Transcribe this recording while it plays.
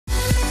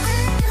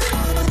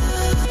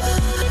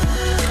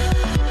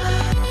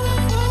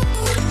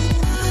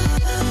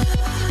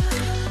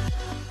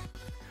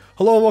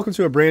Hello and welcome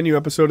to a brand new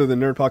episode of the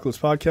Nerdpocalypse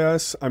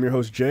podcast. I'm your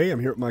host, Jay.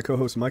 I'm here with my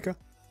co-host, Micah.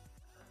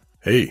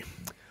 Hey.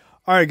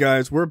 All right,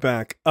 guys, we're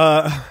back.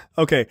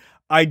 Okay,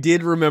 I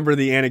did remember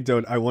the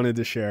anecdote I wanted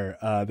to share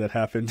that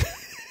happened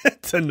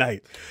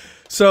tonight.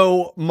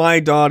 So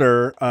my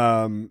daughter,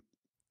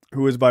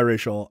 who is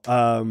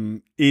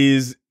biracial,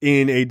 is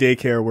in a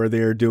daycare where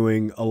they're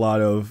doing a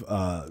lot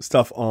of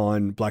stuff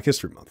on Black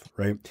History Month,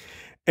 right?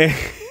 And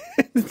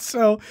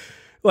so...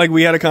 like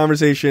we had a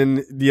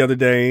conversation the other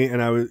day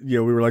and we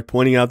were like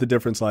pointing out the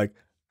difference, like,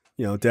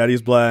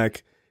 daddy's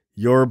black,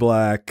 you're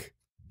black,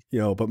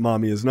 but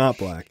mommy is not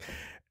black.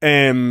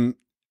 And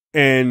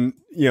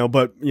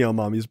but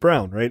mommy's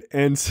brown. Right.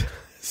 And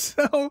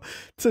so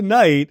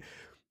tonight,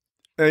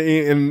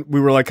 and we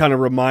were like kind of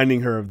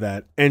reminding her of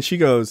that. And she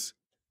goes,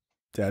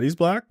 daddy's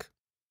black,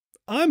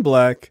 I'm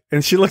black.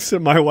 And she looks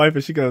at my wife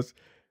and she goes,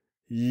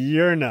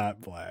 you're not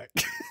black.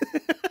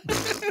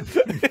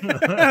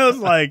 I was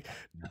like,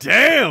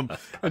 damn.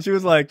 And she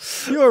was like,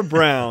 you're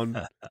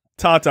brown.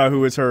 Tata,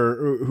 who's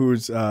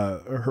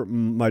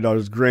my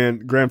daughter's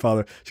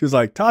grandfather, she was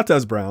like,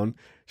 Tata's brown.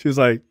 She was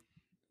like,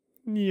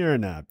 you're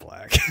not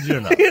black.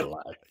 You're not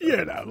black.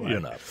 You're not black.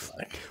 You're not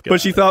black.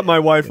 But she thought my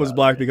wife was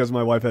black because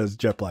my wife has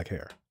jet black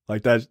hair.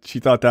 Like that, she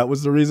thought that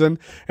was the reason.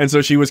 And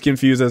so she was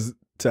confused as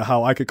to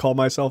how I could call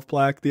myself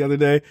black the other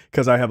day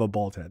because I have a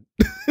bald head.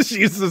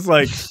 She's just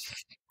like,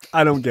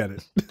 I don't get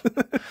it.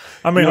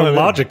 I mean, her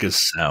logic is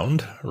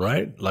sound,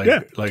 right? Like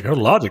her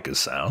logic is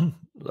sound.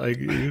 Like,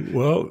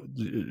 well,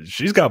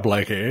 she's got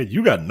black hair.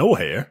 You got no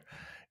hair.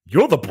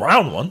 You're the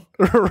brown one.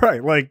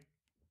 Right. Like,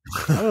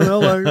 I don't know.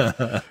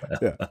 Like,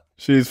 yeah,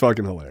 she's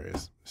fucking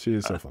hilarious. She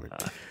is so funny.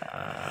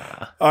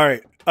 All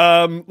right.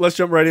 Let's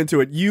jump right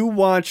into it. You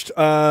watched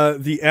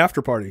the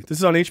Afterparty. This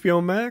is on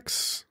HBO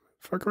Max,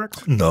 if I'm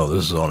correct? No,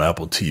 this is on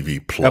Apple TV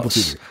Plus. Apple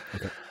TV.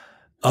 Okay.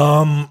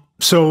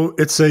 So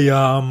it's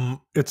a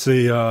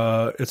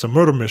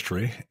murder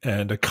mystery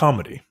and a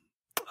comedy.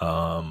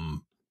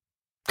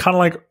 Kind of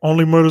like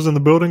Only Murders in the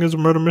Building is a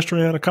murder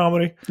mystery and a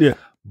comedy. Yeah.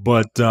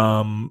 But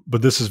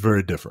this is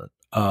very different.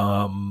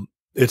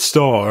 It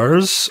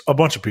stars a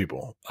bunch of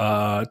people.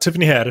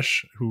 Tiffany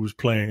Haddish, who's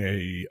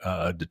playing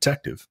a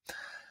detective.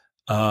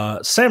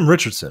 Sam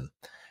Richardson.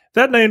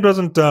 That name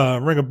doesn't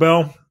ring a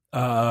bell.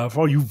 For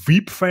all you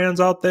Veep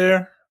fans out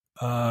there,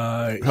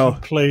 he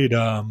played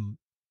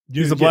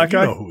he's the black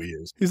guy? You know who he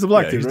is. He's the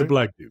black dude, He's right? the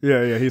black dude.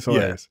 Yeah, he's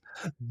hilarious.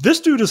 Yeah. This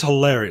dude is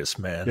hilarious,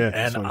 man. Yeah,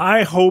 and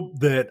I hope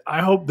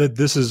that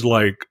this is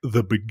like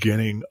the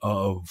beginning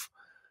of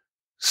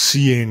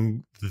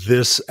seeing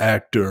this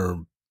actor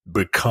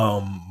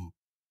become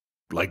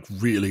like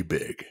really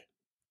big.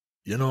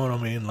 You know what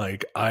I mean?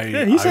 Like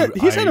he's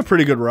had a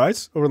pretty good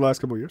rise over the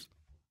last couple of years.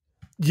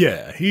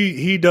 Yeah,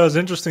 he does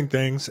interesting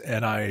things,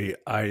 and I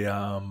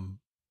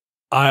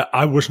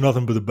wish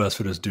nothing but the best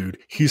for this dude.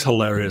 He's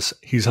hilarious.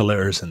 He's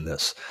hilarious in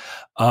this.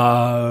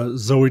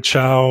 Zoe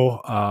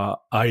Chow,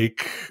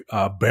 Ike,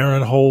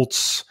 Baron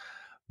Holtz,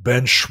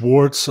 Ben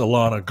Schwartz,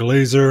 Alana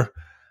Glazer,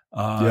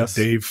 yes.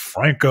 Dave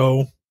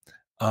Franco.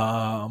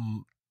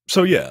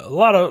 So yeah, a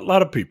lot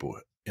of people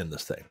in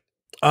this thing.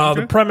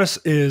 Okay. The premise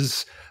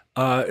is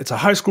it's a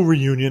high school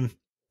reunion,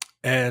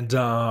 and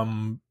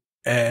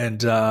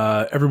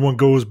everyone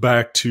goes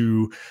back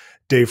to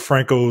Dave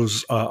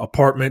Franco's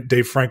apartment.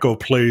 Dave Franco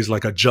plays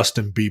like a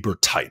Justin Bieber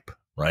type,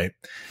 right?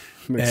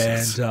 Makes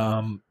sense.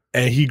 And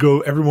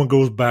everyone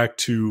goes back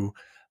to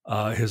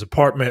his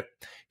apartment.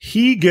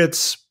 He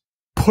gets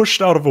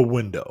pushed out of a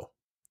window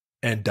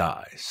and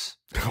dies.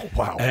 Oh,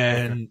 wow.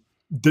 And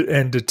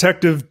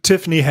Detective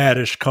Tiffany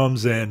Haddish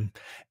comes in,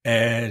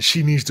 and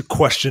she needs to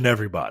question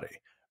everybody,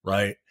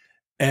 right?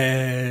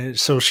 And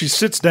so she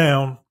sits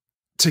down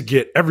to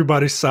get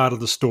everybody's side of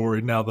the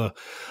story. Now,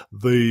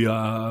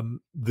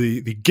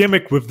 the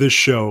gimmick with this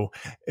show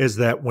is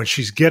that when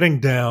she's getting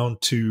down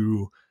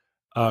to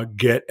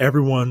get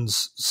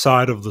everyone's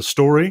side of the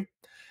story,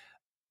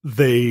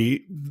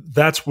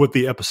 that's what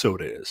the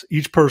episode is.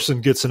 Each person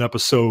gets an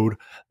episode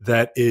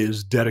that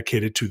is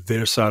dedicated to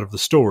their side of the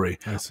story,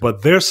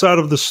 but their side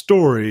of the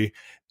story,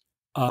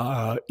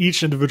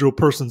 each individual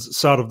person's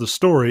side of the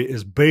story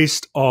is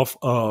based off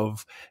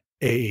of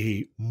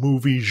a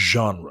movie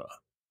genre.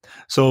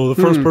 So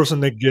the first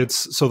person that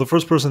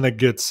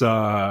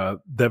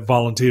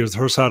volunteers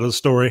her side of the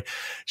story,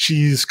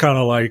 she's kind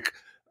of like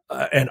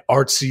an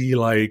artsy,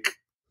 like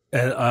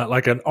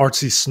an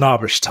artsy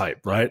snobbish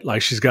type, right?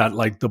 Like she's got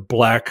like the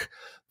black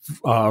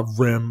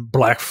rim,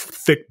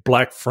 thick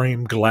black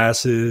frame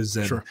glasses,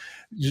 and sure.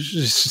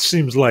 She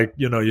seems like,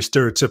 your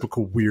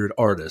stereotypical weird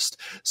artist.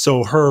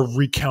 So her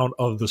recount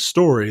of the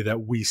story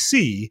that we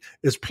see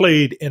is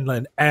played in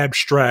an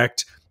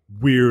abstract,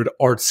 weird,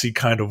 artsy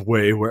kind of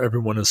way where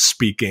everyone is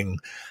speaking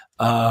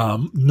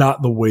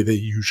not the way they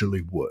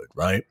usually would,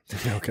 right?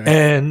 Okay.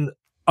 And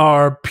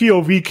our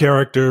POV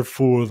character,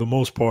 for the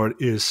most part,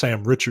 is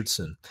Sam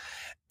Richardson.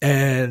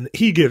 And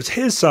he gives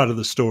his side of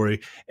the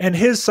story, and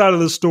his side of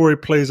the story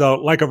plays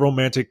out like a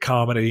romantic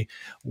comedy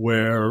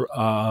where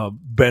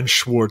Ben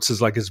Schwartz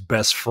is like his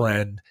best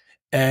friend.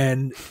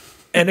 And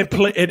and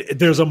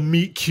there's a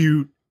meet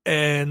cute,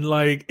 and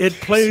like it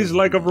plays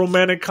like a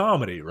romantic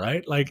comedy,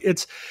 right? Like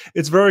it's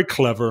very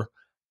clever,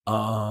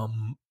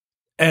 and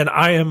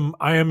I am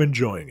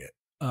enjoying it.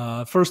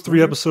 First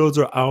 3 episodes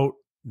are out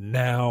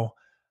now.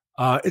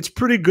 It's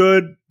pretty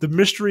good. The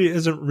mystery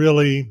isn't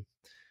really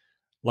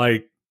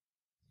like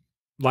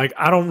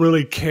I don't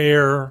really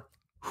care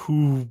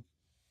who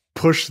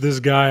pushed this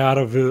guy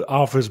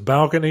off his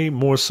balcony,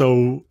 more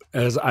so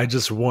as I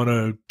just want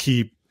to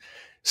keep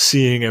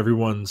seeing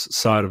everyone's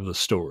side of the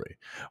story.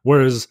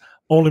 Whereas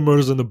Only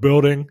Murders in the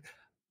Building,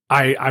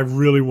 I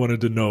really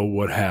wanted to know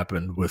what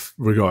happened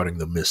regarding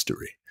the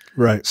mystery.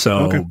 Right.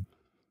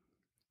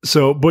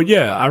 But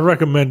yeah, I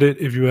recommend it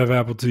if you have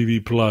Apple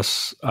TV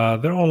Plus.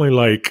 They're only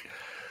like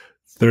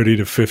 30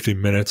 to 50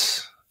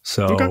 minutes.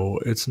 So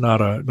it's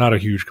not a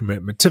huge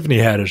commitment. Tiffany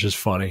Haddish is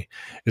funny.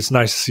 It's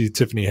nice to see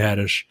Tiffany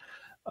Haddish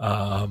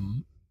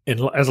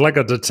as like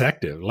a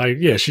detective. Like,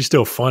 yeah, she's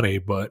still funny,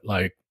 but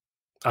like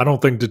I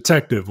don't think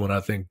detective when I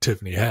think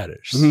Tiffany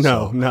Haddish.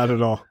 No, not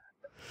at all.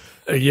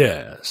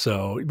 Yeah.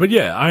 But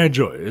yeah, I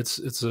enjoy it.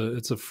 It's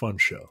a fun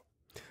show.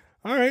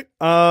 All right.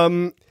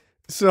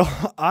 So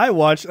I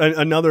watched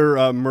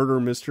another murder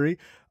mystery,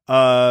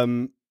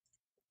 Murderville.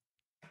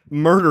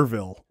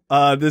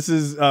 This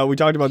is we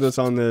talked about this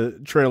on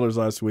the trailers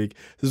last week.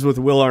 This is with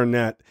Will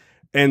Arnett,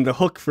 and the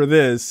hook for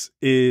this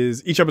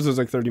is each episode is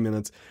like 30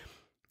 minutes.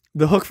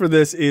 The hook for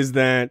this is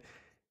that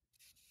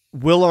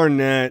Will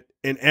Arnett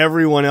and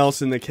everyone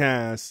else in the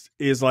cast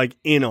is like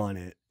in on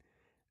it,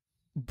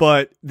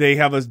 but they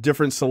have a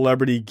different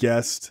celebrity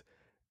guest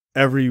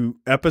every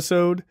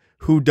episode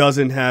who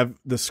doesn't have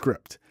the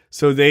script.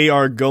 So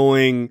they're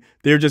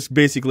just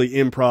basically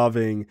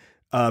improving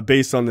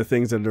based on the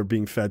things that are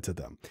being fed to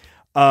them.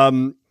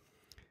 And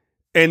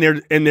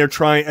they're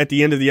trying, at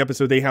the end of the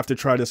episode, they have to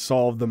try to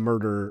solve the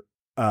murder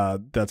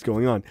that's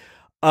going on.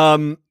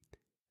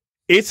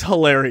 It's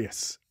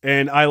hilarious,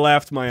 and I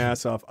laughed my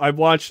ass off. I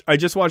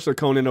just watched the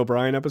Conan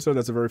O'Brien episode.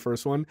 That's the very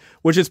first one,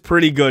 which is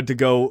pretty good to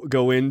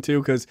go into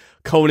because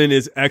Conan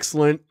is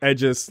excellent at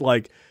just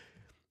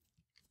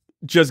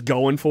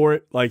going for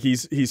it. Like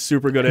he's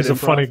super good at it. He's a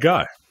funny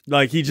guy.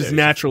 Like he just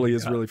naturally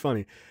is really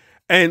funny.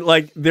 And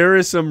like there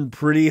is some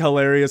pretty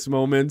hilarious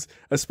moments,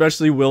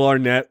 especially Will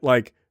Arnett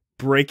like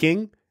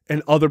breaking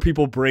and other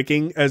people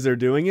breaking as they're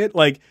doing it.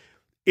 Like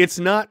it's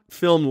not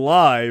filmed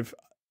live,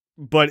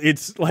 but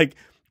it's like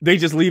they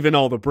just leave in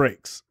all the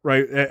breaks,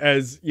 right?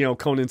 As you know,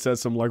 Conan says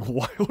some like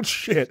wild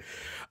shit.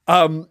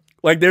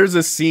 Like there's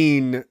a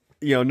scene,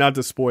 you know, not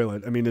to spoil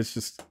it. I mean, it's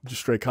just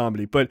straight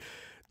comedy, but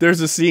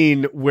there's a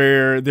scene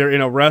where they're in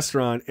a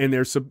restaurant and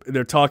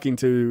they're talking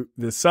to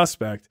the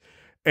suspect,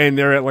 and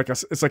they're at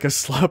it's like a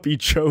Sloppy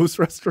Joe's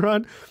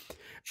restaurant,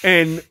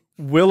 and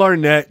Will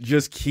Arnett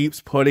just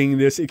keeps putting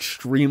this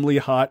extremely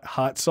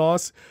hot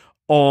sauce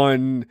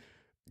on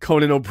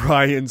Conan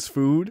O'Brien's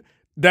food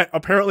that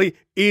apparently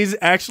is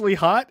actually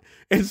hot,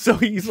 and so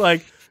he's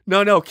like,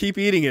 no, keep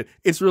eating it.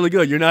 It's really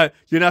good. You're not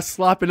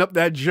slopping up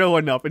that Joe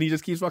enough, and he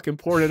just keeps fucking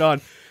pouring it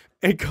on,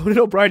 and Conan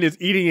O'Brien is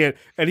eating it,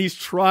 and he's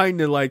trying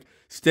to like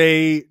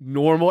stay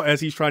normal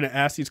as he's trying to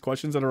ask these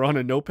questions that are on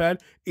a notepad.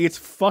 It's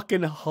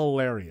fucking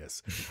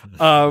hilarious.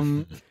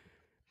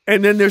 And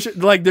then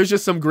there's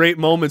just some great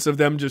moments of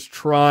them just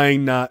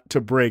trying not to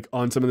break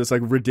on some of this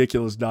like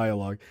ridiculous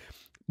dialogue.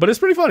 But it's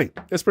pretty funny.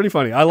 It's pretty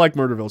funny. I like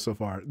Murderville so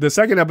far. The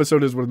second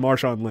episode is with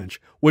Marshawn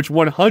Lynch, which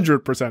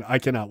 100% I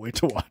cannot wait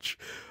to watch.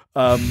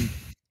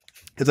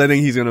 Because I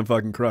think he's going to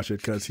fucking crush it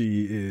because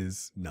he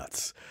is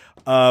nuts.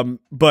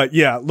 But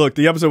yeah, look,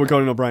 the episode with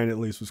Conan O'Brien at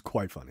least was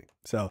quite funny.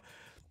 So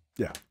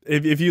yeah,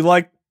 if you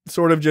like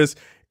sort of just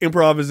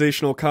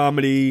improvisational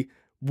comedy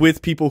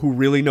with people who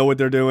really know what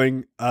they're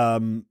doing,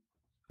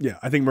 yeah,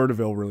 I think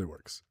Murderville really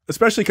works,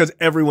 especially because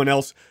everyone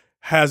else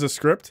has a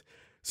script.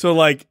 So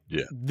like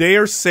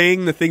they're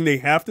saying the thing they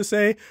have to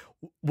say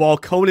while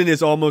Conan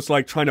is almost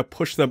like trying to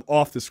push them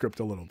off the script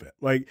a little bit.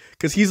 Like,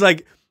 because he's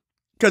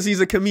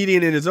a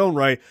comedian in his own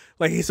right.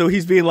 Like, so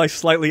he's being like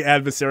slightly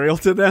adversarial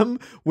to them,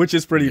 which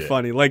is pretty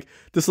funny. Like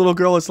this little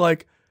girl is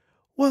like,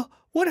 well,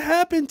 what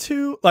happened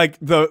to like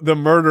the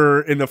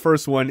murder in the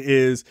first one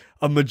is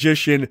a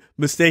magician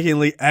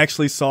mistakenly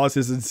actually saws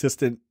his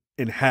assistant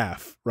in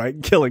half,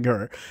 right? Killing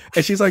her.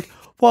 And she's like,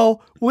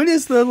 well, when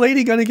is the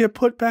lady going to get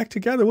put back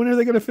together? When are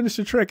they going to finish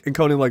the trick? And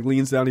Conan like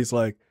leans down. He's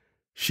like,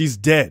 she's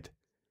dead.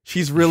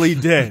 She's really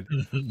dead.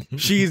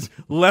 She's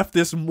left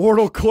this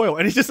mortal coil.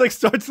 And he just like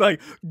starts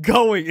like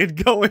going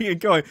and going and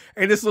going.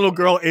 And this little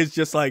girl is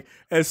just like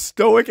as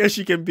stoic as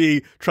she can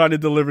be trying to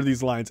deliver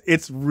these lines.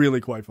 It's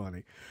really quite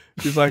funny.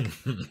 She's like,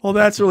 well,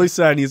 that's really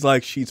sad. And he's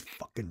like, she's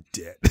fucking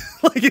dead.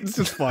 Like, it's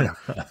just funny.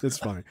 It's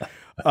funny.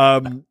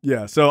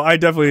 Yeah, so I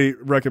definitely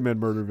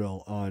recommend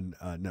Murderville on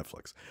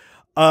Netflix.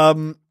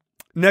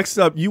 Next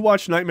up, you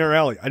watched Nightmare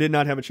Alley. I did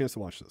not have a chance to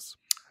watch this.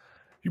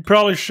 You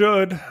probably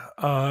should.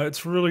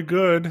 It's really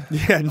good.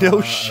 Yeah, no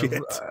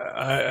shit.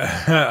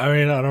 I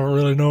mean, I don't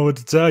really know what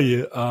to tell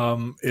you.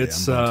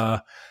 It's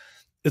a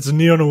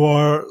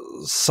neo-noir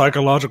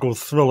psychological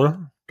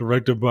thriller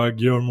directed by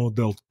Guillermo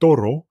del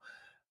Toro.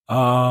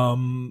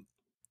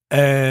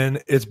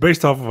 and it's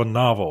based off of a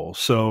novel.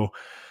 So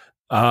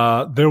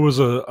there was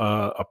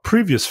a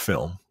previous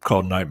film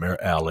called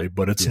Nightmare Alley,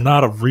 but it's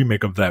not a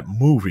remake of that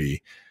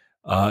movie.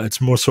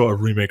 It's more so a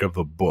remake of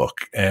the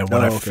book. And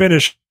when I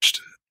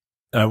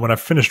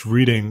finished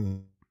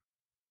reading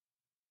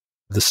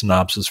the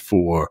synopsis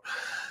for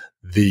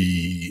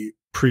the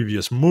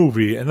previous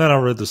movie, and then I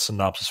read the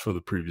synopsis for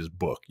the previous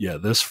book. Yeah,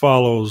 this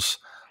follows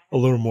a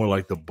little more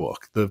like the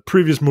book. The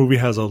previous movie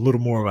has a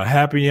little more of a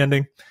happy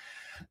ending.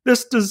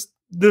 This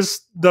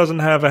doesn't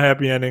have a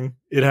happy ending.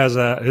 It has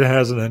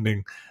an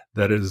ending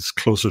that is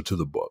closer to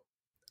the book.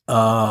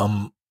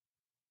 So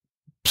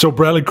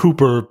Bradley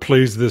Cooper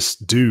plays this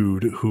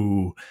dude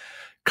who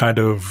kind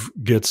of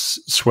gets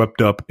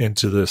swept up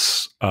into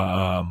this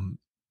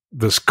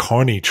this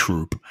carny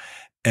troupe,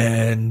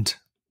 and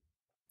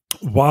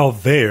while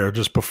there,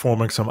 just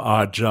performing some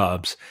odd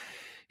jobs,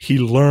 he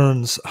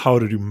learns how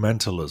to do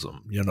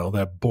mentalism. You know,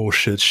 that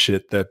bullshit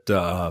shit that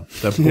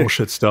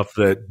bullshit stuff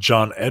that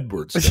John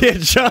Edwards does. Yeah,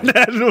 John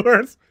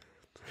Edwards.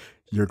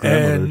 Your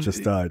grandmother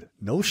just died.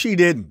 No, she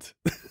didn't.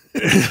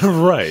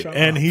 Right. Shut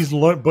And up. he's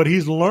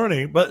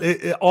learning, but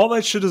all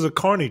that shit is a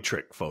carny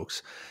trick,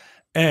 folks.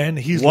 And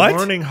he's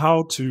learning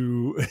how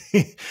to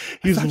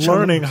he's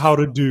learning how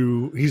to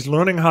do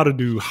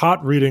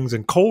hot readings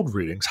and cold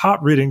readings.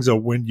 Hot readings are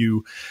when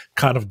you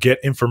kind of get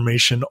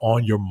information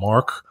on your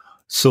mark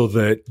so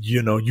that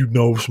you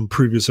know some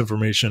previous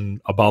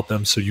information about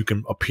them so you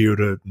can appear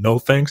to know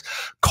things.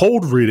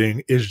 Cold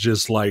reading is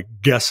just like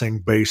guessing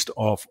based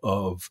off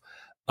of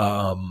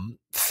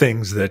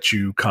things that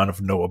you kind of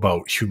know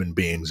about human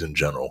beings in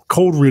general.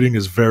 Cold reading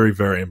is very,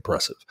 very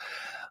impressive.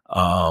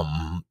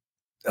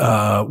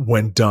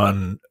 When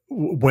done,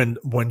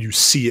 when you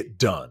see it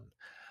done.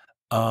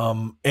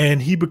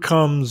 And he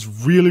becomes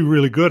really,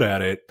 really good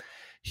at it.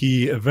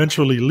 He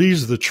eventually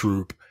leaves the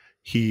troupe.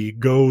 He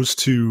goes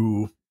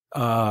to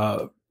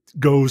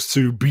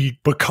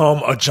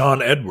become a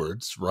John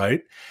Edwards,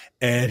 right?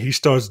 And he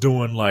starts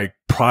doing like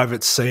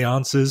private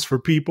seances for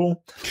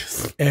people.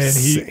 And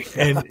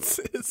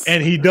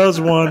he does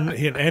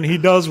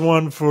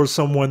one for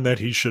someone that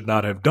he should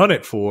not have done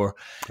it for.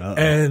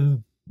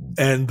 And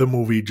the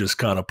movie just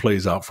kind of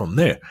plays out from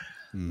there.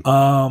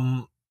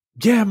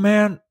 Yeah,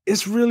 man,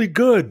 it's really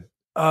good.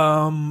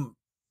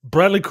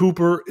 Bradley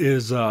Cooper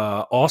is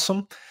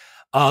awesome.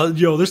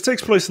 This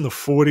takes place in the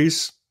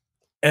 40s,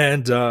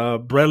 and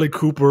Bradley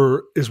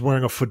Cooper is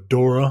wearing a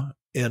fedora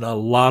in a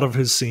lot of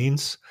his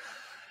scenes.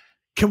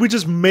 Can we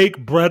just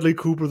make Bradley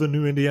Cooper the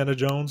new Indiana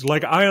Jones?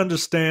 Like, I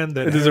understand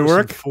that. Does it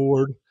work?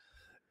 Ford,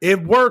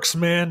 it works,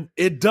 man.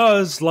 It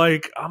does.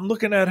 Like, I'm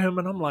looking at him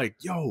and I'm like,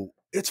 yo,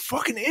 it's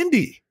fucking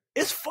Indy.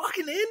 It's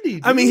fucking Indy,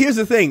 dude. I mean, here's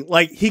the thing.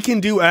 Like, he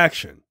can do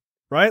action,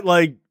 right?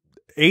 Like,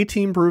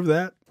 A-Team proved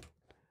that.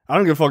 I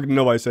don't give a fuck what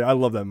nobody say. I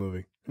love that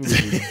movie. It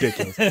was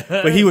ridiculous.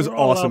 But he was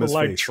awesome as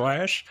face.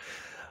 Trash.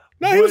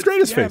 No, he was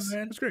great as face.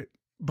 Man. It was great.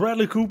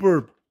 Bradley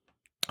Cooper,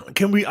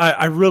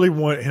 I really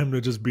want him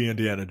to just be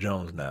Indiana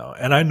Jones now.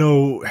 And I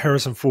know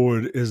Harrison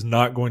Ford is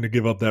not going to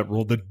give up that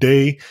role. The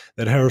day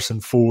that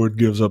Harrison Ford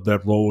gives up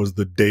that role is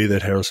the day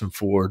that Harrison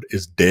Ford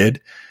is dead.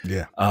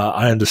 Yeah.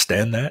 I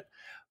understand that.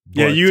 But,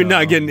 yeah, you're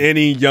not getting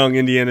any young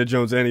Indiana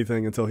Jones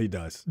anything until he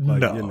dies.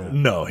 Like,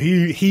 no.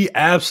 He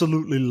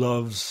absolutely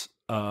loves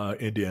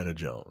Indiana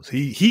Jones.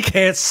 He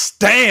can't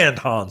stand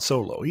Han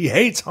Solo. He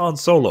hates Han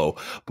Solo,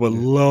 but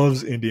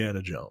loves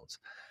Indiana Jones.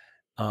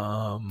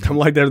 I'm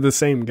like they're the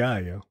same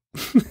guy, yo.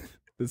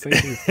 The same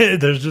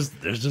there's just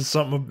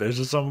something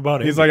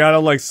about it. He's like, I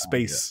don't like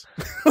space.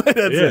 That's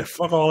it.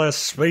 Fuck all that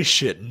space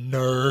shit,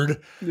 nerd.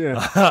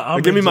 Yeah,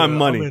 give me my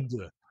money.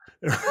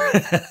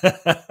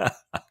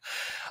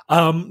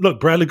 Look,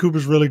 Bradley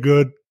Cooper's really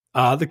good.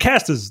 The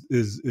cast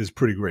is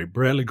pretty great.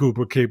 Bradley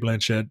Cooper, Cate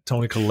Blanchett,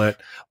 Toni Collette,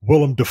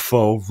 Willem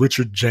Dafoe,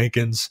 Richard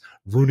Jenkins,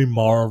 Rooney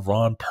Mara,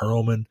 Ron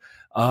Perlman,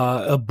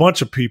 a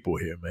bunch of people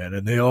here, man,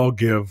 and they all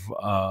give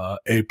A+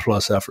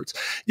 efforts.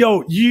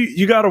 Yo,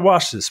 you got to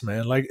watch this,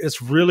 man. Like,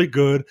 it's really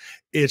good.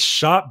 It's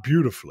shot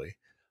beautifully.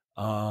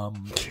 Of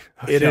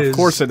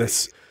course it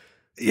is.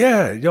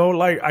 Yeah, yo,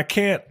 like I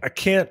can't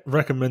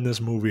recommend this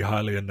movie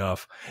highly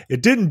enough.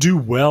 It didn't do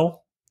well.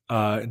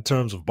 In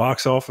terms of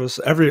box office,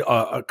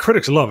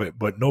 critics love it,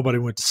 but nobody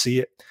went to see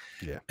it.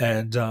 Yeah,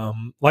 and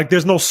like,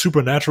 there's no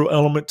supernatural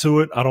element to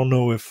it. I don't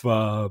know if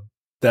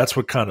that's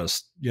what kind of.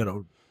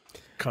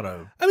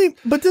 I mean,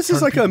 but this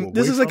is like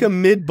a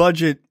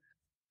mid-budget,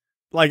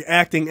 like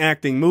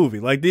acting movie.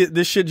 Like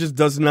this shit just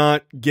does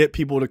not get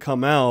people to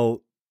come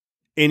out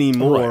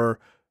anymore. Right.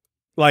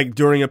 Like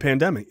during a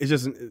pandemic, it's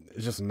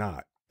just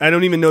not. I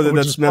don't even know that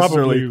that's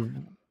necessarily.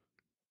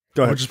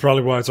 Go ahead. Which is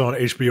probably why it's on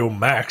HBO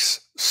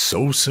Max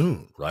so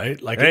soon,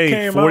 right? Like, hey, it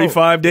came 45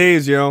 out,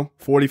 days, yo.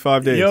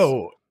 45 days.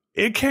 Yo,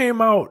 it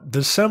came out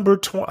December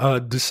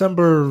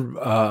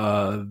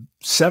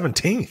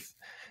 17th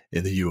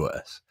in the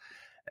US.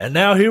 And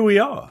now here we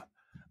are.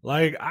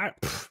 Like,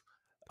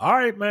 all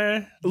right,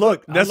 man.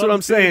 Look, that's what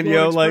I'm saying,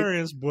 yo. Like,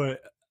 but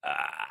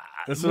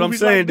that's what I'm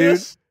saying, dude.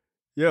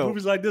 Yo,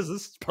 movies like this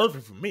is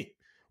perfect for me.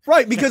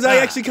 Right, because I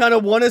actually kind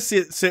of want to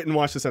sit and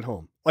watch this at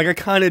home. Like I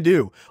kind of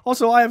do.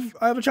 Also, I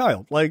have a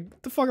child.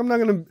 Like the fuck, I'm not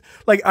gonna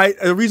like.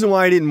 The reason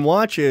why I didn't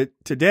watch it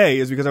today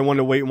is because I wanted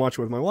to wait and watch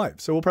it with my wife.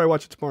 So we'll probably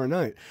watch it tomorrow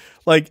night.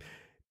 Like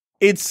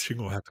it's She's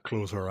gonna have to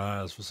close her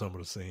eyes for some of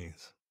the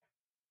scenes.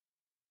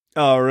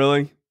 Oh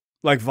really?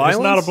 Like violence?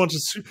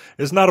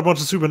 It's not a bunch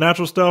of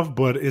supernatural stuff,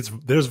 but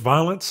there's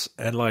violence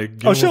and like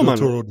Guillermo del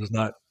Toro does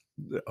not.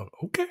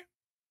 Okay.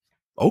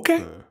 All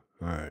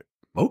right.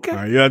 Okay. All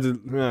right. You have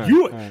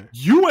to.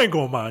 You ain't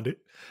gonna mind it.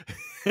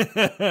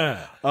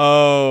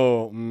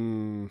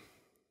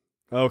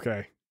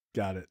 Okay.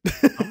 Got it.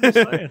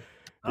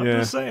 I'm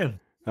just saying.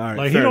 All right.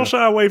 Like he don't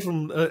shy away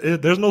from.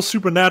 There's no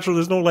supernatural.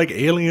 There's no like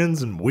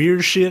aliens and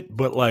weird shit.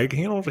 But like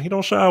he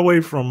don't shy away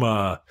from.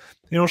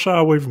 He don't shy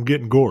away from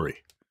getting gory.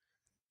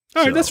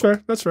 All right, that's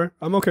fair. That's fair.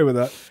 I'm okay with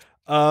that.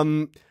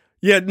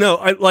 Yeah,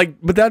 no,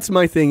 but that's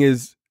my thing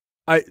is,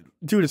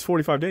 dude, it's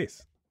 45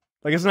 days.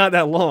 Like, it's not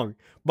that long.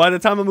 By the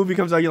time a movie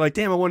comes out, you're like,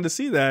 damn, I wanted to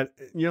see that.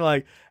 You're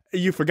like,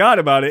 you forgot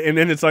about it, and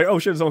then it's like, oh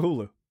shit, it's on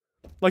Hulu.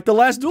 Like The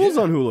Last Duel's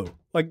on Hulu,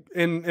 like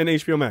in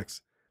HBO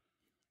Max.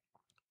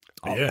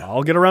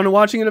 I'll get around to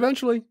watching it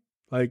eventually,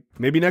 like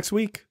maybe next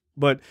week.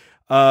 But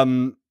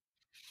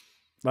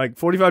like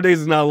 45 days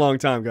is not a long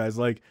time, guys.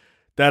 Like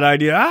that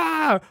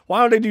idea,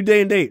 why don't they do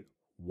day and date?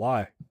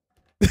 Why?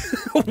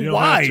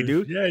 Why,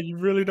 dude? Yeah, you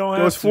really don't have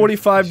to. It's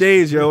 45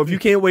 days, yo. If you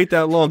can't wait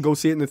that long, go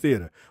see it in the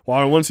theater. Well,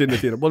 I don't want to see it in the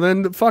theater. Well,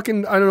 then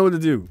fucking, I don't know what to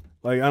do.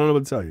 Like, I don't know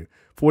what to tell you.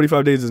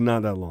 45 days is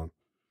not that long.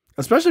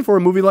 Especially for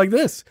a movie like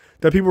this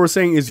that people were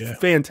saying is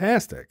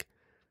fantastic.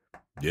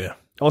 Yeah.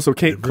 Also,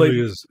 Kate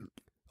really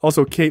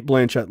Kate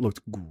Blanchett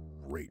looked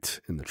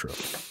great in the trailer.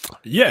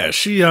 Yeah,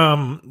 she just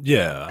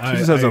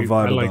has a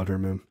vibe about her,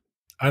 man.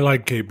 I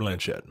like Kate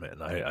Blanchett,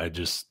 man. I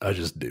just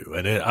do,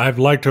 and I've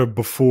liked her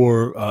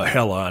before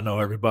Hella. I know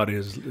everybody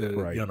is,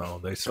 right.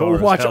 They saw.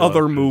 Go watch Hella.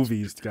 other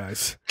movies,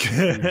 guys.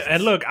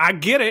 And look, I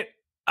get it.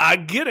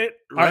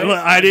 Right?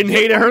 I didn't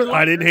hate her.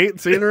 I didn't hate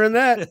seeing her in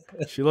that.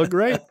 She looked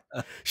great.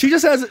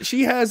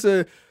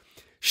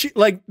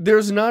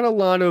 There's not a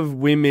lot of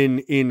women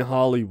in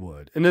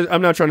Hollywood, and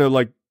I'm not trying to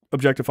like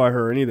objectify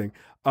her or anything,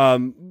 but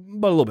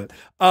a little bit.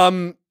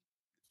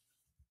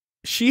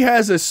 She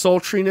has a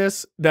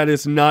sultriness that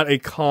is not a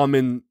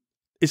common.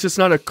 It's just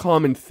not a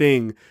common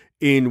thing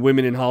in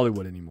women in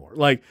Hollywood anymore.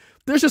 Like,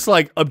 there's just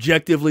like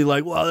objectively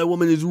like, wow, that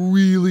woman is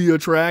really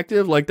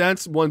attractive. Like,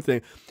 that's one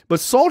thing, but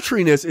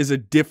sultriness is a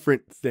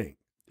different thing.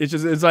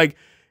 It's like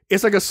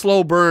a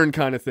slow burn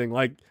kind of thing.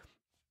 Like,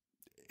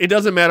 it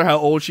doesn't matter how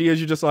old she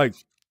is. You just like,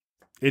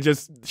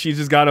 she's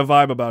just got a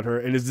vibe about her,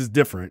 and it's just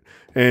different.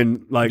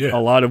 And like a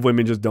lot of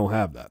women just don't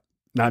have that.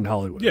 Not in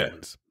Hollywood. Yeah.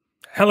 Anyways.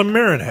 Helen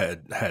Mirren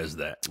has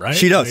that, right?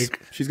 She does.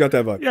 Like, she's got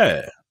that vibe.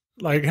 Yeah.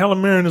 Like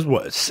Helen Mirren is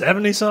what,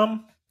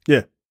 70-something?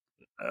 Yeah.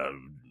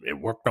 It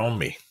worked on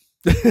me.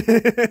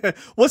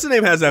 What's the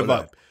name has that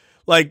vibe?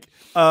 Like,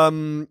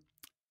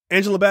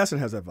 Angela Bassett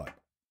has that vibe.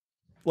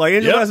 Like,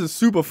 Angela Bassett is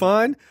super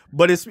fine,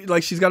 but it's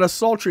like she's got a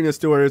sultriness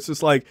to her. It's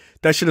just like,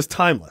 that shit is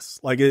timeless.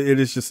 Like, it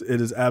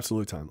is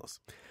absolutely timeless.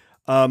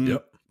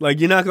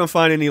 Like, you're not going to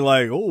find any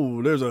like,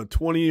 oh, there's a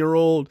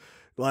 20-year-old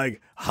like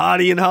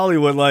hottie in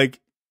Hollywood. Like,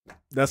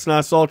 that's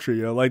not sultry,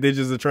 yo. Like, they're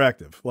just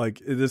attractive.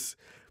 Like,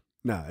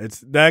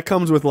 that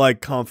comes with like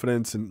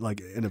confidence and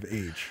like and of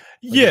age.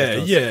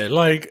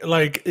 Like,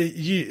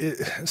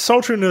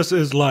 sultriness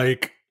is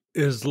like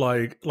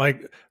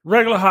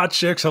regular hot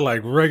chicks are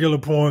like regular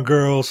porn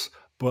girls,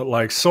 but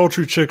like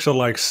sultry chicks are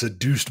like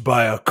seduced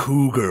by a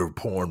cougar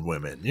porn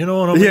women. You know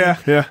what I mean?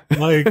 Yeah.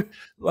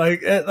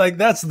 like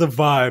that's the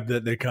vibe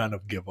that they kind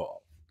of give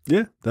off.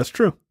 Yeah, that's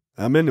true.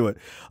 I'm into it.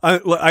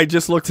 I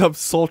just looked up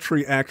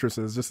sultry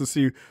actresses just to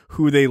see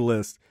who they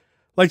list.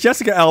 Like,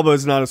 Jessica Alba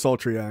is not a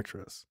sultry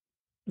actress.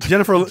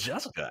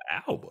 Jessica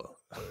Alba,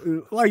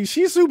 like,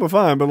 she's super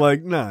fine, but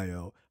like, nah,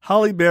 yo.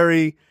 Halle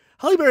Berry,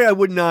 I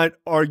would not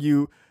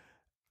argue.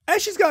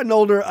 As she's gotten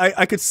older,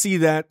 I could see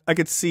that. I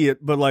could see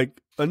it, but like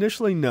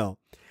initially, no.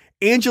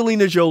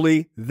 Angelina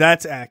Jolie,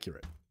 that's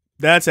accurate.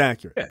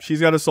 Yeah. She's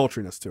got a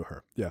sultriness to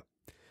her. Yeah.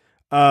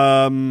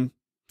 Salma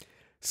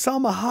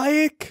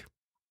Hayek.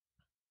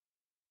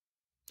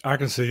 I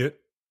can see it.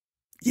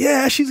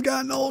 Yeah, she's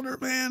gotten older,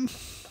 man.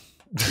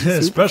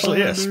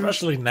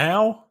 especially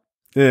now.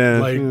 Yeah.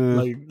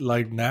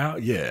 Like now.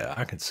 Yeah,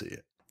 I can see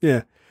it.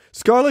 Yeah.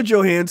 Scarlett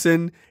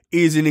Johansson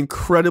is an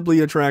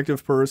incredibly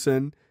attractive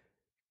person.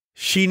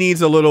 She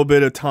needs a little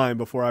bit of time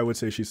before I would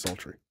say she's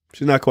sultry.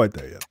 She's not quite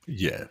there yet.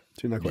 Yeah.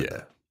 She's not quite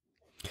there.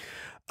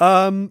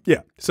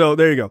 Yeah. So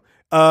there you go.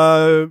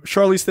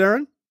 Charlize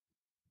Theron.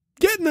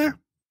 Getting there.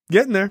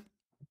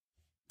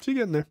 She's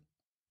getting there.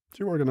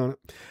 She's working on it.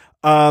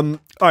 All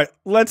right,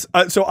 let's.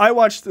 So I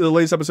watched the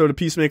latest episode of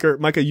Peacemaker.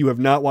 Micah, you have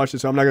not watched it,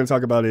 so I'm not going to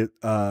talk about it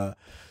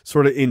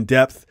sort of in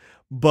depth.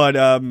 But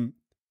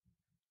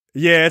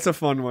yeah, it's a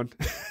fun one.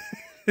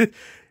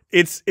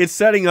 It's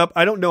setting up.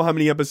 I don't know how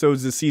many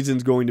episodes this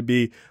season's going to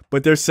be,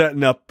 but they're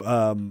setting up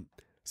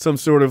some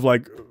sort of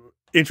like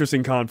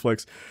interesting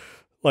conflicts,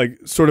 like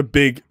sort of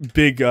big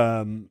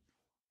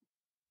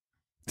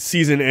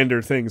season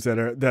ender things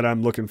that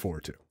I'm looking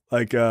forward to.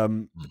 Like,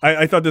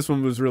 I thought this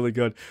one was really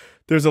good.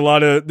 There's a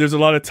lot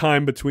of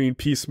time between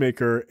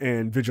Peacemaker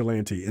and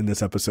Vigilante in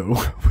this episode,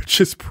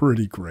 which is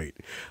pretty great.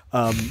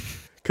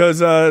 Because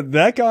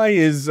that guy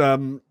is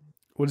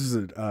what is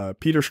it?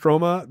 Peter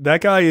Stroma.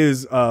 That guy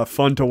is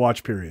fun to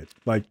watch. Period.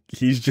 Like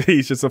he's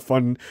just a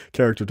fun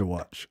character to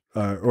watch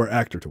or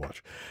actor to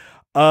watch.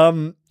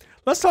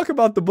 Let's talk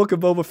about the Book of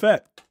Boba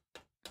Fett.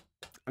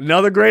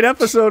 Another great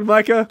episode,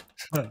 Micah.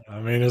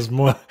 I mean, it's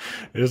more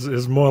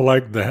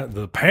like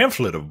the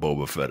pamphlet of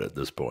Boba Fett at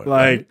this point.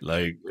 Like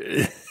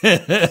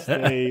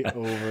stay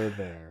over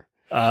there.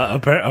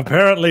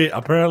 Apparently,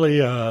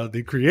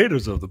 the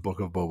creators of the Book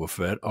of Boba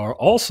Fett are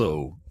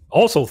also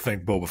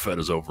think Boba Fett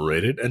is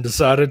overrated and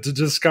decided to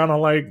just kind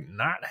of like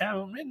not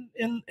have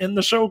him in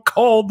the show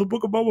called the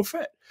Book of Boba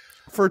Fett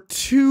for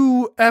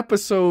 2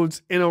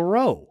 episodes in a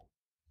row.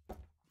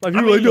 Like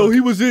people like, no, he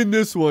was in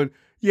this one.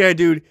 Yeah,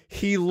 dude,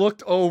 he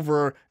looked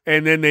over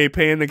and then they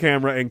panned the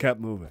camera and kept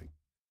moving.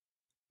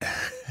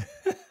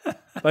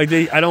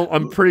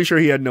 I'm pretty sure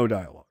he had no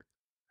dialogue.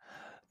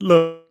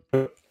 Look,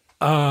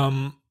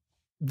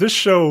 this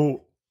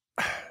show,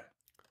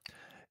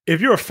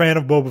 if you're a fan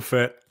of Boba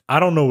Fett,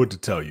 I don't know what to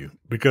tell you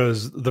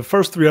because the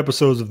first 3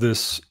 episodes of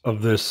this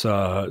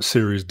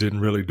series didn't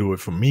really do it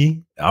for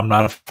me. I'm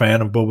not a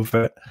fan of Boba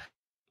Fett.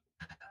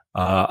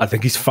 I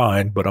think he's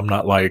fine, but I'm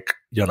not like,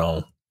 I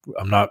don't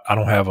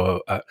have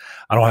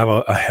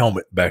a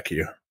helmet back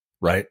here,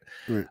 right?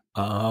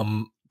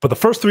 But the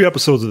first 3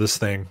 episodes of this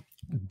thing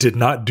did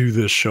not do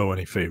this show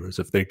any favors.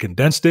 If they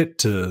condensed it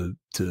to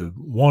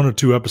 1 or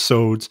 2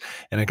 episodes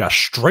and it got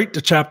straight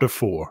to chapter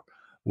 4,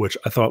 which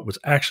I thought was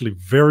actually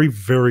very,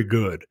 very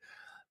good,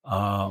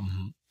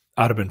 I'd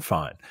have been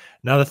fine.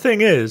 Now the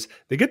thing is,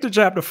 they get to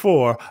chapter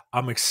 4.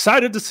 I'm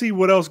excited to see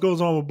what else goes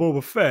on with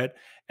Boba Fett,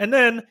 and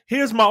then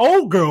here's my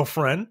old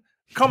girlfriend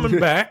coming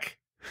back.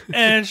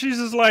 And she's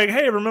just like,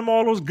 hey, remember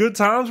all those good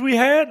times we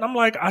had? And I'm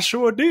like, I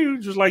sure do.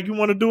 Just like, you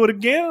want to do it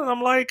again? And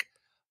I'm like,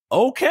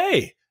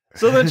 okay.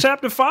 So then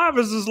chapter 5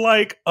 is just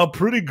like a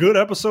pretty good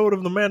episode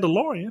of The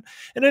Mandalorian.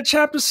 And then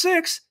chapter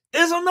 6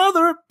 is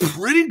another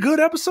pretty good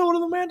episode of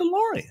The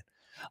Mandalorian.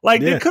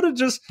 Like they could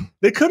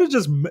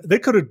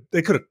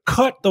have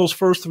cut those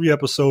first 3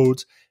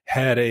 episodes,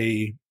 had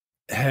a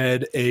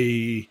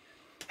Boba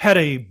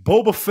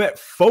Fett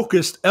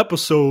focused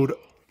episode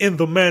in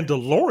The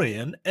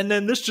Mandalorian, and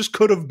then this just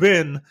could have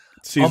been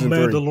season a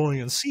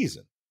Mandalorian 3.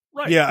 Season.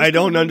 Right. Yeah, I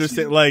don't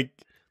understand. Like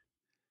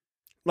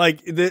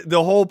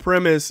the whole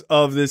premise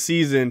of this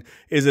season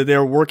is that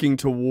they're working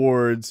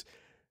towards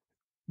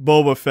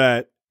Boba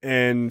Fett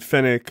and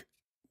Fennec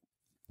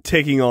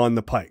taking on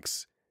the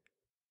Pikes.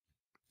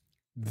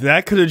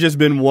 That could have just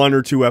been 1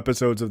 or 2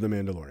 episodes of The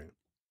Mandalorian.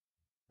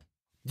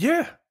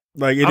 Yeah.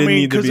 Like it didn't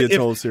need to be its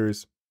whole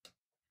series.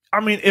 I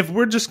mean, if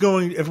we're just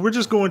going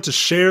to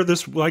share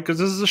this, like, because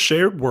this is a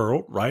shared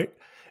world, right?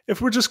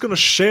 If we're just going to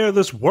share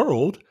this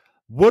world,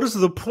 what is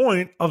the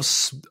point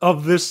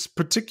of this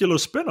particular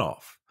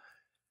spinoff?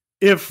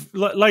 If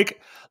like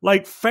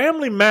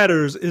Family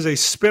Matters is a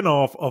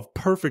spinoff of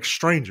Perfect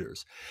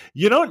Strangers,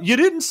 you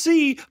didn't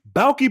see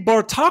Balki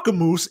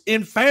Bartakamoose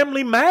in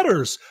Family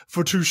Matters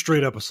for 2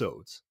 straight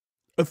episodes.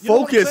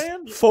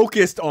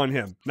 Focused on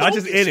him, not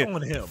just in it.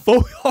 On him.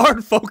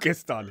 Hard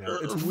focused on him.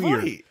 It's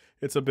weird. Right.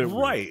 It's a bit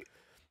weird. Right.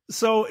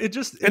 So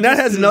that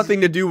has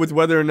nothing to do with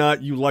whether or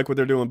not you like what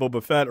they're doing with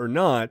Boba Fett or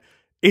not.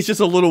 It's just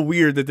a little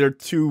weird that they're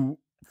 2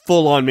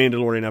 full-on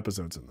Mandalorian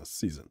episodes in this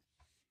season.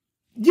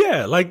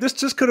 Yeah, like this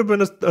just could have been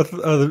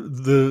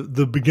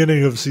the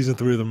beginning of season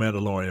 3 of The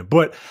Mandalorian.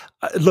 But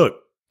look,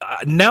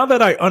 now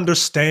that I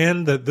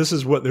understand that this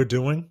is what they're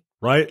doing,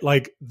 right?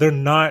 Like they're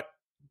not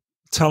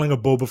telling a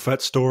Boba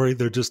Fett story;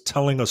 they're just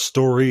telling a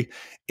story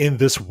in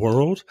this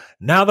world.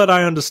 Now that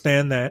I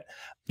understand that,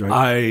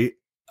 right.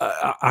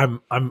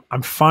 I'm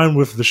fine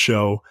with the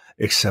show,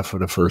 except for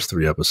the first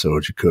 3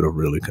 episodes. You could have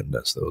really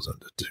condensed those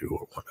into 2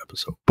 or 1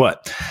 episode.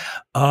 But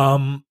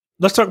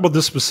let's talk about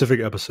this specific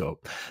episode.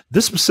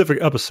 This specific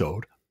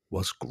episode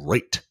was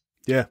great.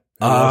 Yeah,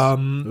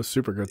 it was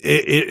super good.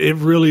 It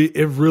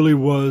really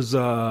was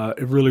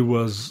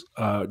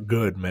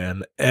good,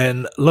 man.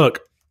 And look,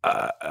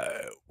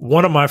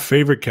 one of my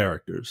favorite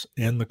characters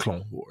in the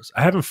Clone Wars.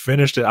 I haven't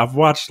finished it. I've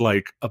watched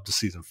like up to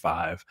season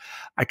 5.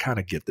 I kind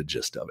of get the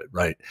gist of it,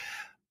 right?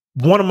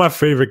 One of my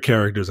favorite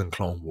characters in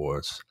Clone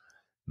Wars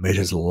made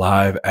his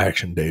live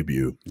action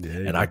debut. Yeah.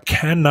 And I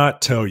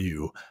cannot tell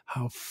you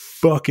how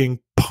fucking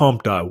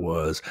pumped I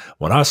was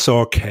when I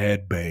saw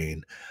Cad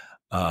Bane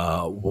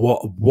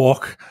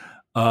walk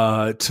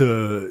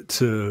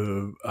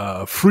to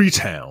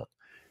Freetown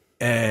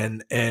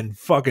and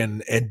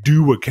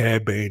do what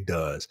Cad Bane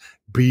does.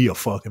 Be a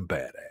fucking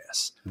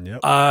badass.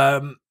 Yep.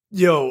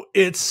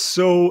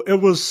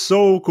 It was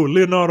so cool.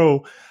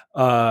 Leonardo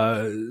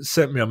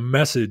sent me a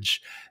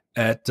message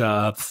at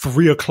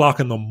 3 o'clock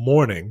in the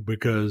morning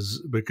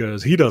because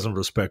he doesn't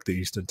respect the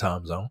Eastern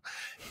time zone,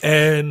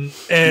 and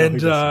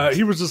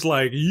he was just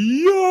like,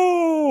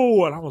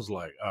 yo, and I was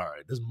like, all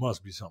right, this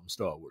must be something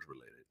Star Wars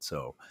related.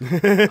 So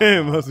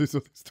it must be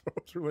something Star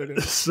Wars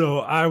related. So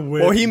I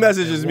went. Well, he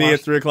messages me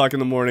at 3 o'clock in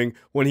the morning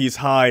when he's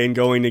high and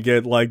going to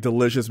get like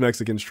delicious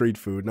Mexican street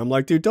food, and I'm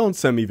like, dude, don't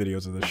send me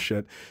videos of this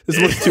shit. This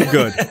looks too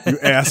good, you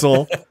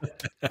asshole.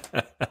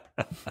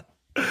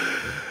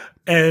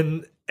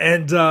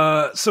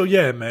 So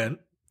yeah, man,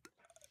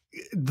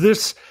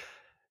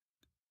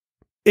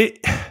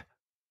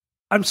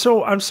 I'm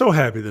so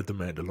happy that The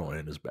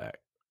Mandalorian is back.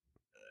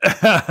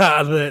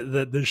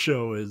 that this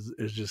show is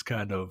just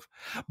kind of,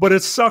 but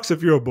it sucks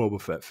if you're a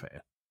Boba Fett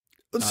fan.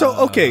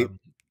 So okay,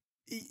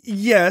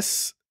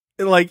 yes,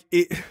 like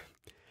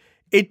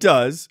it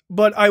does,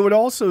 but I would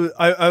also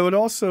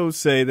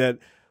say that,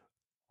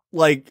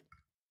 like,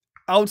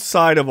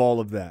 outside of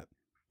all of that,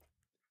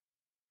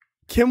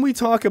 can we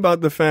talk about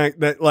the fact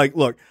that, like,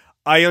 look,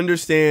 I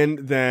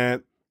understand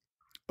that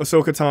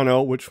Ahsoka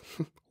Tano, which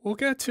we'll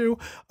get to,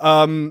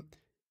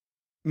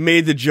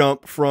 made the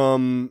jump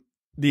from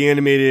the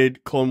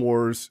animated Clone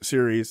Wars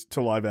series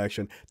to live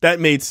action. That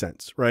made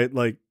sense, right?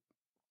 Like,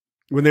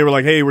 when they were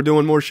like, hey, we're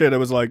doing more shit, I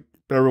was like,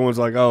 everyone's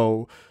like,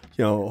 oh,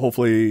 you know,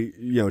 hopefully,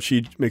 you know,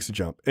 she makes a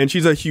jump. And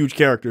she's a huge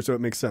character, so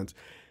it makes sense.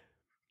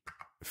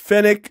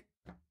 Fennec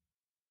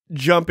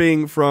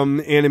jumping from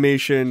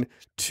animation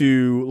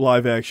to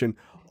live action,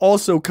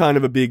 also kind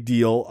of a big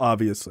deal,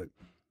 obviously.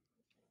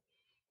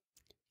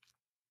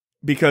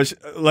 Because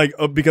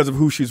of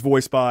who she's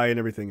voiced by and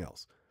everything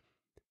else.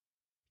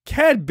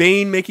 Cad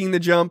Bane making the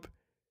jump,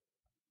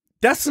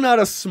 that's not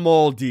a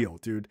small deal,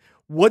 dude.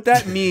 What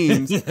that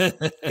means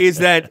is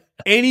that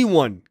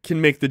anyone can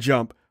make the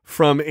jump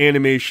from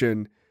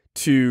animation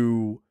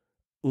to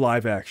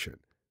live action,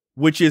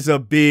 which is a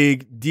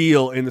big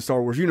deal in the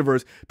Star Wars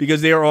universe,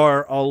 because there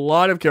are a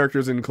lot of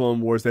characters in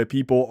Clone Wars that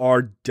people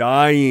are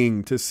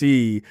dying to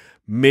see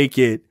make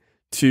it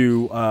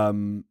to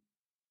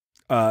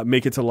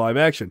live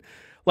action.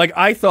 Like,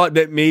 I thought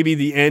that maybe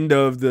the end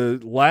of the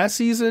last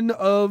season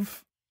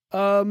of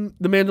The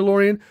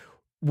Mandalorian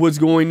was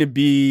going to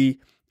be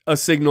a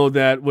signal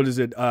that,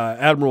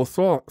 Admiral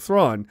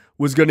Thrawn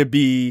was going to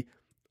be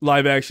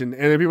live action.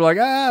 And then people are like,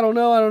 I don't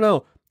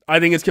know. I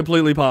think it's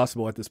completely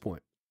possible at this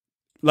point.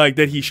 Like,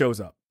 that he shows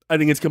up. I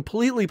think it's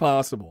completely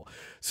possible.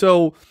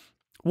 So,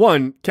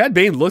 one, Cad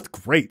Bane looked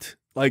great.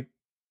 Like,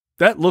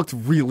 that looked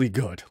really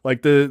good.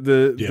 Like,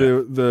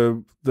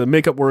 the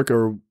makeup work,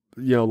 or,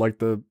 you know, like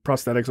the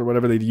prosthetics or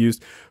whatever they'd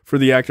used for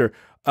the actor,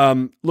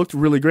 looked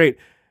really great.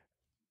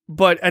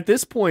 But at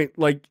this point,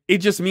 like, it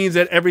just means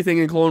that everything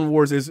in Clone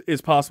Wars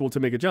is possible to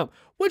make a jump.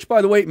 Which,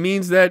 by the way,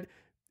 means that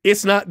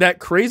it's not that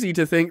crazy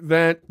to think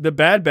that the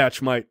Bad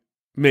Batch might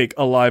make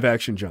a live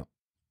action jump.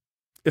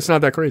 It's not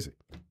that crazy.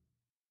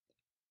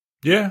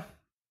 Yeah.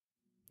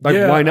 Like,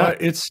 yeah, why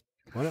not?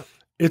 Why not?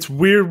 It's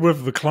weird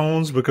with the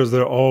clones because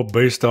they're all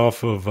based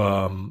off of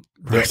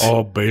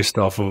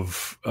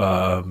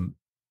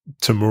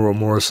Tamura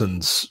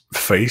Morrison's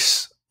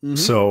face. Mm-hmm.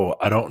 So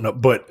I don't know,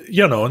 but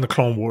you know, in the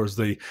Clone Wars,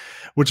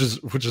 which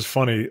is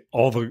funny,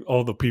 all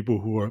the people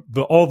who are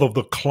all of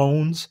the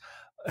clones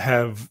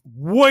have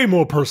way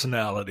more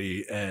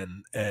personality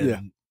than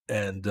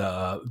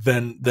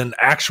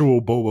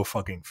actual Boba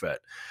fucking Fett.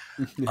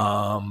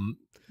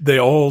 They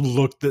all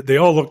look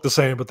the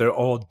same, but they're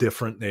all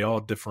different. They all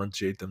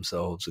differentiate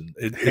themselves, and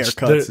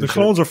the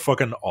clones are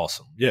fucking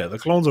awesome. Yeah, the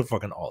clones are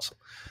fucking awesome.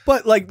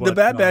 But the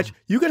Bad Batch,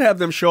 you could have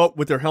them show up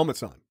with their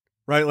helmets on,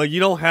 right? Like,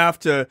 you don't have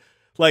to,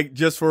 like,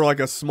 just for like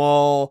a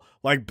small,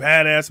 like,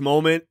 badass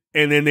moment,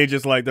 and then they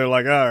just, like, they're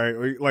like, all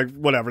right, like,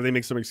 whatever, they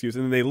make some excuse,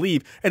 and then they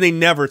leave, and they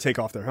never take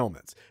off their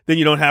helmets. Then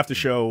you don't have to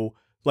show,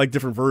 like,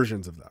 different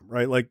versions of them,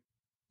 right? Like,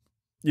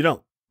 you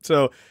don't.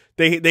 So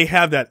they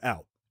have that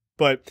out.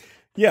 But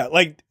yeah,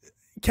 like,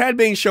 Cad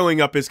Bane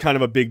showing up is kind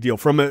of a big deal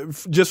from a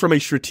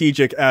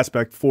strategic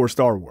aspect for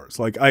Star Wars.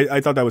 Like,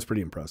 I thought that was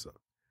pretty impressive.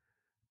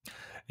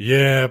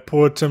 Yeah,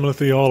 poor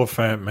Timothy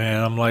Oliphant,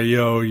 man. I'm like,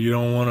 yo, you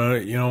don't want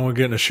to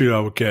get in a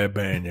shootout with Cad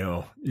Bane,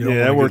 yo. Yeah,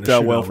 that worked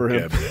out well for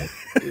him.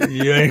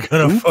 You ain't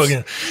gonna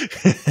fucking.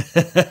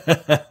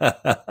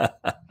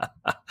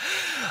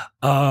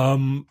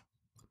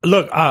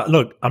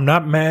 Look, I'm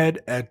not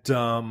mad at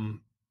Luke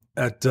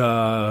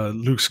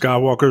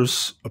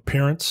Skywalker's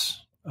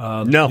appearance.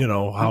 No, you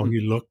know how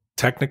he looked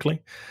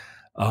technically.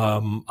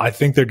 I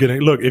think they're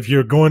getting. Look, if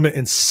you're going to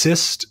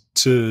insist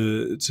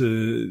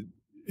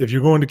if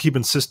you're going to keep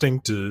insisting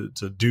to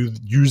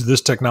use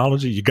this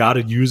technology, you got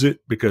to use it,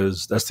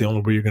 because that's the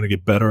only way you're going to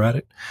get better at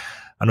it.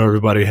 I know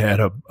everybody had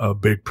a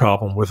big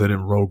problem with it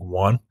in Rogue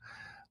One.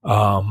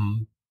 It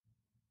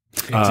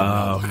did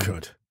not look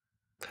good.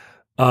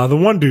 The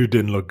one dude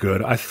didn't look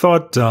good. I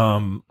thought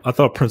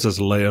Princess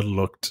Leia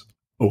looked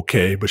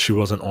okay, but she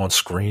wasn't on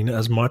screen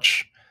as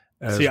much.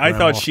 See, I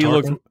thought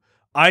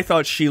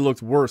she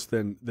looked worse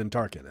than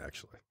Tarkin,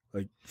 actually.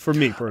 Like, for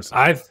me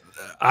personally,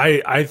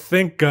 I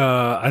think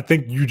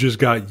you just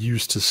got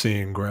used to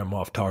seeing Grand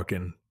Moff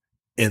Tarkin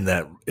in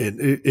that.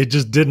 It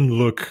just didn't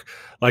look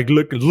like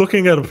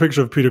looking at a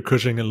picture of Peter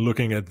Cushing and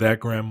looking at that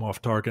Grand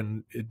Moff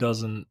Tarkin. It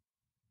doesn't.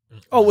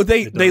 Oh, well,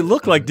 they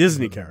look like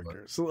Disney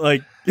characters.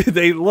 Like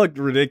they looked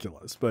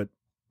ridiculous, but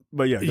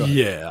yeah, go ahead.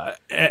 Yeah,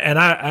 and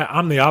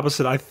I'm the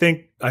opposite. I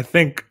think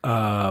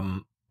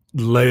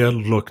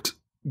Leia looked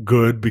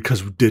good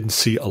because we didn't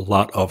see a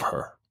lot of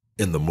her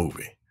in the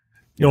movie.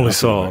 You only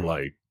saw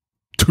like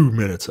 2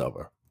 minutes of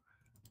her.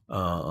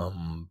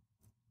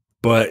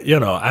 But you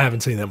know, I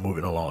haven't seen that movie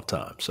in a long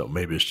time, so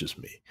maybe it's just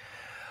me.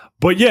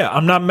 But yeah,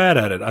 I'm not mad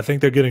at it. I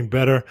think they're getting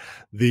better.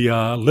 The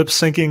lip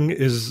syncing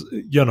is,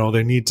 you know,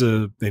 they need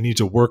to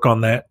work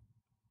on that.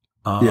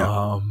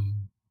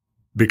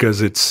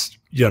 Because it's,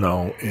 you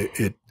know,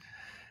 it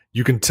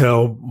you can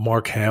tell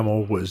Mark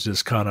Hamill was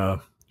just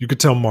you could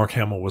tell Mark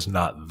Hamill was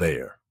not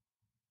there.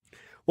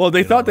 Well,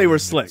 they thought they were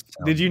slick.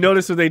 Did you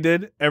notice what they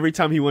did? Every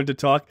time he went to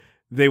talk,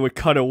 they would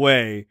cut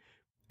away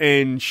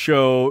and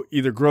show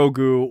either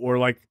Grogu or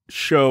like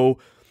show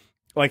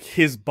like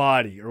his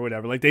body or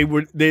whatever. Like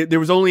there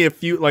was only a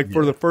few, like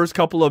for the first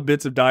couple of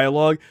bits of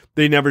dialogue,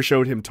 they never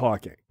showed him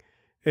talking.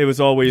 It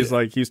was always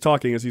like he's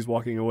talking as he's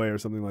walking away or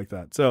something like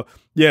that. So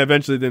yeah,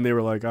 eventually then they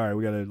were like, all right,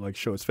 we got to like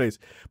show his face.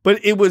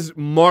 But it was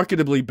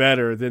marketably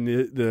better than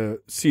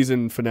the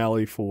season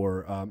finale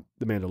for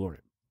The Mandalorian.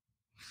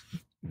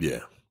 Yeah.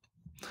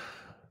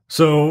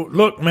 So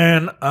look,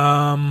 man,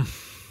 I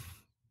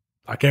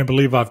can't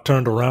believe I've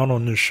turned around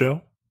on this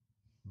show,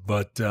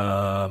 but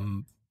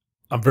I'm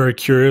very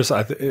curious.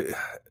 How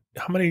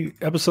many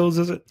episodes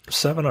is it?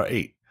 7 or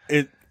 8?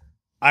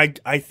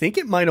 I think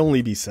it might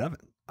only be 7.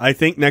 I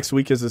think next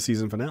week is the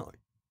season finale.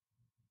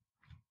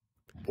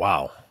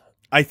 Wow.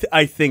 I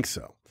think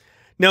so.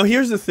 Now,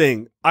 here's the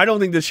thing. I don't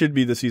think this should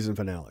be the season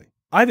finale.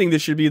 I think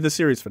this should be the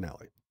series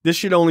finale. This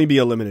should only be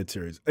a limited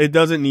series. It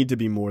doesn't need to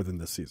be more than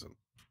this season.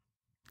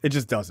 It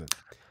just doesn't.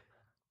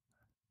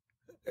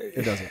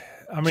 It doesn't.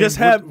 I mean, just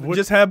have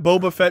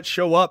Boba Fett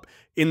show up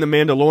in The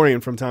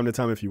Mandalorian from time to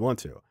time if you want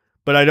to.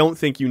 But I don't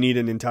think you need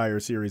an entire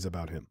series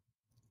about him.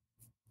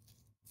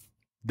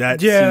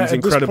 That seems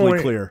incredibly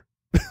clear.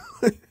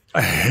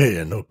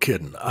 Yeah, no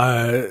kidding.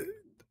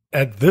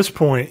 At this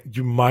point,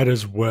 you might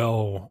as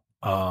well.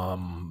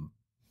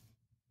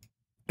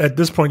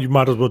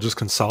 Just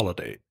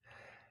consolidate,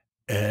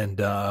 and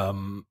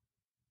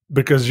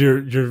because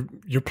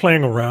you're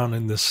playing around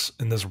in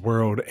this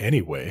world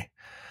anyway.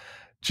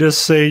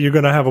 Just say you're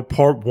going to have a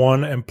part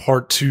 1 and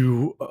part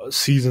 2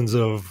 seasons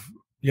of,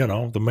 you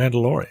know, The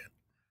Mandalorian.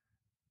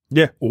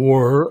 Yeah,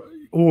 or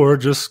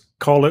just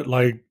call it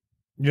like,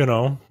 you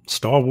know,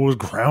 Star Wars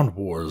Ground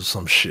Wars,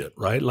 some shit,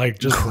 right? Like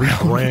just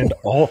rebrand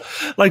all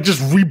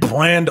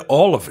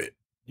of it.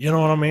 You know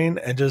what I mean?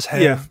 And just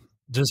have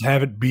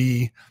it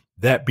be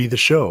the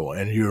show,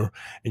 and your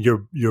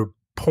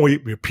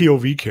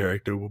POV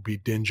character will be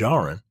Din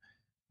Djarin.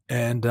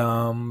 And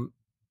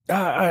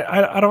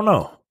I don't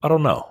know,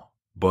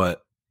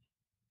 but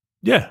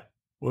yeah,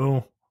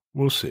 we'll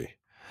see.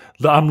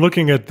 I'm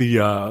looking at the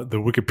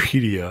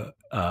Wikipedia.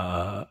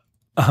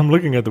 I'm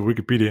looking at the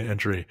Wikipedia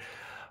entry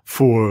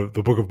for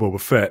the Book of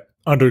Boba Fett.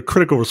 Under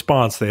critical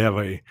response, they have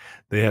a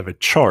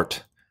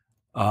chart.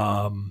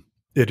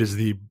 It is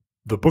the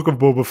Book of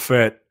Boba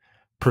Fett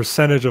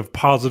percentage of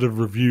positive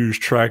reviews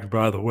tracked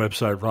by the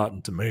website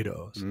Rotten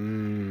Tomatoes.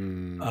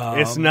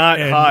 It's not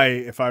high,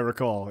 if I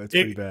recall. It's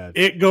pretty bad.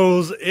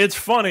 It's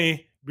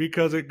funny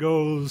because it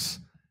goes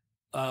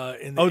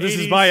in the 80s. This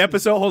is by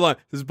episode? Hold on.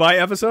 This is by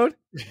episode?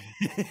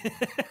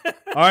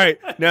 All right.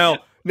 Now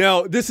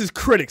this is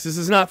critics. This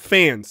is not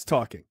fans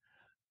talking.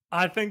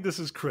 I think this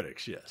is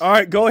critics, yes. All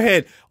right, go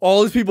ahead.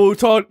 All these people who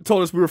told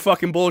us we were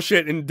fucking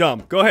bullshit and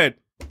dumb. Go ahead.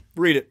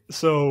 Read it.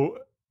 So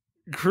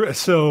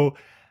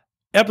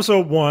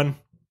episode 1,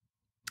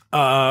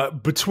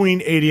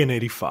 between 80 and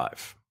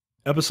 85.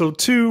 Episode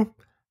 2,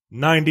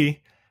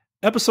 90.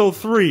 Episode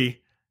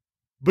 3,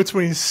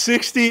 between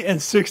 60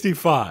 and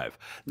 65.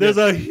 There's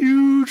a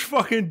huge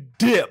fucking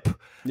dip.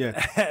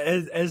 Yeah.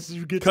 As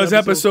you get to because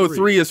episode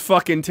 3 is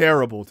fucking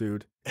terrible,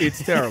 dude.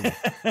 It's terrible.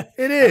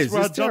 It is.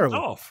 It's terrible.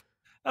 Off.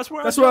 That's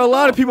where a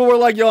lot of people were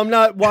like, yo, I'm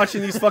not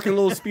watching these fucking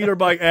little speeder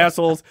bike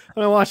assholes.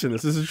 I'm not watching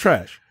this. This is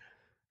trash.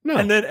 No.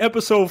 And then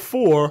episode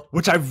 4,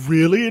 which I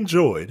really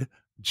enjoyed,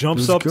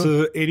 jumps up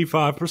to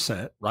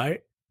 85%,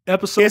 right?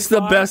 It's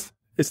the best.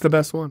 It's the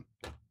best one.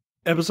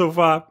 Episode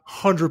 5,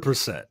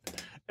 100%.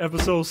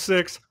 Episode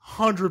 6,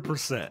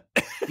 100%.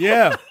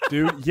 Yeah,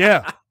 dude.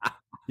 Yeah.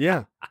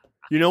 Yeah.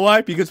 You know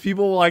why? Because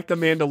people like The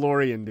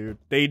Mandalorian, dude.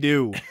 They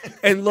do.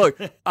 And look,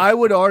 I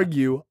would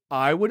argue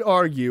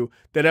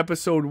that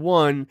episode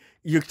 1,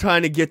 you're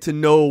trying to get to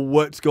know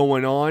what's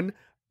going on.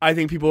 I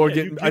think people are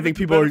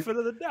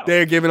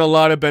they're giving a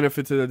lot of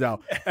benefit to the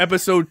doubt.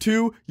 Episode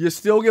 2, you're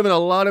still giving a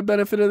lot of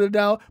benefit of the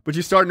doubt, but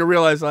you're starting to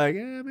realize like,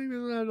 maybe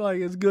it's not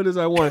like as good as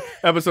I want.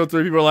 Episode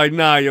 3, people are like,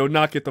 nah, yo,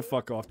 knock it the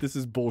fuck off. This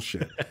is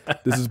bullshit.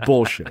 This is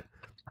bullshit.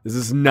 This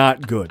is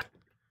not good.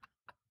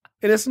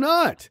 And it's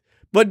not.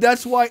 But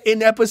that's why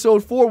in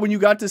episode 4, when you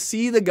got to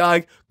see the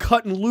guy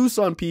cutting loose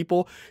on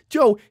people,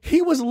 Joe,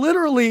 he was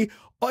literally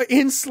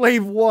in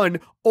Slave One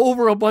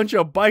over a bunch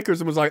of bikers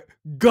and was like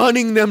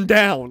gunning them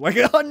down like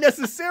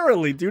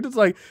unnecessarily, dude. It's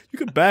like you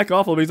could back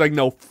off a little bit. He's like,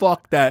 no,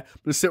 fuck that. I'm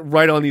gonna sit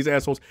right on these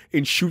assholes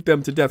and shoot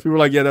them to death. We were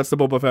like, yeah, that's the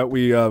Boba Fett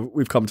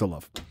we've come to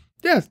love.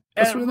 Yeah,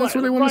 that's what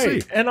they want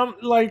to see. And I'm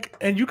like,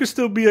 and you can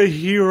still be a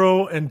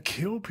hero and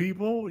kill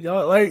people.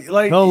 Y'all, like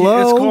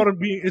hello?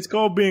 It's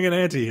called being an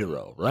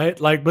anti-hero, right?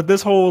 Like, but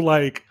this whole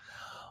like,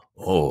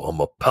 oh, I'm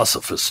a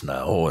pacifist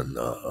now, and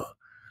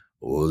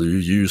well, you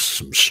used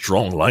some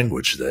strong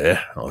language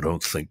there. I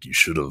don't think you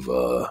should have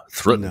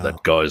threatened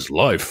that guy's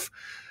life.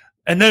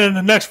 And then in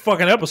the next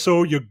fucking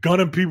episode, you're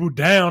gunning people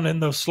down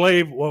in the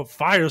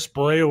fire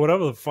spray or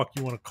whatever the fuck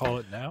you want to call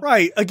it now.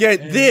 Right.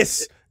 Again,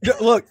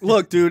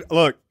 look, dude,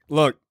 look.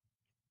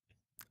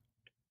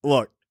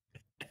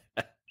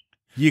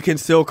 You can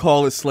still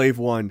call it Slave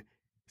One.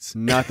 It's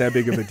not that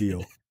big of a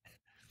deal.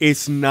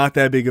 It's not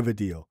that big of a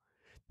deal.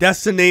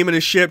 That's the name of the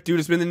ship, dude.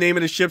 It's been the name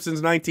of the ship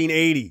since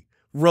 1980.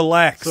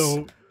 Relax.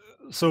 So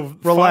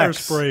relax. Fire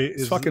spray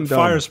is fucking dumb.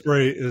 Fire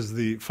spray is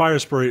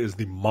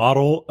the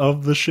model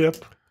of the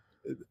ship,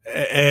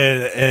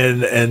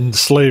 and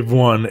Slave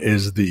One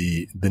is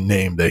the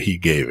name that he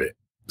gave it.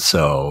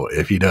 So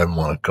if he doesn't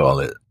want to call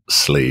it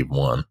Slave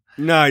One,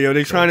 nah, yo,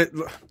 they trying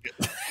to.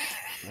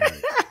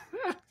 Right.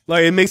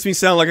 Like, it makes me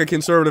sound like a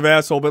conservative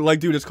asshole, but like,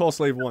 dude, it's called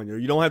Slave One. Yo,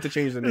 you don't have to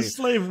change the name. It's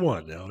Slave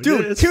One, yo.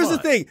 Dude. Here's the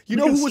thing. You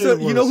know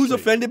who's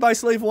offended by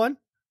Slave One?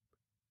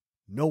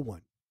 No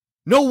one.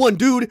 No one,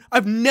 dude.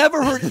 I've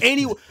never heard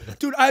anyone.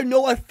 Dude, I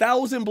know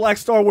 1,000 black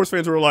Star Wars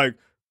fans who are like,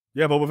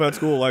 yeah, Boba Fett's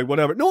cool, like,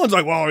 whatever. No one's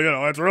like, well, you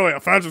know, it's really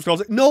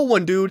offensive. No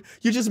one, dude.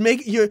 You just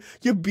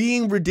you're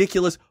being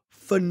ridiculous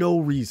for no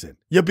reason.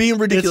 You're being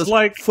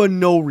ridiculous for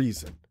no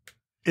reason.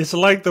 It's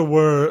like the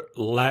word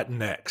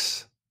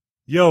Latinx.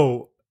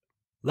 Yo,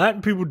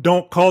 Latin people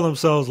don't call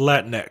themselves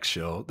Latinx,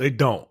 yo. They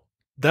don't.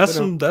 That's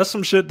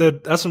some shit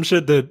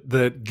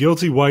that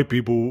guilty white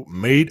people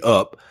made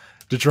up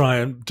to try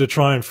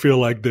and feel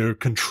like they're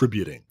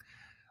contributing.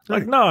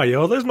 Like, nah,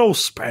 yo, there's no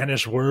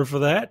Spanish word for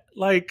that.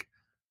 Like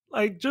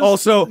just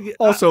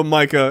also,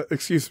 Micah,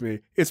 excuse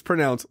me, it's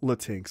pronounced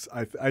Latinx.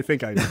 I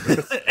think I know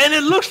this. And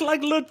it looks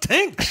like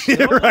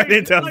Latinx. Right,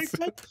 it does.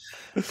 Like,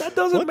 that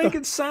doesn't make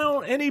it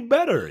sound any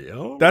better,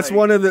 yo. That's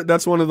one of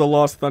the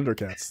lost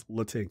Thundercats,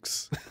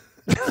 Latinx.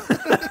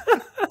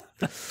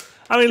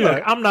 I mean,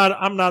 look, I'm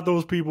not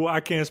those people.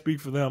 I can't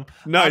speak for them.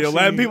 No, yo,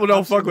 Latin people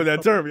don't fuck with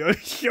that term, yo.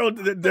 Yo,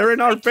 they're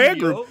in our fan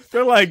group.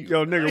 They're like,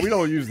 yo, nigga, we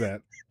don't use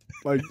that.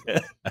 Like,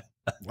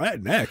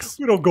 Latinx.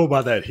 We don't go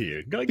by that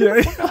here. Gotta get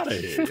the fuck out of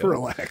here. Yo.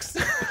 Relax.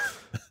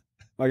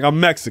 Like, I'm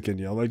Mexican,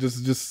 yo. Like,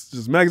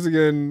 just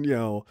Mexican, you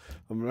know.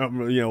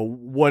 I'm you know,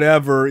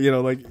 whatever, you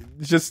know. Like,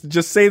 just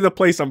say the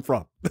place I'm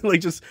from. Like,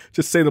 just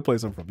say the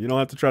place I'm from. You don't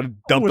have to try to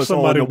dump us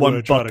all into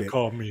one bucket.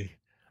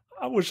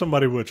 I wish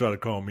somebody would try to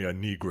call me a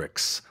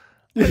Negrix.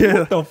 Like, yeah.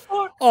 What the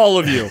fuck? All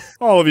of you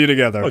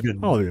together.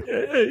 All of you.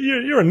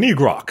 You're a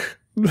Negrok.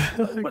 Like,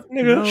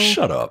 nigga, no.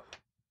 Shut up.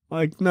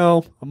 Like,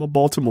 no, I'm a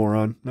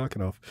Baltimorean. Knock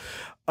it off.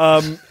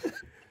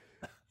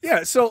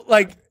 Yeah, so,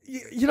 like,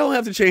 you don't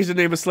have to change the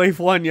name of Slave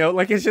One, yo.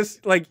 Like, it's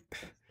just, like,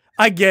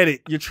 I get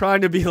it. You're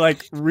trying to be,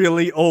 like,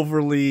 really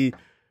overly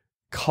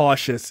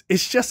cautious.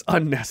 It's just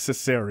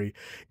unnecessary.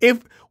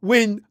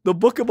 When the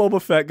Book of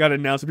Boba Fett got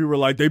announced, people were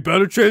like, they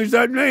better change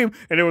that name.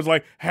 And it was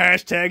like,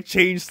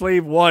 #change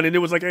Slave One. And it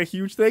was, like, a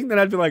huge thing. Then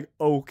I'd be like,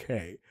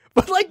 okay.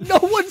 But, like, no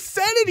one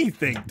said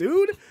anything,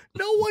 dude.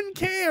 No one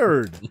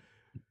cared.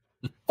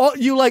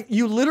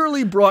 You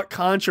literally brought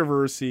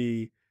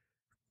controversy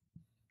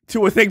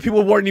to a thing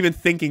people weren't even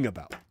thinking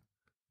about.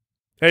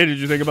 Hey, did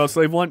you think about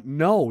Slave One?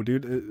 No,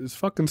 dude. It's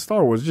fucking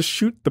Star Wars. Just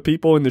shoot the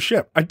people in the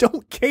ship. I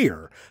don't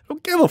care. I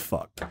don't give a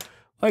fuck.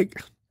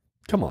 Like,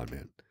 come on,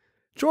 man.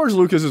 George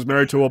Lucas is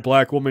married to a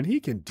black woman. He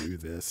can do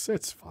this.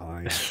 It's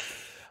fine.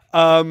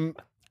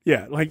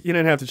 Yeah, like, you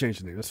didn't have to change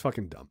the name. That's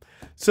fucking dumb.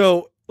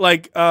 So,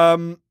 like,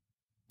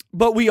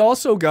 but we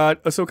also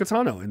got Ahsoka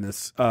Tano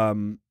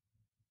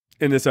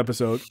in this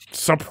episode.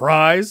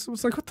 Surprise! It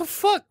was like, what the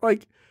fuck?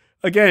 Like,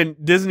 again,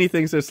 Disney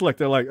thinks they're slick.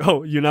 They're like,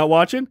 oh, you're not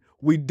watching?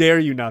 We dare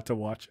you not to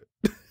watch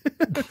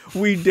it.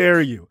 We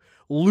dare you.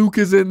 Luke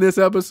is in this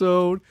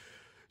episode.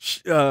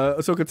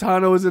 Ahsoka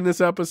Tano is in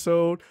this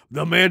episode.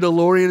 The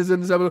Mandalorian is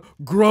in this episode.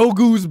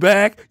 Grogu's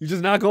back. You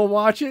just not gonna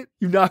watch it?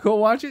 You not gonna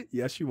watch it?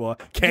 Yes, you are.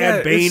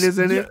 Cad Bane is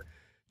in it.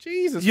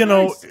 Jesus you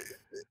Christ. Know,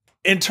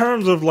 in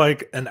terms of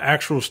like an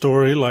actual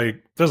story,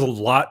 like there's a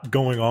lot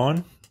going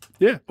on.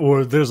 Yeah.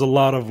 Or there's a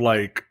lot of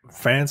like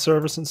fan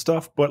service and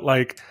stuff. But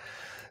like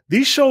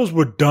these shows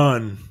were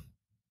done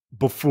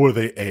before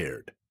they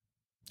aired.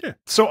 Yeah.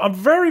 So I'm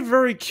very,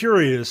 very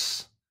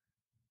curious.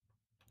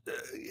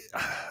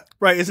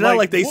 Right. It's not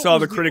like they saw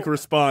the critic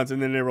response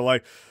and then they were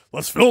like,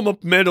 let's film a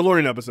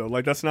Mandalorian episode.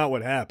 Like, that's not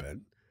what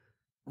happened.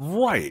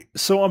 Right.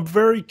 So I'm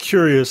very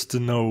curious to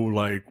know,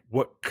 like,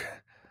 what,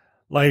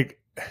 like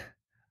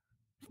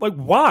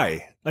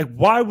why? Like,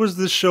 why was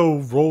this show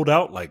rolled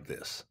out like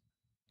this?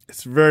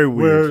 It's very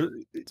weird.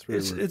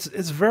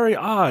 It's very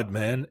odd,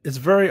 man. It's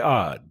very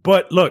odd.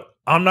 But look,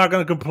 I'm not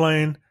going to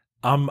complain.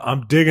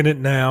 I'm digging it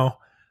now.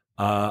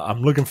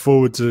 I'm looking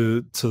forward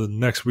to the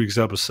next week's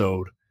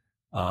episode.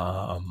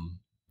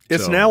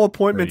 It's now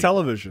appointment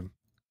television.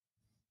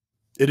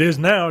 It is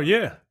now,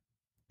 yeah.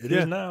 It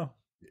is now.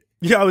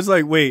 Yeah, I was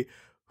like, wait,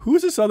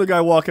 who's this other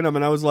guy walking up?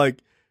 And I was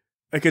like,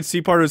 I could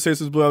see part of his face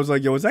was blue. I was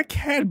like, yo, is that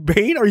Cad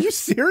Bane? Are you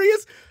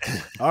serious?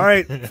 All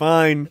right,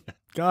 fine.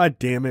 God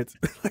damn it.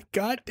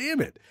 God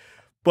damn it.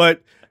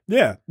 But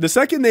yeah, the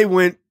second,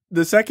 and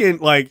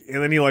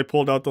then he like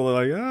pulled out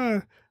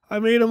the I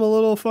made him a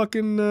little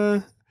fucking,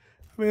 I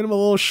made him a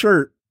little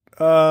shirt,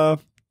 made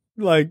out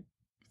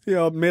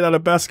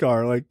of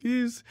Beskar. Like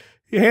he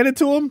handed it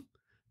to him.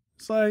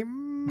 It's like,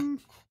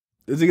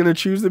 is he gonna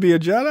choose to be a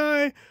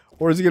Jedi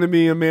or is he gonna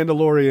be a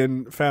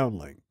Mandalorian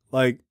foundling?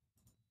 Like,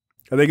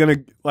 are they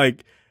gonna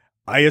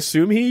I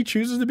assume he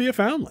chooses to be a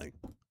foundling,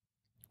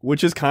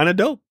 which is kind of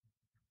dope.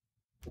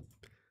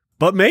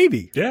 But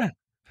maybe, yeah,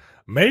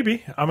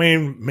 maybe. I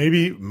mean,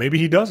 maybe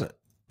he doesn't,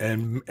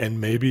 and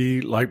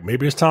maybe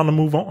it's time to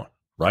move on,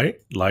 right?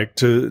 Like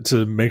to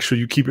make sure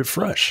you keep it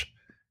fresh.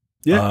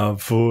 Yeah,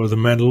 for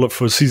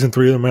for season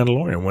 3 of the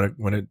Mandalorian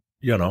when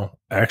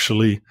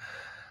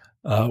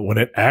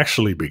it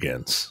actually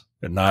begins,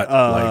 and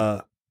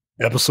not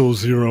episode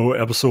 0,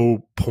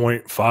 episode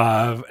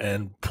 0.5,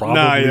 and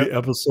probably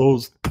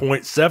episodes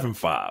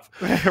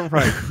 0.75.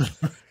 Right.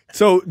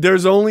 So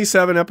there's only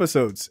 7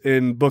 episodes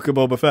in Book of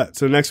Boba Fett.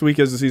 So next week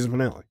is the season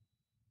finale.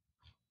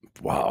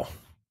 Wow.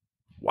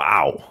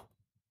 All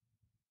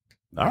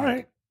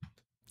right.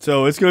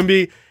 So it's gonna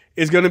be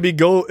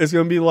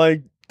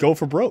like go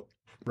for broke,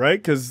 right?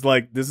 Because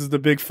like this is the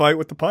big fight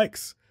with the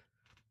Pikes.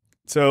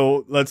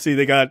 So let's see,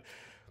 they got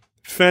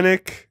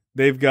Fennec,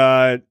 they've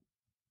got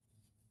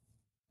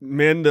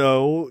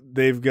Mando,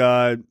 they've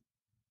got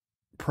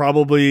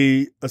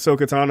probably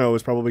Ahsoka Tano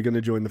is probably going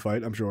to join the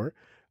fight, I'm sure.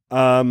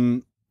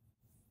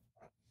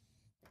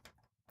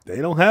 They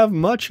don't have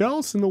much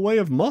else in the way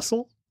of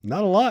muscle.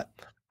 Not a lot.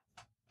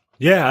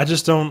 Yeah, I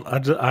just don't.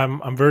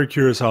 I'm very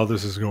curious how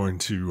this is going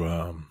to.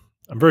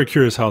 I'm very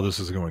curious how this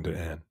is going to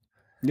end.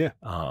 Yeah.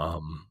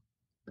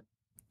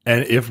 And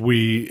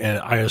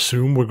I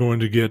assume we're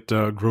going to get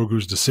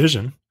Grogu's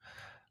decision.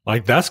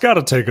 Like that's got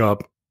to take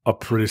up a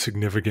pretty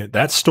significant.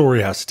 That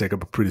story has to take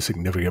up a pretty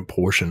significant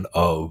portion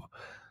of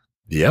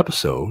the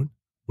episode,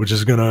 which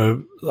is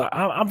gonna.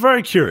 I'm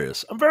very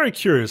curious. I'm very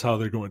curious how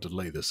they're going to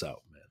lay this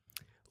out, man.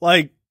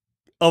 Like,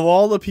 of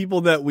all the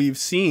people that we've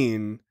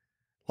seen,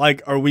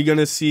 like, are we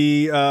gonna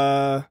see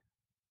Carl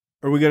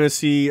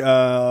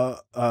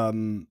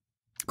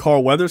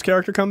Weathers'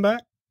 character come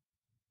back?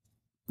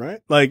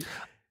 Right? Like,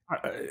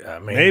 I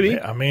mean, maybe.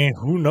 I mean,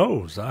 who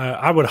knows?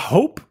 I would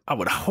hope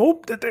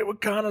that they would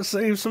kind of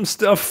save some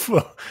stuff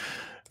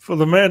for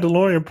the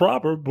Mandalorian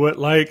proper. But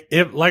like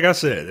I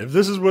said, if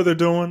this is what they're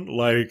doing,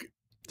 like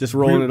just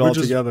rolling it all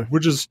together,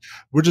 we're just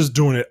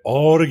doing it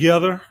all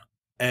together,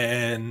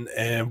 and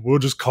we'll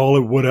just call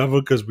it whatever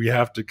because we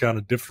have to kind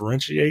of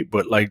differentiate.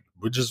 But like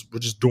we're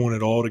just doing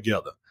it all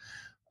together.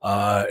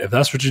 If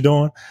that's what you're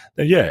doing,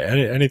 then yeah,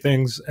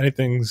 anything's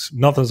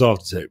nothing's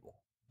off the table.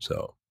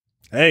 So.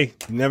 Hey,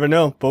 you never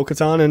know.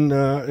 Bo-Katan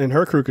and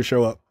her crew could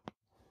show up.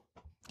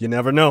 You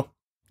never know.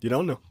 You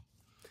don't know.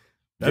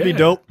 That'd be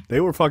dope. They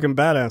were fucking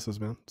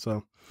badasses, man.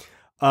 So,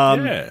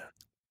 yeah.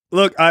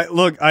 Look,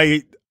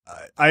 I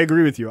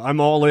agree with you. I'm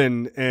all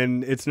in,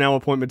 and it's now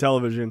appointment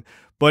television.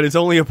 But it's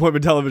only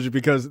appointment television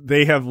because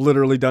they have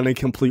literally done a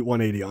complete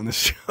 180 on this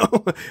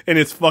show, and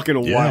it's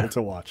fucking wild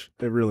to watch.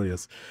 It really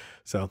is.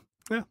 So,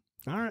 yeah.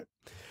 All right.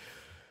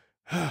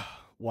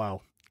 Wow.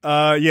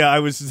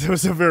 It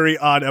was a very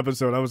odd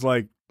episode. I was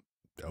like,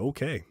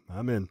 okay,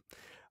 I'm in.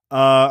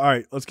 All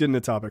right, let's get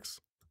into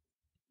topics.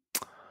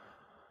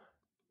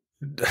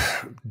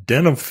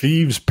 Den of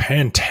Thieves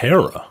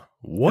Pantera.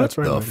 What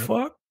the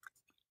fuck?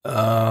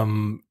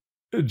 So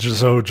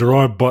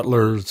Gerard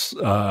Butler's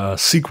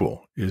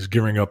sequel is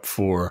gearing up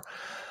for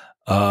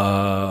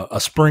a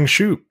spring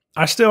shoot.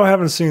 I still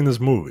haven't seen this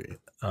movie.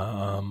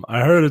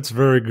 I heard it's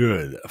very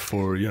good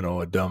for,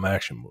 a dumb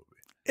action movie.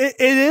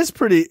 It is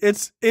pretty.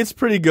 It's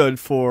pretty good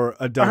for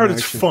a dumb. I heard action.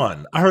 It's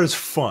fun. I heard it's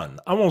fun.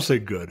 I won't say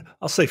good.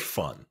 I'll say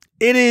fun.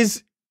 It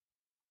is.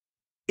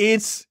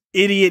 It's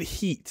idiot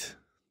heat.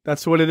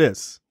 That's what it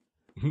is.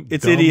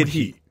 It's dumb idiot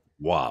heat.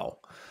 Wow.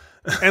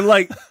 And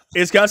like,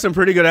 it's got some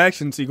pretty good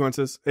action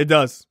sequences. It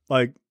does.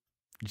 Like,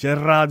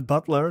 Gerard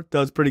Butler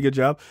does a pretty good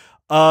job.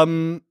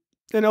 And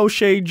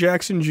O'Shea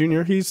Jackson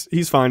Jr.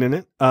 He's fine in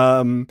it.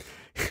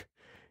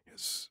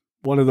 It's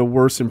one of the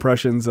worst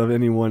impressions of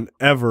anyone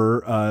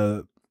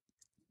ever.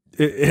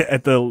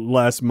 At the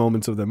last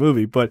moments of the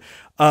movie, but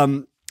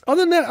other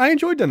than that, I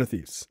enjoyed Den of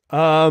Thieves.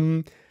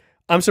 I'm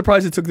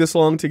surprised it took this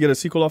long to get a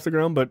sequel off the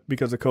ground, but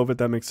because of COVID,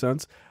 that makes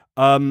sense.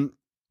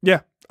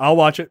 Yeah, I'll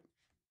watch it.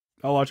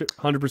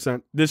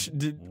 100%.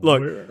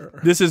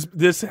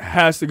 This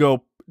has to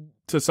go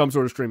to some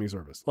sort of streaming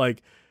service.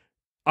 Like,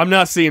 I'm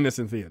not seeing this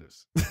in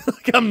theaters.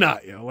 Like, I'm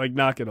not. Like,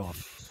 knock it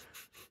off.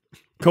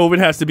 COVID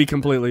has to be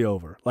completely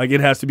over. Like,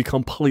 it has to be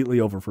completely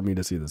over for me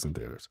to see this in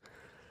theaters.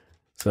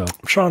 So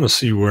I'm trying to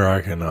see where I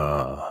can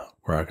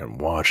where I can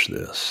watch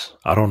this.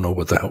 I don't know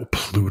what the hell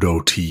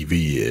Pluto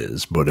TV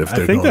is, but if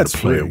they're think going that's to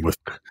play free. it with,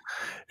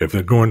 if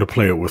they're going to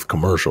play it with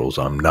commercials,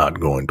 I'm not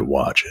going to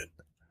watch it.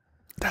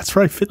 That's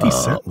right. 50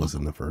 Cent was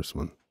in the first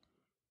one.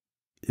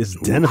 Is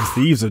Den of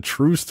Thieves a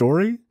true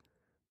story?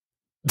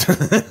 Den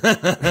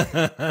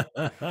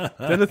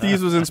of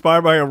Thieves was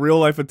inspired by a real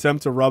life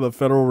attempt to rob a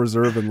Federal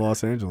Reserve in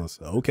Los Angeles.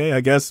 Okay,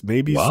 I guess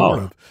maybe sort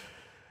of.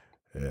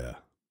 Yeah.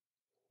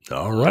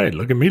 All right,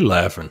 look at me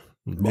laughing.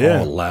 Yeah.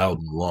 All loud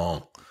and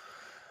wrong.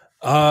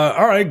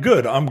 All right,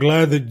 good. I'm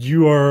glad that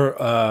you are.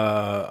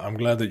 I'm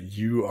glad that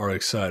you are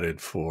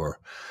excited for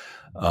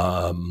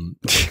a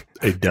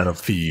Den of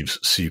Thieves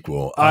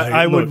sequel.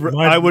 I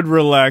would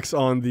relax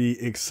on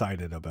the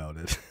excited about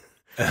it.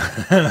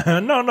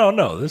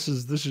 No. This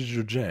is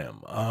your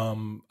jam.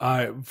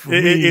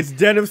 It's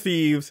Den of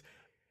Thieves,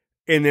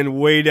 and then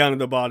way down at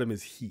the bottom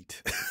is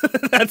Heat.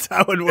 That's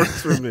how it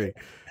works for me.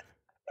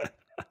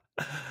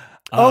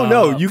 Oh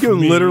no, you can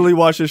literally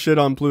watch this shit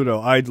on Pluto.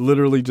 I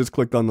literally just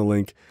clicked on the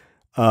link.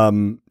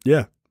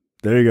 Yeah,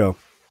 there you go.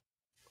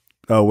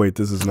 Oh wait,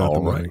 this is not the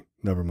movie. Right.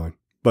 Never mind.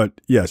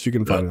 But yes, you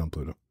can find it on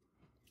Pluto.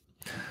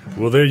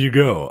 Well, there you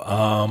go.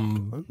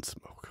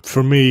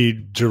 For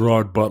me,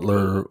 Gerard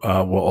Butler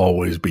will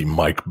always be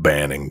Mike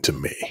Banning to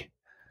me.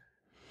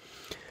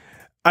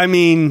 I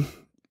mean,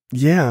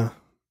 yeah.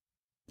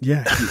 He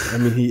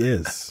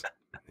is.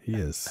 He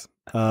is.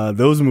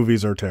 Those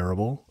movies are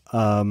terrible.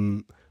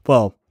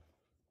 Well,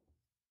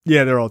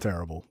 yeah, they're all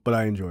terrible, but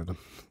I enjoy them.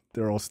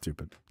 They're all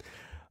stupid.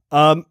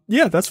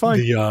 Yeah, that's fine.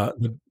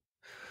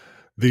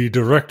 The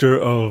director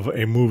of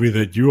a movie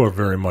that you are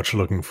very much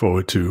looking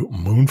forward to,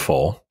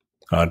 Moonfall,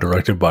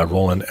 directed by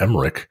Roland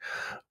Emmerich,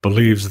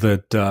 believes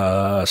that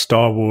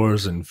Star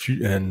Wars and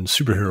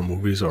superhero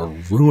movies are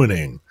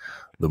ruining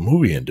the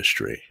movie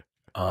industry.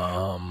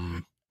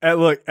 And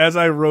look, as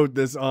I wrote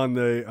this on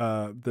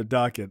the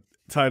docket,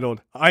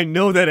 titled, "I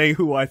know that ain't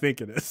who I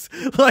think it is."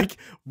 Like,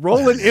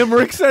 Roland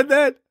Emmerich said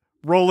that?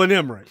 Roland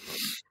Emmerich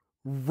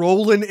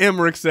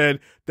said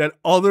that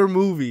other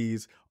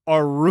movies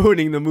are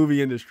ruining the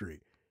movie industry.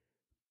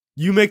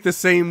 You make the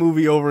same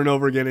movie over and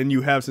over again, and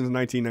you have since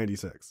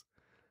 1996.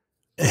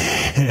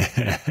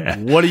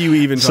 What are you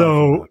even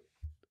talking about?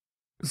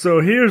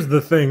 So here's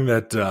the thing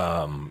that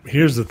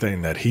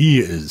he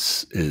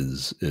is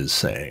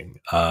saying.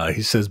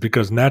 He says,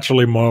 because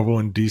naturally Marvel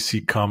and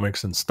DC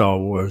Comics and Star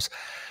Wars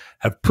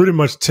have pretty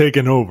much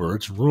taken over.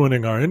 It's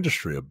ruining our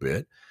industry a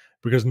bit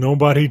because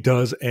nobody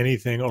does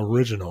anything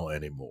original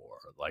anymore.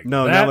 Like,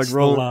 no, that's not like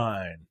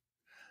Roland.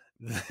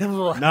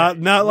 Right.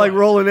 Not like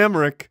Roland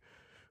Emmerich,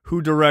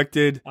 who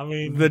directed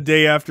The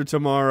Day After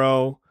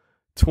Tomorrow,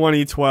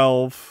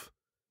 2012,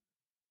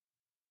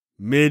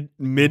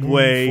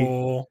 Midway,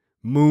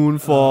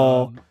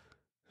 Moonfall.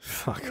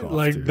 Fuck off,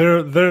 like,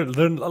 dude.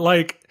 they're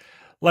like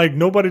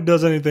nobody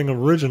does anything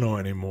original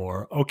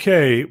anymore.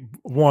 Okay,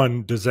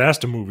 one,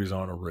 disaster movies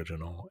aren't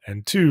original,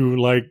 and two,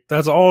 like,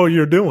 that's all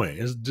you're doing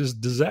is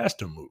just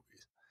disaster movies.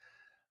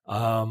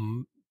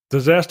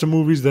 Disaster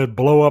movies that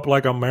blow up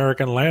like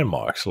American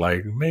landmarks.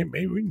 Like,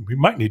 maybe we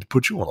might need to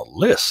put you on a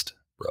list,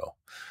 bro.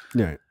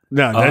 Yeah,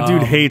 no, that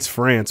dude hates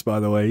France. By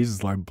the way, he's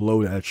just like,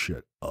 blow that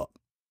shit up.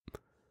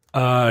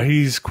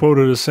 He's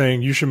quoted as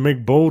saying, "You should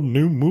make bold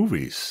new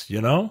movies."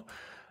 You know.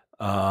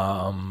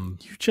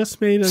 You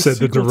just made a said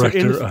the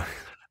director.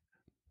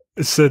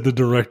 Said the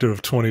director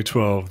of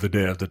 2012, The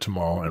Day After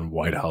Tomorrow, and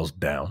White House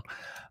Down.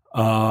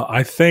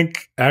 I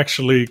think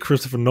actually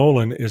Christopher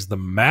Nolan is the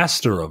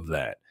master of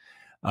that.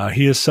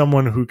 He is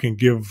someone who can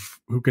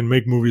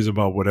make movies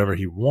about whatever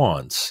he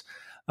wants.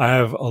 I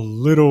have it a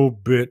little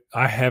bit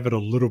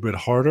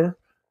harder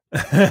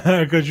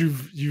because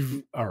you've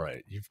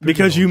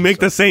because you make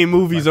the same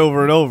movies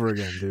over and over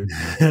again, dude.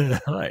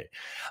 Right.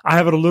 I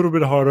have it a little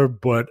bit harder,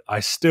 but I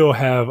still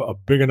have a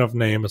big enough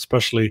name,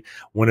 especially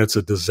when it's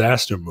a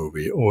disaster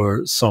movie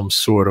or some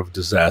sort of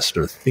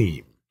disaster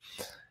theme.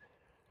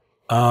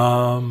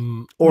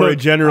 Or a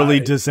generally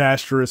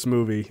disastrous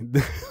movie.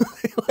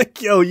 Like,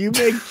 yo, you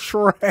make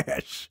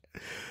trash.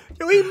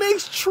 Yo, he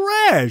makes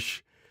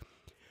trash.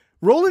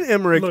 Roland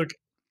Emmerich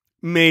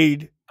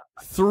made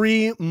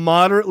 3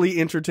 moderately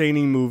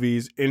entertaining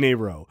movies in a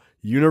row.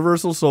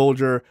 Universal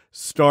Soldier,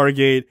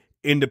 Stargate,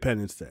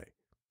 Independence Day.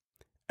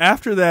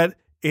 After that,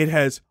 it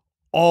has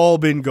all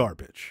been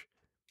garbage.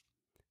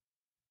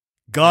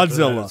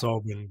 Godzilla. It's all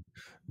been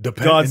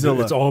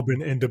Godzilla. It's all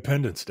been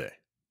Independence Day.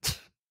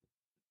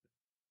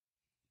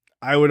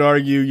 I would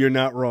argue you're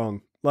not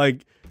wrong.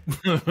 Like,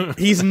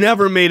 he's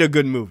never made a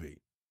good movie.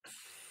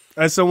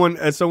 As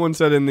someone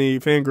said in the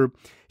fan group,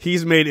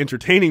 he's made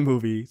entertaining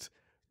movies,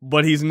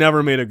 but he's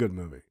never made a good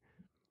movie.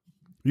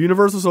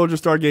 Universal Soldier,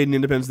 Stargate, and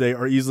Independence Day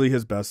are easily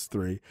his best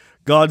 3.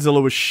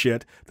 Godzilla was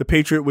shit. The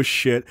Patriot was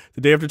shit.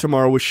 The Day After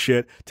Tomorrow was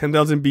shit.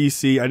 10,000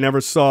 BC I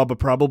never saw, but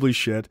probably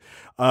shit.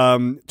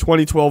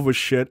 2012 was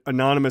shit.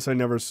 Anonymous I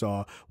never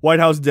saw. White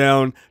House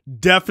Down,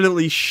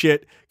 definitely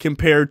shit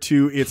compared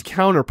to its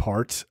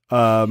counterpart.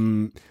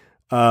 What's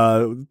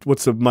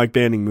the Mike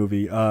Banning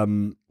movie?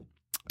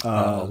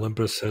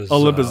 Olympus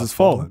Has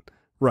Fallen.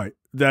 Right.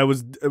 That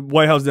was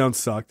White House Down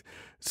sucked.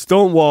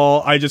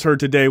 Stonewall, I just heard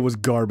today, was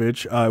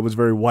garbage. It was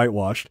very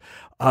whitewashed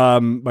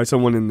by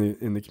someone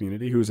in the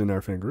community who's in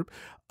our fan group.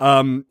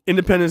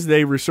 Independence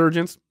Day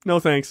Resurgence, no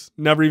thanks.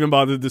 Never even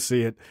bothered to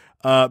see it.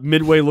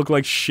 Midway looked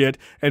like shit.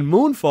 And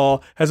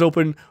Moonfall has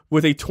opened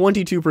with a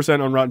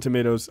 22% on Rotten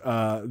Tomatoes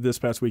this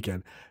past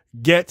weekend.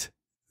 Get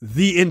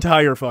the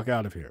entire fuck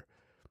out of here.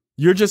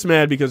 You're just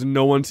mad because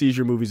no one sees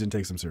your movies and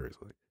takes them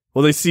seriously.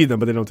 Well, they see them,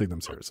 but they don't take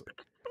them seriously.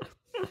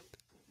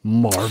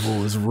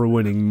 Marvel is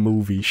ruining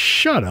movies.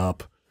 Shut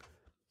up.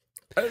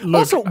 Look,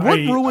 also, what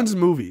ruins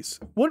movies?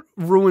 What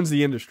ruins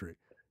the industry?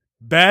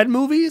 Bad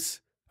movies?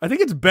 I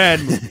think it's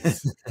bad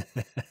movies.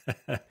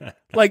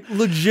 Like,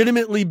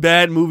 legitimately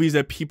bad movies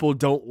that people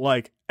don't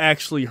like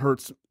actually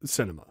hurts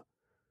cinema.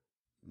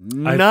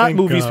 Not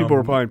movies people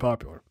are finding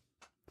popular.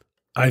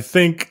 I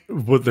think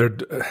what they're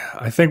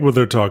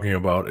talking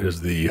about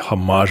is the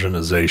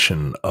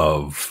homogenization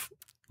of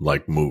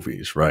like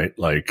movies, right?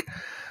 Like,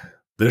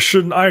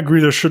 I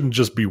agree there shouldn't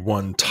just be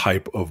one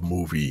type of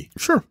movie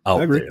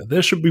out there.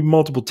 There should be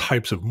multiple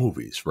types of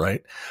movies,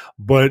 right?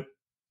 But,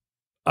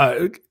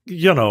 a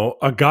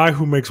guy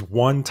who makes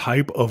one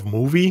type of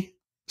movie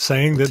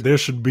saying that there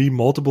should be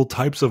multiple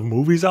types of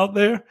movies out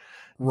there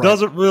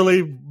doesn't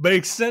really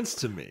make sense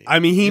to me. I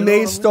mean, he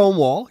made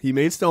Stonewall. He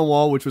made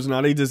Stonewall, which was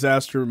not a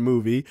disaster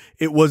movie.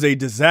 It was a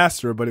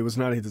disaster, but it was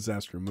not a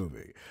disaster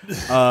movie.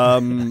 I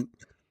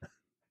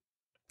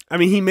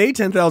mean, he made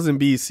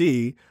 10,000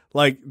 BC.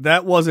 Like,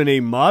 that wasn't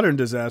a modern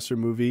disaster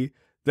movie.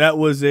 That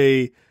was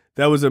a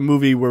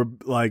movie where,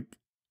 like,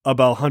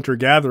 about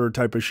hunter-gatherer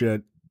type of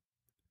shit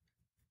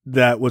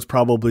that was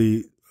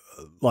probably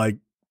like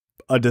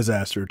a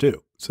disaster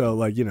too. So,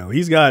 like,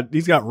 he's got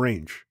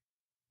range.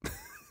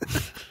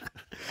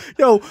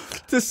 To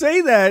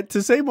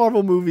say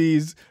Marvel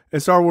movies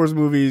and Star Wars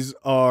movies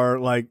are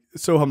like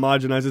so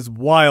homogenized is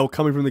wild,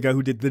 coming from the guy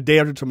who did The Day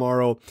After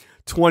Tomorrow,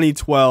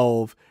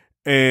 2012,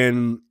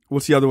 and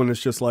what's the other one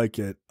that's just like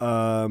it?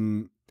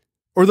 Or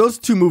those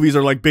two movies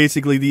are like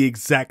basically the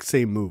exact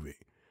same movie.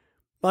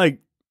 Like,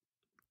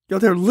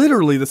 they're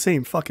literally the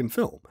same fucking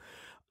film.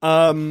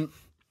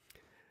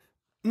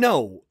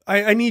 No,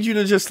 I need you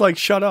to just like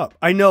shut up.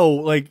 I know,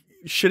 like,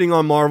 shitting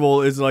on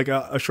Marvel is like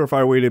a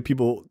surefire way to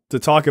people to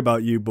talk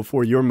about you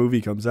before your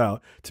movie comes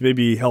out to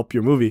maybe help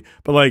your movie.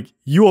 But like,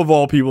 you of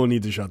all people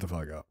need to shut the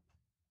fuck up.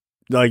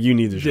 Like, you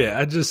need to shut up.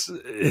 I just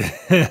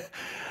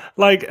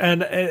like,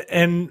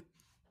 and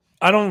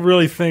I don't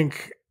really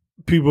think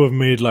people have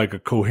made like a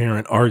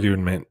coherent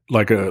argument,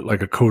 like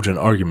a cogent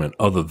argument,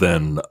 other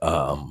than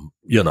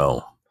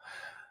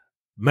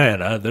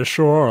man, there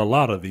sure are a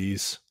lot of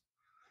these.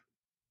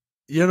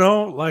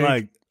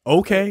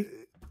 Okay.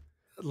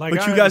 Like,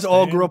 but you guys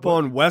all grew up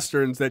on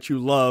Westerns that you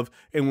love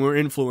and were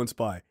influenced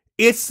by.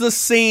 It's the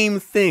same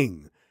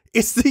thing.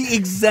 It's the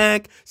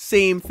exact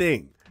same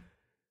thing.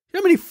 You know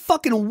how many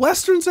fucking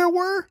Westerns there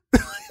were?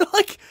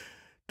 Like,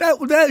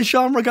 that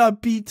genre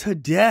got beat to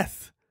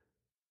death.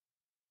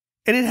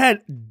 And it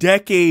had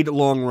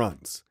decade-long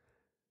runs.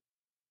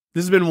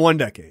 This has been 1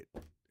 decade.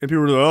 And people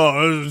were like,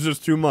 oh, this is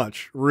just too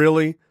much.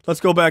 Really? Let's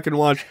go back and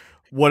watch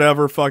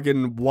whatever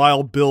fucking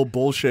Wild Bill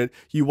bullshit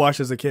you watched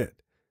as a kid.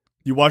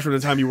 You watched from the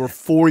time you were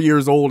 4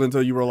 years old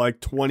until you were like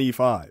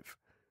 25.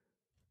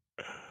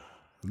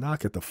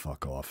 Knock it the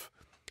fuck off.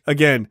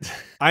 Again,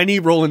 I need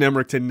Roland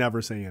Emmerich to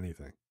never say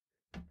anything.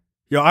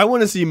 I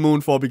want to see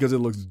Moonfall because it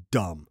looks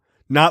dumb,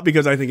 not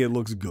because I think it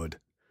looks good.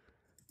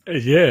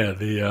 Yeah,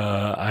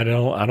 I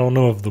don't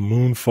know if the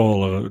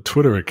Moonfall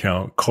Twitter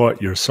account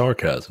caught your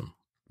sarcasm.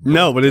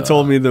 No, but it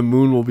told me the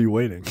moon will be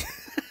waiting.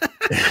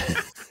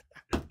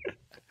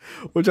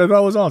 Which I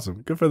thought was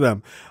awesome. Good for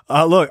them.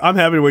 Look, I'm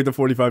happy to wait the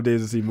 45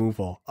 days to see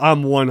Moonfall.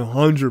 I'm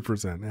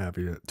 100%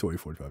 happy to wait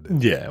 45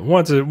 days. Yeah,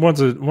 once I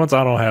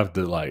don't have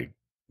to like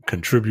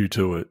contribute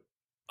to it,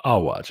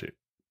 I'll watch it.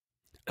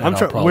 And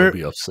I'll probably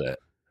be upset.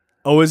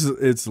 Oh, it's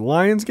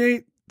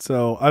Lionsgate?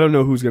 So I don't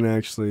know who's going to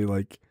actually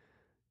like.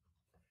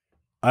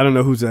 I don't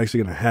know who's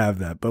actually going to have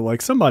that, but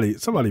like somebody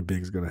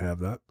big is going to have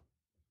that.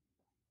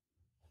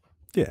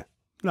 Yeah,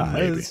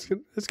 it's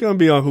going to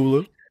be on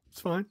Hulu.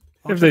 It's fine.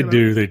 If they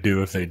do, they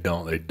do. If they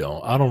don't, they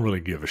don't. I don't really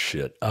give a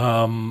shit.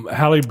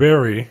 Halle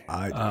Berry.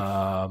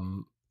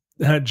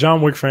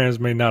 John Wick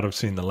fans may not have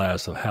seen the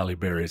last of Halle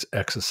Berry's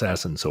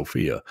ex-assassin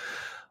Sophia,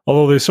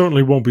 although they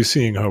certainly won't be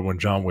seeing her when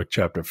John Wick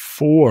Chapter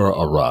 4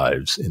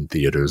 arrives in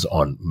theaters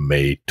on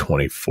May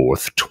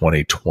 24th,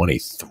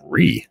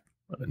 2023.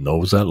 I didn't know it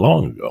was that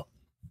long ago.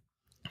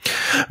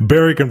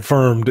 Berry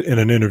confirmed in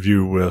an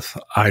interview with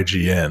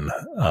IGN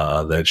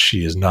that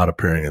she is not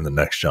appearing in the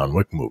next John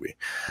Wick movie.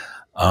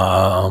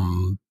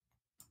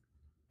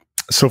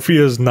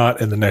 Sophia is not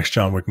in the next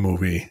John Wick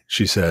movie,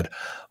 she said,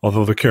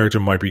 although the character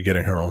might be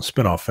getting her own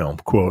spin-off film.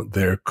 Quote,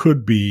 there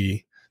could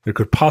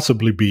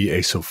possibly be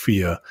a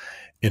Sophia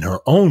in her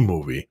own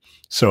movie,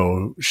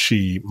 so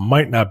she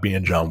might not be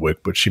in John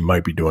Wick, but she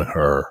might be doing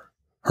her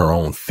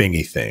own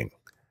thingy thing.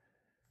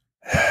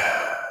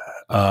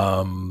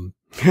 I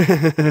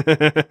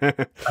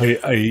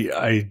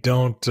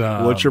don't.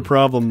 What's your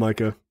problem,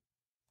 Micah?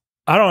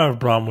 I don't have a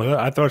problem with it.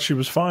 I thought she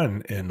was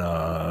fine in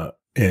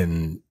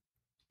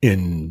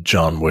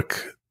John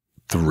Wick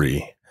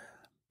 3.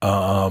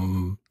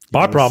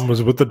 My problem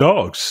was with the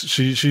dogs.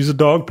 She's a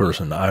dog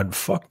person. I'd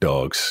fuck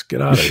dogs.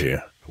 Get out of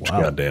here.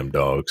 Wow. Goddamn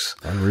dogs.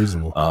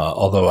 Unreasonable.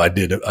 Although I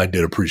did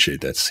appreciate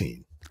that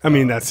scene. I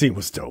mean, that scene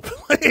was dope.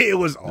 It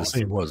was awesome. The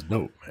scene was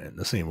dope, man.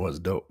 The scene was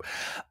dope.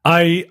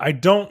 I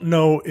don't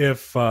know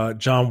if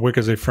John Wick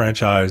is a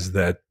franchise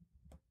that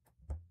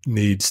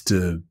needs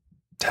to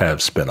have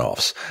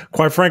spinoffs.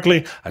 Quite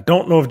frankly, I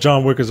don't know if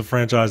John Wick is a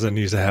franchise that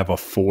needs to have a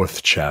 4th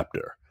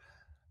chapter.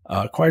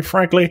 Quite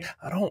frankly,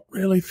 I don't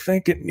really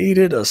think it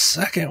needed a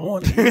second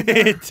one.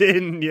 It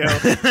didn't, yo.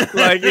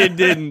 Like, it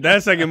didn't.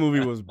 That second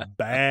movie was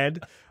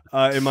bad,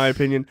 in my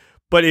opinion.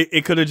 But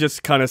it could have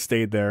just kind of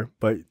stayed there.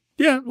 But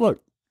yeah,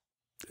 look,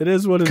 it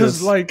is what it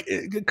is.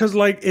 Because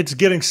it's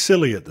getting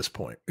silly at this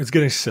point. It's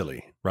getting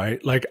silly,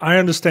 right? Like, I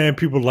understand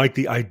people like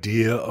the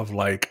idea of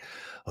like,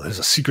 oh, there's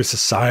a secret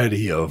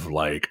society of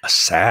like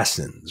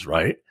assassins,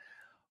 right?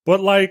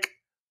 But like,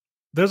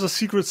 there's a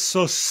secret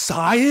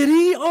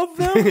society of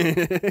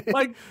them.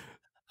 Like,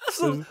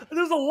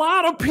 there's a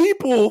lot of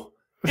people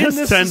in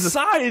this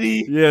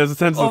society. Yeah, there's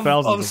tens of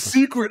thousands of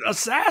secret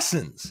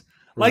assassins.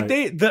 Like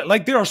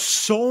like there are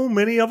so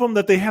many of them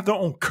that they have their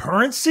own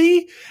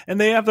currency and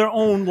they have their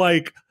own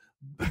no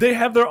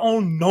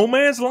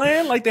man's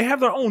land. Like they have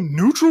their own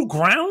neutral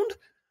ground.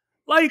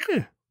 Like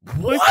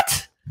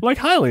what? Like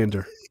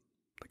Highlander,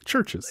 like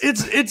churches.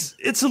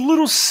 It's a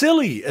little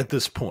silly at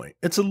this point.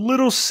 It's a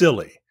little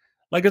silly.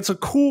 Like, it's a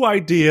cool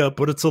idea,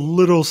 but it's a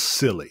little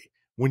silly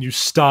when you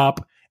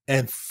stop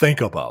and think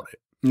about it.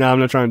 No,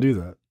 I'm not trying to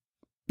do that.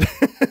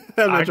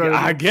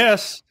 I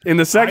guess. In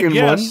the second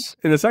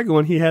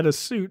one, he had a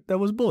suit that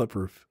was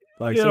bulletproof.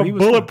 Like, he had a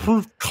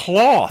bulletproof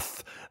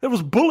cloth. There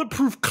was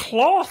bulletproof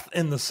cloth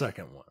in the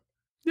second one.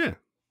 Yeah.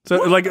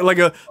 So like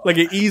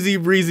an easy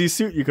breezy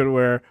suit you could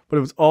wear, but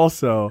it was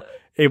also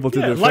able to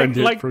defend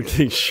it from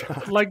getting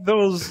shot. Like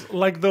those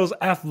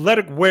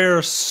athletic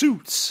wear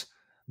suits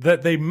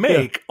that they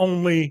make,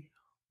 only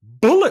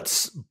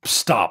bullets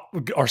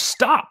are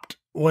stopped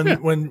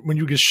when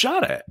you get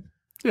shot at.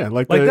 Yeah,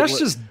 like that's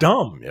just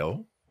dumb,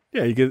 yo.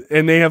 Yeah,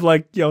 and they have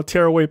like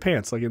tearaway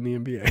pants like in the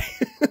NBA,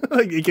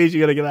 like in case you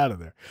got to get out of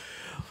there.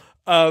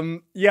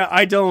 Yeah,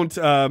 I don't.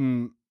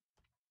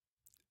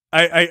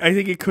 I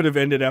think it could have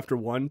ended after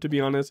 1. To be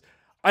honest,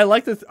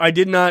 I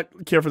did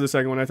not care for the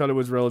second one. I thought it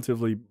was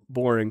relatively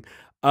boring.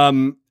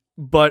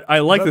 But I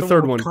like the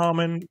third one.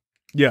 Common.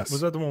 Yes.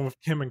 Was that the one with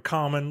Kim and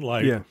Common?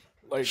 Like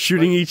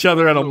shooting each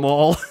other at a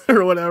mall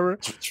or whatever?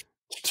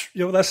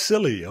 Yo, that's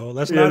silly, yo.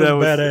 That's not as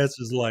badass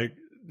as like,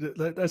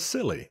 that's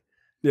silly.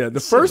 Yeah, the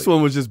first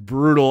one was just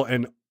brutal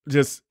and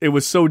just, it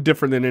was so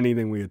different than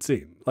anything we had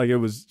seen. Like, it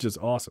was just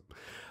awesome.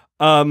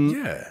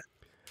 Yeah.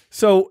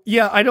 So,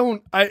 yeah, I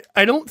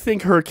don't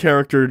think her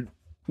character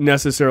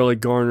necessarily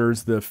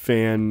garners the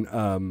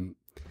fan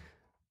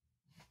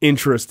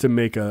interest to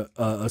make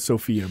a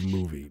Sophia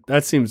movie.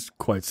 That seems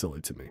quite silly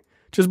to me.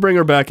 Just bring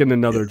her back in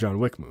another John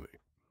Wick movie.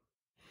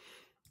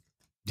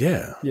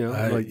 Yeah.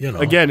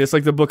 Again, it's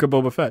like the Book of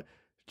Boba Fett.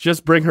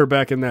 Just bring her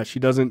back in that. She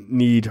doesn't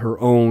need her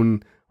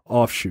own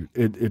offshoot.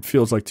 It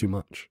feels like too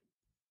much.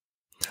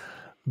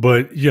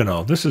 But,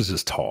 this is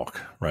just talk,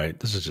 right?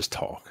 This is just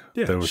talk.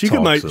 Yeah,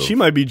 she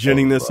might be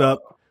ginning this up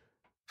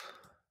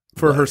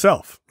for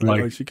herself.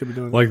 Right? Like she could be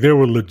doing like there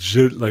were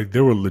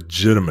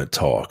legitimate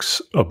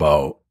talks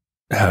about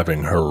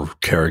having her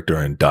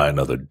character in Die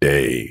Another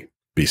Day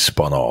be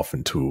spun off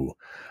into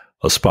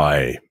a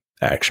spy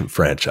action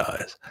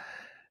franchise.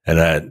 And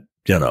that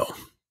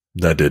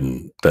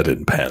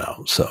didn't pan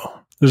out. So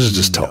this is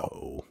just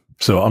talk.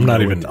 So I'm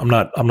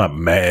not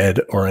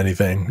mad or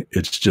anything.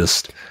 It's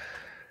just,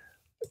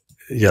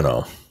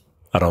 I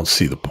don't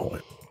see the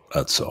point.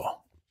 That's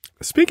all.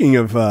 Speaking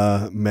of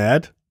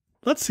mad,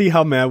 let's see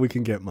how mad we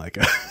can get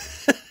Micah.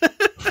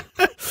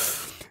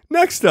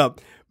 Next up,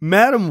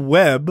 Madam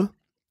Web,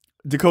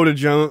 Dakota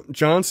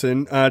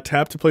Johnson,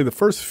 tapped to play the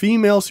first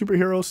female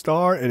superhero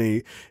star in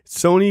a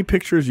Sony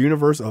Pictures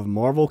universe of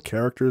Marvel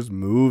characters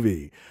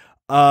movie.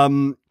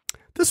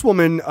 This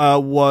woman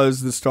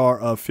was the star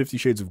of 50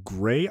 Shades of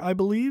Grey, I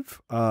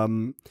believe.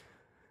 And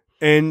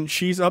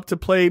she's up to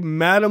play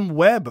Madam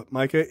Web,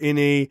 Micah, in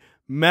a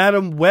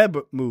Madam Web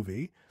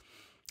movie.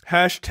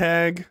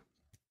 Hashtag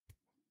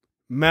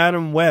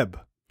Madam Web.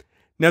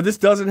 Now, this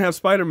doesn't have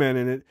Spider-Man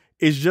in it.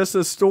 It's just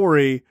a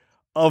story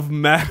of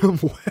Madam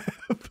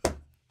Web.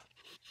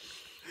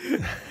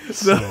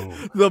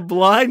 The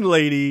blind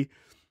lady,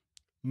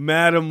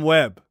 Madam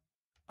Web.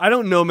 I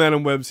don't know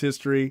Madam Web's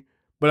history,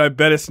 but I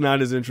bet it's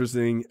not as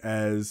interesting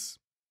as...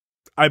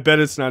 I bet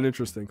it's not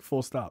interesting.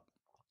 Full stop.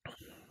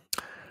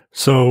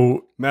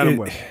 So Madam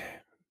Web.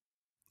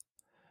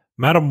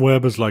 Madam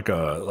Web is like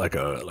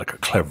a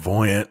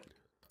clairvoyant.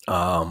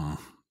 And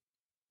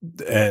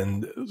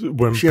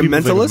when she people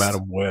a mentalist? Think of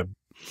Madam Web,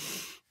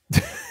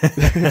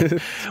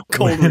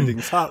 cold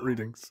readings, hot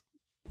readings.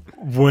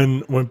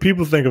 When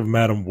people think of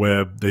Madam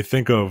Web, they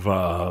think of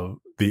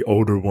the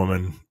older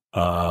woman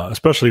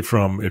especially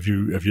from if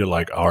you're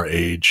like our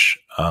age,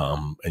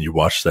 and you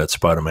watch that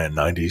Spider-Man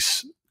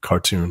 '90s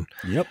cartoon.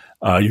 Yep.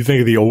 You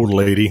think of the old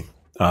lady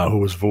who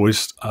was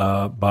voiced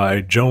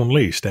by Joan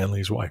Lee, Stan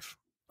Lee's wife.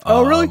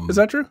 Oh, really? Is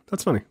that true?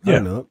 That's funny. I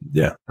didn't know that.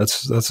 Yeah,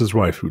 that's his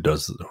wife who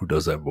does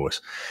that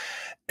voice.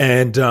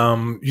 And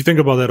you think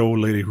about that old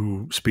lady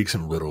who speaks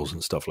in riddles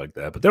and stuff like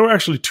that. But there were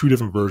actually two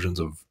different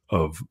versions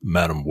of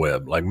Madam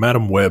Web. Like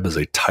Madam Web is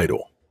a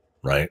title,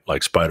 right?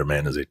 Like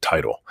Spider-Man is a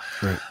title.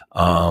 Right.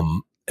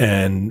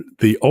 And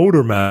the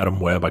older Madam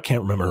Web, I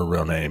can't remember her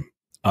real name.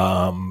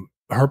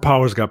 Her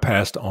powers got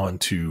passed on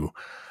to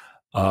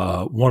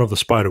one of the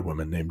Spider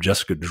Women named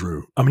Jessica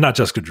Drew. I mean, not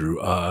Jessica Drew.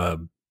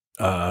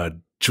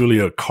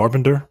 Julia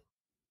Carpenter,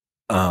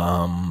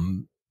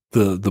 the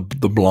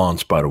blonde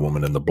Spider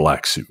Woman in the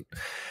black suit,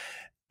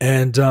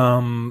 and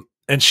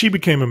she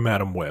became a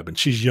Madam Web, and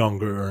she's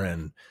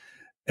younger,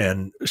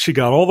 and she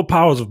got all the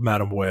powers of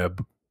Madam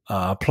Web,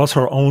 plus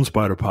her own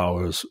spider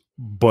powers,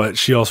 but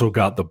she also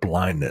got the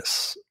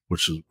blindness,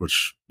 which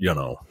you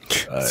know,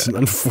 it's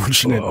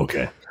unfortunate.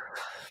 Okay,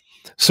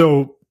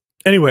 so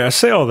anyway, I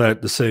say all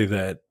that to say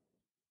that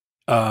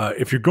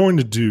if you're going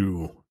to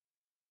do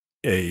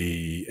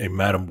a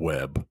Madam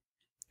Web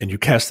and you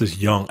cast this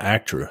young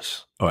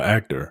actress or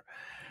actor,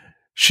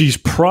 she's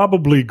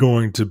probably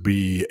going to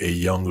be a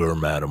younger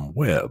Madam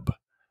Web,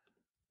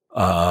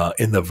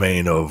 in the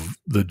vein of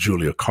the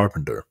Julia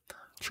Carpenter.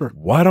 Sure.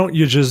 Why don't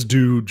you just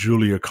do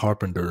Julia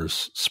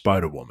Carpenter's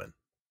Spider-Woman,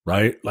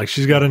 right? Like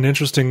she's got an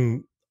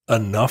interesting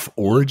enough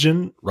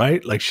origin,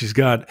 right? Like she's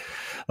got,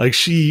 like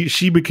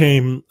she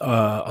became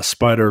a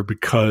spider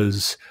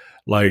because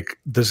like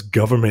this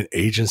government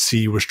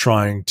agency was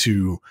trying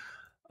to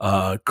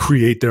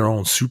create their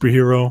own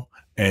superhero,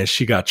 and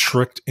she got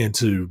tricked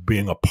into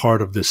being a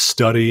part of this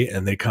study,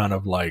 and they kind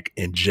of like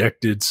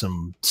injected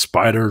some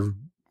super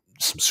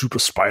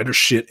spider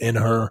shit in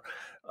her,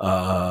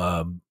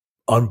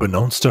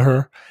 unbeknownst to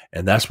her,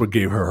 and that's what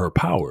gave her her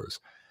powers.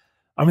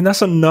 I mean,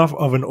 that's enough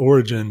of an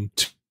origin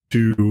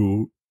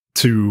to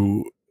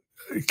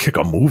kick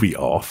a movie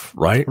off,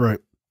 right? Right.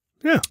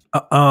 Yeah.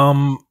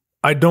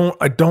 I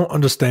don't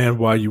understand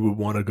why you would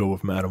want to go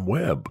with Madam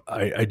Web.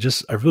 I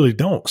really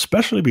don't,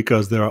 especially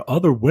because there are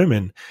other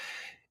women.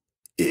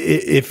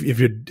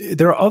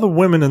 There are other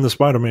women in the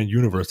Spider-Man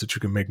universe that you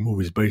can make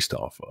movies based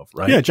off of,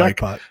 right? Yeah,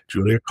 jackpot. Like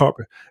Julia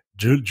Carpenter.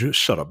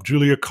 Shut up,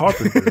 Julia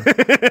Carpenter.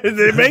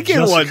 They're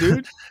making one,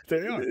 dude.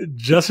 They are.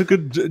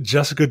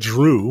 Jessica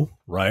Drew,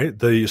 right?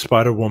 The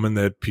Spider Woman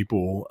that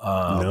people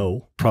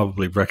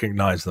probably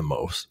recognize the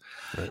most.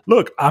 Right.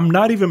 Look, I'm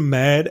not even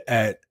mad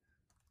at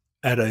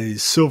a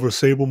Silver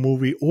Sable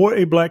movie or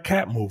a Black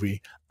Cat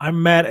movie.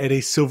 I'm mad at a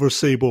Silver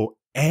Sable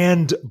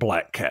and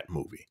Black Cat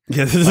movie.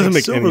 Yeah, this doesn't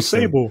make any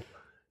sense.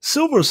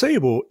 Silver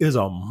Sable is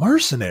a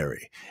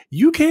mercenary.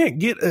 You can't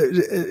get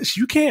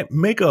you can't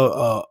make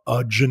a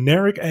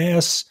generic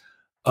ass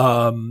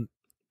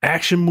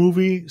action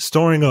movie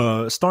starring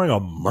a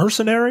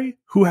mercenary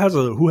who has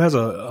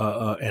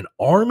an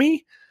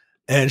army,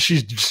 and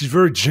she's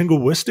very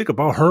jingoistic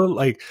about her.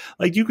 Like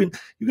you can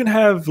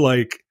have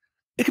like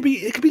it could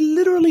be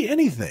literally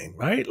anything,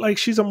 right? Like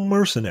she's a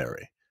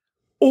mercenary,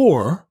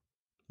 or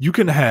you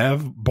can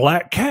have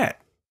Black Cat.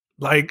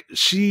 Like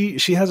she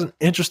has an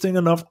interesting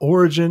enough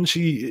origin.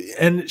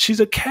 She's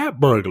a cat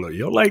burglar,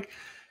 yo. Like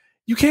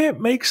you can't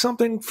make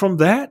something from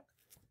that.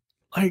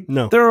 Like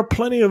no. There are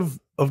plenty of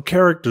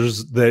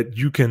characters that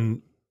you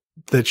can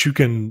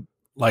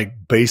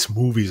like base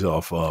movies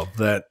off of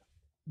that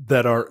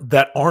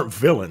aren't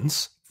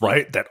villains,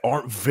 right? That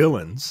aren't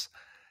villains,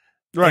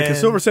 right? Because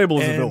Silver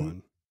Sable is a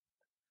villain.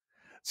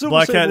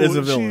 Black Cat is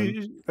a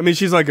villain.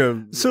 She's like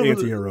a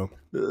anti-hero.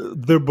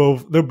 They're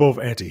both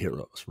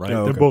anti-heroes, right? Oh,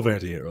 okay. They're both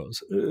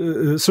anti-heroes.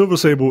 Silver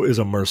Sable is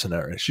a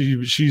mercenary.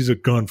 She's a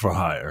gun for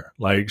hire.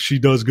 Like she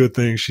does good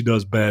things, she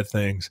does bad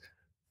things.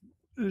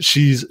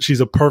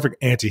 She's a perfect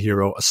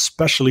anti-hero,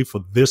 especially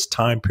for this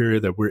time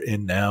period that we're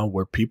in now,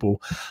 where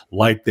people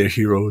like their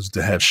heroes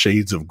to have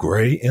shades of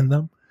gray in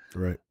them.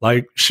 Right.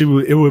 Like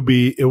it would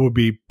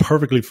be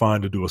perfectly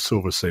fine to do a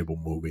Silver Sable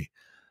movie.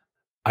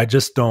 I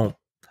just don't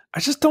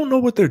know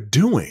what they're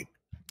doing.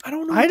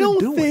 I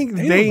don't think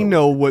they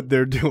know what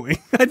they're doing.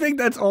 I think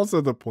that's also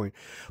the point.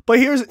 But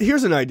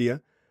here's an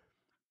idea.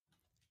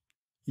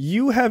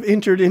 You have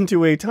entered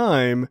into a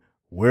time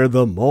where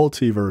the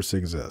multiverse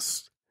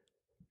exists.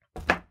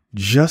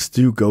 Just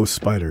do Ghost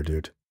Spider,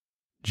 dude.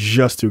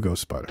 Just do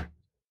Ghost Spider.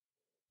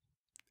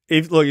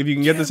 If you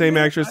can get the same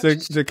actress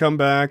to come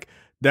back,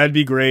 that'd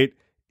be great.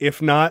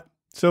 If not,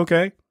 it's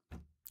okay.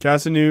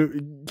 Cast a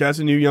new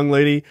young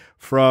lady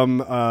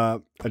from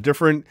a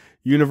different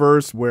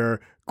universe where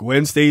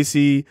Gwen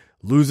Stacy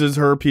loses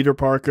her Peter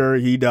Parker,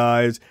 he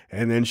dies,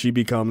 and then she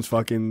becomes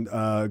fucking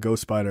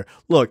Ghost Spider.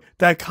 Look,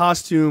 that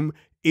costume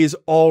is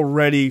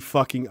already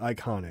fucking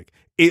iconic.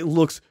 It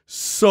looks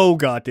so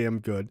goddamn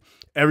good.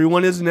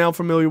 Everyone is now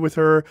familiar with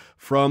her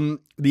from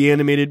the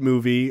animated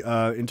movie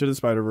Into the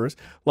Spider-Verse.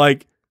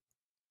 Like,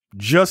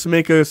 just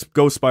make a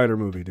Ghost Spider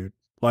movie, dude.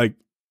 Like,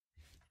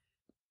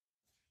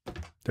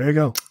 There you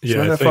go. It's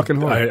Yeah, not that fucking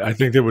hard. I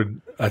think they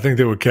would. I think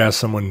they would cast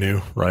someone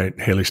new, right?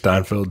 Haley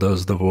Steinfeld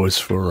does the voice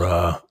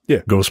for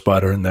Ghost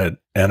Spider in that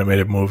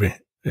animated movie,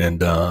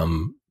 and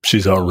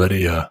she's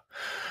already a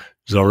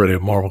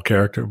Marvel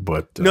character.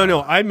 But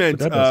no, I meant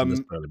that doesn't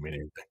necessarily mean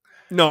anything.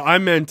 No, I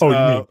meant. Oh,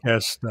 you mean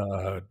cast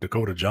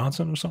Dakota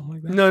Johnson or something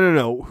like that?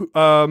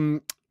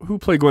 No. Who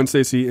played Gwen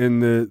Stacy in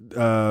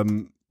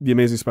the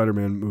Amazing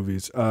Spider-Man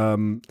movies?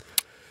 Emma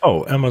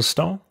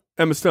Stone.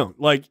 Emma Stone.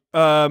 Like,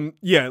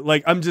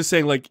 like I'm just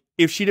saying, like,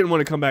 if she didn't want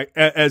to come back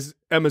as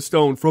Emma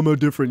Stone from a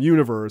different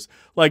universe,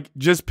 like,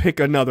 just pick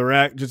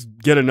another just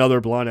get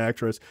another blonde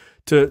actress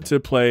to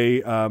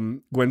play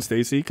Gwen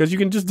Stacy, because you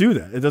can just do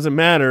that. It doesn't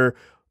matter.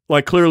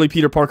 Like, clearly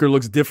Peter Parker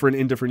looks different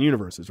in different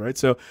universes, right?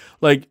 So,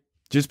 like,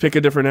 just pick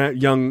a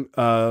different young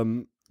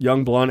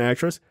blonde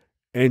actress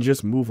and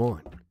just move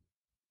on.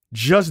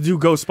 Just do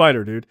Ghost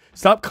Spider, dude.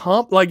 Stop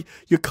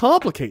you're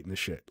complicating the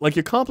shit. Like,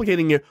 you're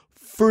complicating it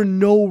for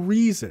no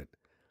reason.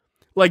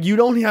 Like, you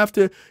don't have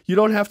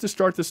to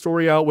start the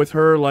story out with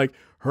her, like,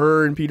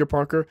 her and Peter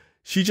Parker.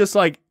 She just,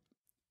 like,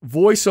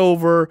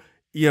 voiceover,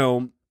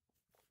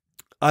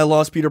 I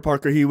lost Peter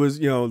Parker. He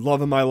was, love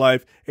of my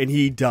life, and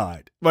he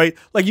died, right?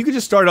 Like, you could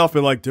just start off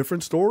with, like,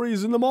 different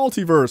stories in the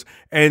multiverse,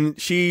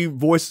 and she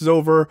voices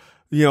over,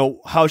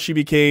 how she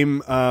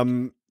became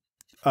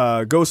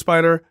Ghost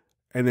Spider,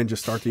 and then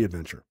just start the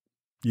adventure.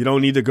 You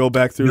don't need to go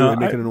back through and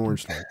make it an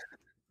orange story.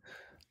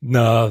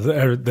 No,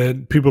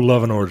 people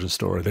love an origin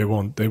story. They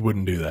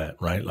wouldn't do that,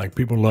 right? Like,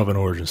 people love an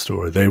origin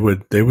story. They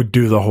would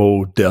do the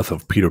whole death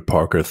of Peter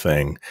Parker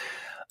thing,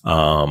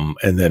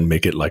 and then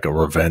make it like a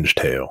revenge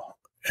tale.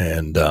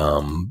 And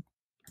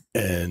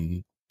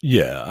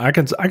yeah, I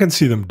can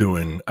see them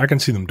doing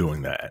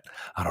that.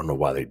 I don't know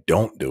why they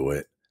don't do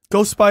it.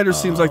 Ghost Spider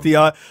seems like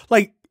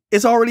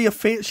it's already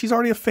she's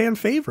already a fan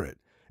favorite.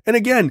 And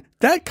again,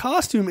 that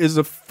costume is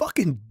a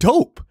fucking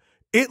dope.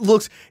 It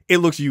looks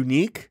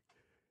unique.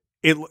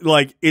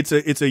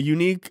 It's a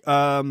unique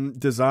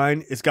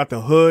design. It's got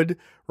the hood,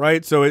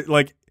 right? So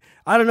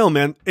I don't know,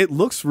 man. It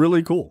looks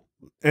really cool.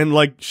 And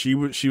like she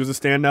was a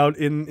standout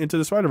in Into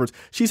the Spider-Verse.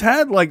 She's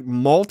had like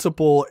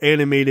multiple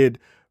animated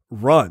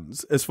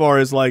runs, as far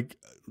as like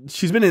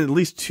she's been in at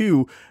least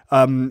 2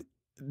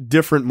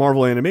 different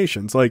Marvel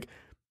animations. Like,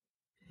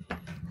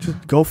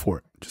 just go for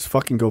it. Just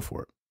fucking go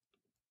for it.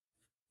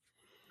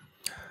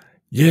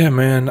 Yeah,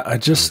 man. I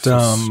just They're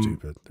so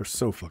stupid. They're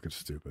so fucking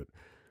stupid.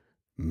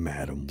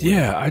 Madam Web.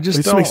 Yeah, I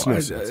just don't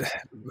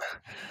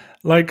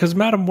because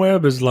Madam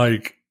Web is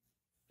like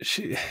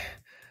she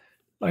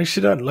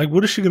doesn't, like,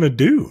 what is she gonna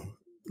do?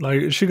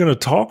 Like, is she gonna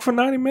talk for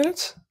 90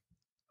 minutes?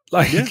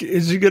 Like,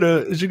 is she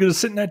gonna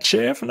sit in that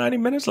chair for 90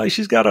 minutes? Like,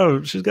 she's got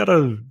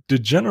a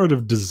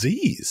degenerative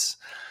disease.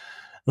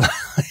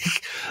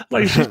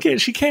 Like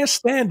she can't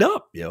stand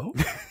up, yo.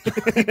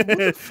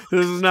 This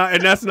is not,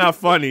 and that's not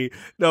funny.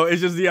 No,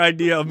 it's just the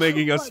idea of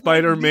making a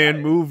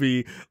Spider-Man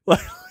movie.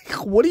 Like,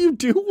 what are you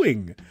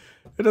doing?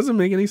 It doesn't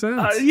make any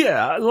sense.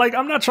 Yeah, like,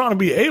 I'm not trying to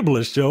be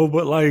ableist, Joe,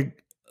 but like,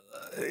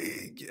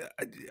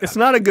 it's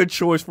not a good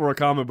choice for a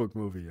comic book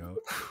movie, yo.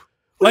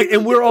 Like,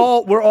 and we're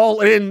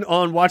all in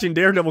on watching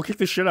Daredevil kick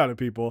the shit out of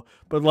people,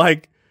 but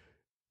like,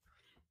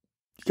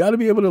 you got to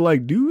be able to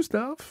like do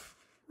stuff,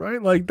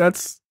 right? Like,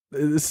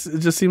 it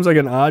just seems like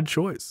an odd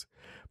choice.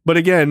 But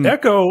again,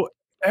 Echo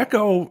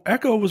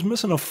was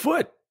missing a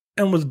foot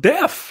and was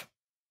deaf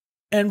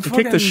and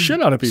kicked the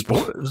shit out of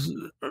people.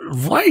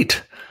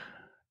 Right.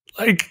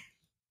 Like,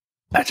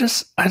 I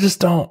just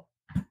don't.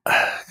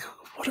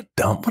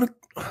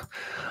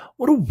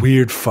 What a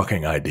weird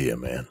fucking idea,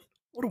 man.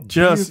 What a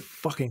weird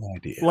fucking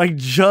idea. Like,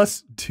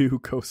 just do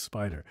Ghost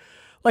Spider.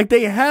 Like,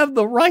 they have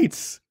the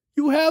rights.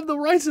 You have the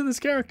rights of this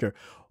character.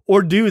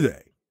 Or do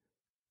they?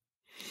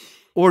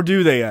 Or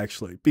do they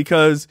actually?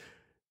 Because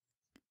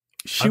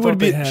she would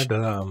be,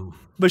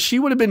 but she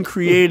would have been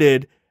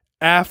created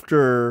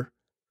after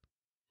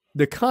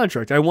the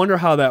contract. I wonder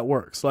how that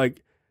works.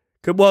 Like,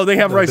 well, they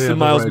have rights to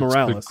Miles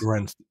Morales.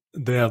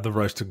 They have the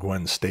rights to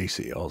Gwen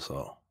Stacy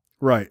also,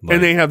 right? Like,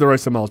 and they have the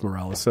rights to Miles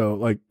Morales. So,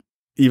 like,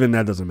 even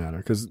that doesn't matter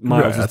because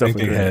Miles is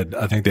definitely.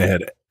 I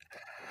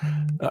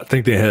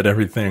think they had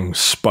everything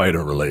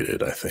Spider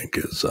related. I think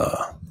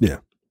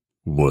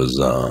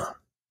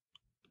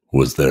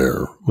was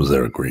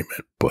their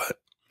agreement, but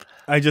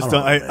I just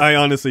don't. I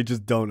honestly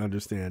just don't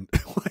understand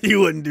why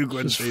you wouldn't do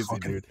Gwen Stacy,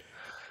 dude.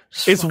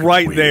 It's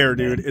right there,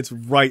 dude. It's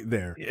right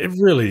there. It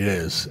really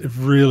is. It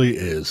really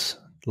is.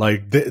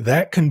 Like,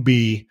 that can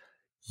be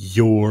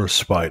your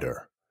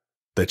Spider,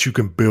 that you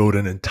can build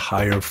an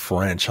entire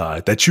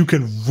franchise, that you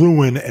can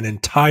ruin an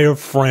entire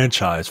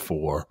franchise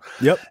for.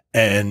 Yep.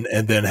 And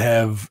then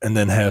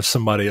have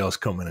somebody else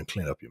come in and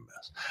clean up your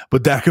mess.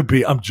 But that could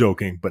be, I'm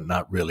joking, but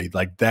not really.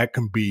 Like, that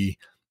can be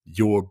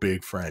your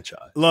big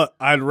franchise. Look,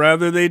 I'd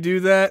rather they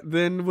do that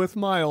than with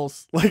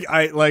Miles.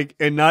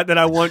 And not that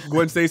I want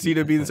Gwen Stacy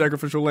to be the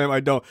sacrificial lamb. I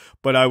don't,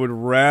 but I would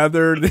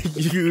rather they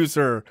use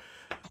her,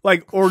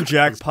 or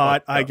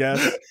Jackpot. I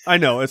guess I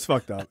know it's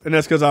fucked up, and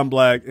that's because I'm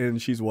black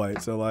and she's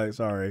white. So, like,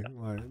 sorry,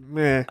 like,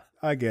 meh,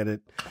 I get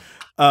it.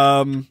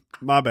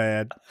 My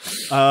bad.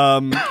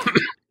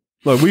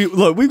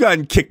 We've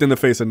gotten kicked in the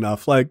face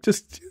enough. Like,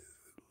 just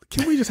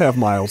can we just have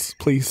Miles,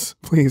 please?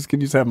 Please,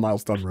 can you just have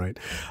Miles done right?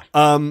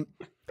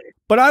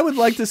 But I would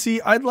like to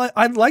see. I'd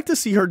like to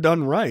see her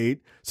done right.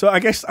 So I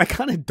guess I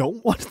kind of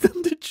don't want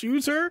them to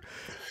choose her.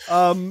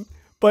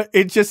 But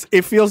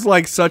it feels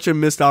like such a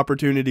missed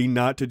opportunity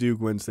not to do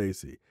Gwen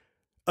Stacy.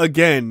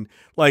 Again,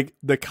 like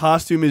the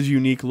costume is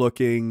unique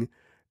looking.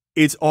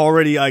 It's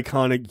already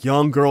iconic.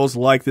 Young girls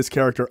like this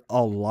character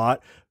a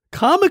lot.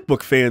 Comic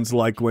book fans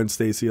like Gwen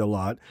Stacy a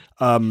lot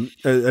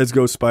as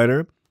Ghost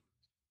Spider.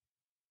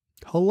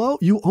 Hello,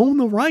 you own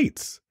the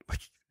rights.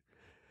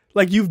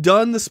 Like you've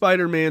done the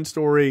Spider-Man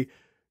story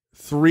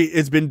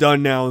it's been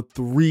done now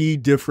 3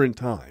 different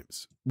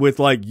times with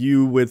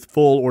with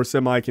full or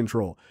semi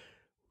control.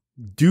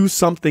 Do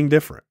something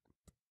different.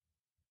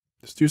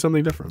 Just do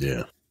something different.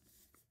 Yeah.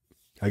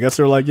 I guess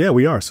they're like, yeah,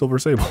 we are Silver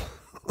Sable.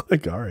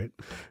 Like, all right,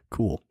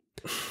 cool.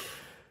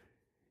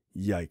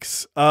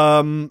 Yikes.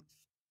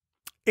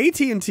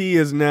 AT&T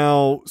is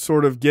now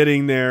sort of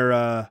getting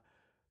their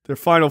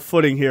final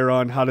footing here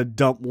on how to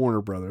dump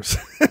Warner Brothers,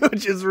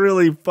 which is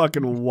really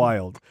fucking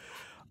wild.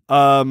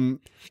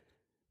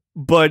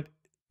 But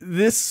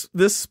this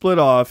split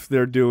off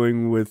they're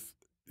doing with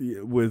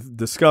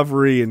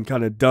Discovery and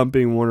kind of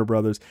dumping Warner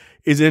Brothers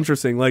is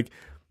interesting. Like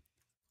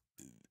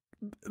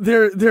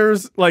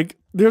there's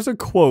a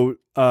quote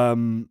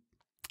from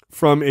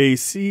a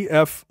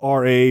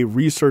CFRA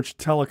research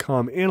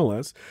telecom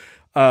analyst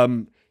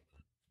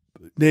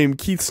named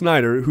Keith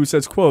Snyder, who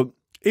says, quote,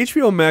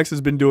 HBO Max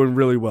has been doing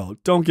really well.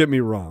 Don't get me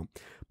wrong.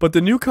 But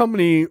the new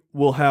company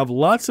will have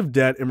lots of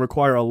debt and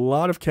require a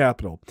lot of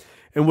capital.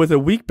 And with a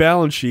weak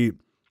balance sheet,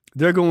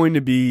 they're going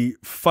to be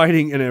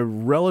fighting in a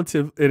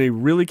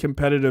really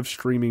competitive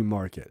streaming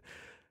market.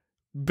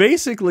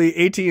 Basically,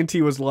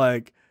 AT&T was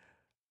like,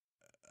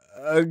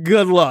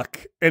 good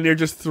luck. And they're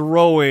just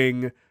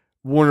throwing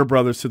Warner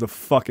Brothers to the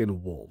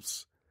fucking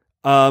wolves.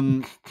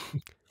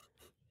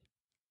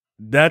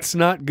 That's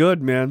not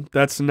good, man.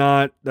 That's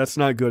not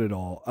good at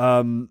all.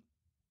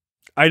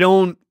 I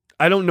don't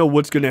know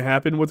what's going to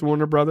happen with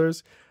Warner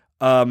Brothers.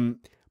 But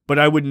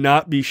I would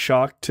not be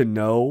shocked to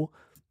know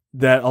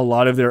that a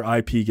lot of their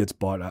IP gets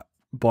bought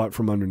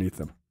from underneath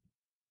them.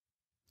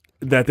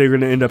 That they're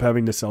going to end up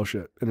having to sell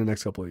shit in the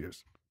next couple of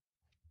years.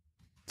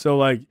 So,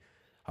 like,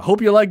 I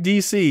hope you like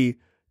DC,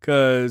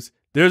 because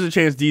there's a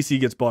chance DC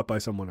gets bought by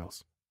someone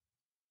else.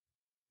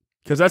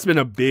 Because that's been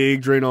a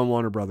big drain on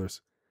Warner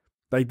Brothers.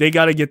 Like, they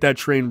got to get that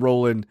train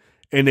rolling,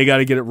 and they got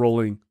to get it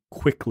rolling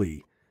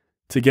quickly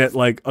to get,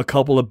 like, a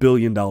couple of $1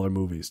 billion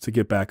movies to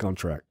get back on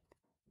track.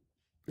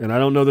 And I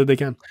don't know that they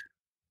can.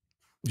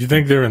 You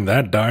think they're in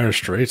that dire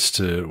straits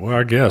well,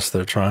 I guess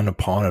they're trying to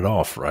pawn it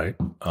off, right?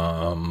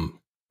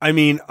 I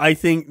mean, I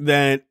think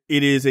that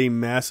it is a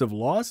massive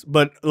loss,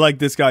 but like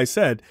this guy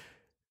said,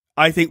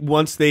 I think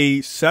once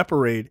they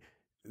separate,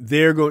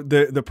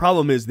 the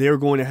problem is they're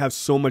going to have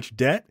so much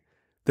debt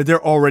that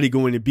they're already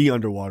going to be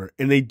underwater,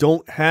 and they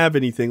don't have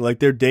anything. Like,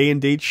 their day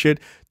and date shit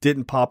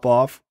didn't pop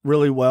off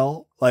really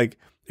well. Like,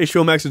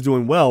 HBO Max is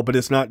doing well, but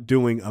it's not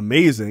doing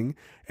amazing.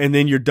 And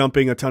then you're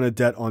dumping a ton of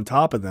debt on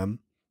top of them.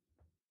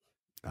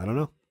 I don't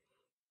know.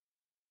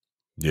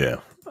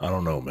 Yeah, I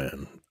don't know,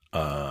 man.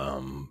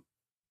 I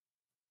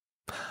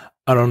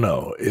don't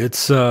know.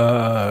 It's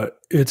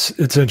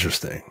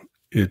interesting.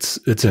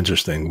 It's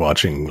interesting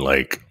watching,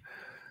 like,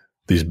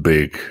 these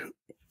big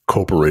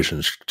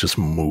corporations just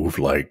move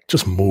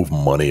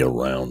money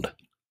around.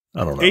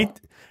 I don't know.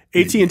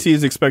 AT&T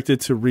is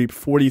expected to reap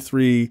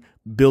 $43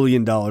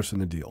 billion in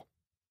the deal.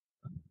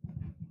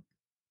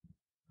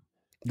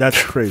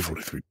 That's crazy.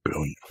 43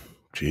 billion.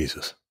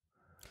 Jesus.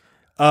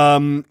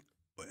 A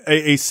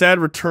sad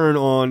return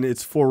on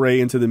its foray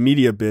into the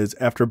media biz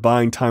after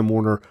buying Time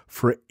Warner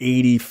for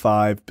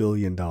 $85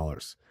 billion.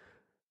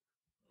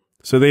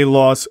 So they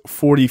lost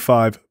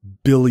 $45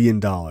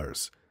 billion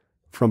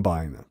from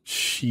buying them.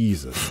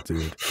 Jesus,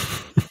 dude.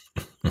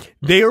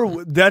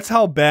 That's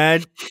how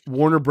bad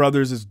Warner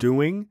Brothers is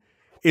doing,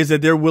 is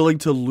that they're willing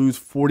to lose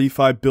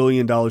 $45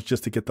 billion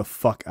just to get the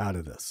fuck out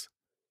of this.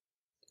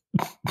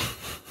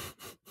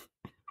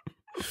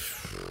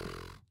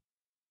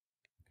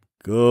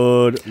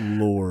 Good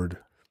Lord.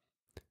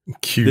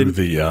 Cue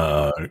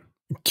the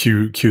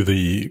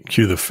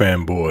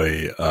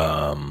fanboy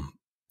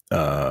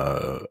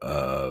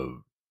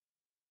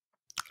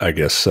I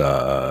guess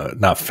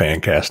not fan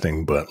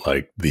casting, but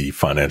like the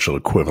financial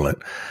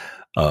equivalent.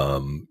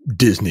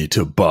 Disney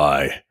to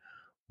buy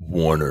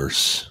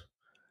Warner's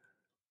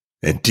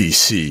and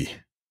DC.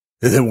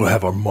 And then we'll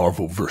have our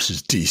Marvel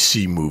versus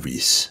DC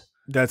movies.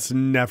 That's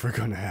never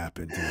going to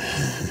happen,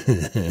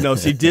 dude. No,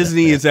 see,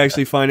 Disney is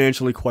actually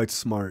financially quite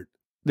smart.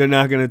 They're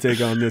not going to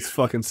take on this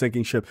fucking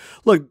sinking ship.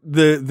 Look,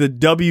 the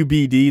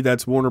WBD,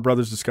 that's Warner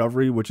Brothers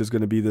Discovery, which is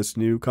going to be this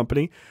new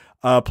company,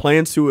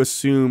 plans to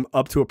assume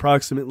up to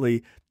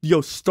approximately,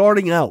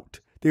 starting out,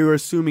 they were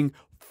assuming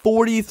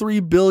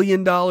 $43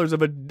 billion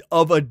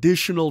of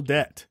additional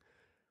debt.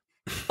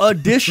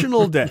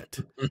 Additional debt.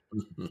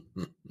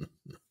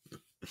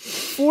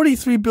 $43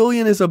 $43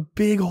 billion is a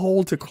big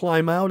hole to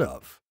climb out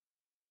of.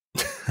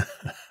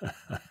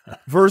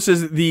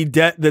 Versus the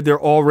debt that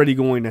they're already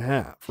going to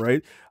have,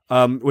 right?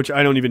 Which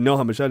I don't even know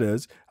how much that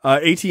is.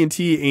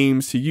 AT&T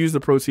aims to use the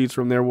proceeds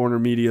from their Warner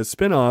Media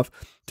spinoff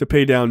to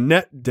pay down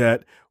net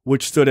debt,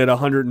 which stood at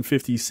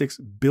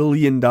 $156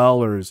 billion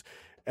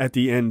at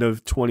the end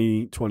of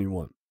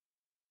 2021.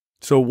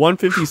 So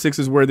 156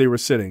 is where they were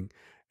sitting.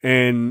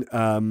 And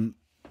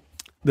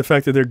the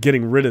fact that they're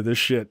getting rid of this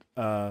shit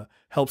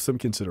helps them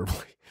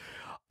considerably.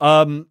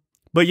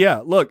 But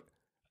yeah, look,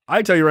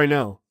 I tell you right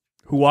now,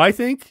 who I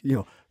think,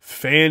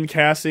 fan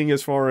casting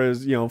as far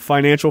as,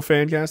 financial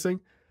fan casting,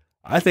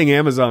 I think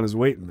Amazon is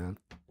waiting, man.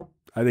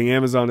 I think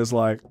Amazon is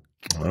like,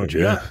 oh,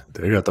 yeah,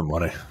 they got the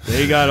money.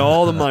 They got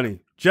all the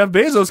money. Jeff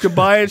Bezos could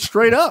buy it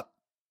straight up.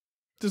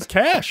 Just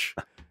cash.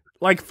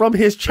 Like from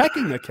his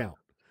checking account.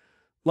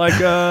 What's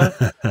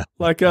that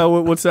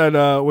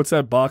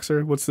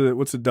boxer? What's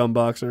the dumb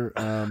boxer?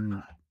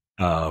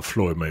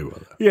 Floyd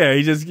Mayweather. Yeah,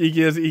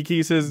 he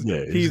keeps his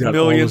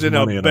millions in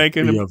a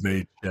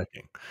banking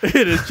checking.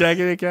 In his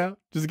checking account,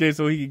 just in case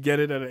so he can get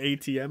it at an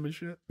ATM and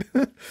shit.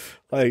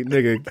 Like,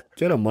 nigga,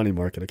 get a money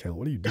market account.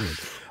 What are you doing?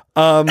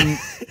 I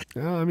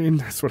mean,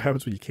 that's what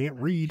happens when you can't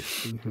read.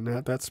 You're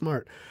not that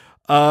smart.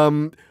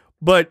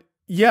 But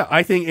yeah,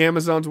 I think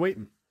Amazon's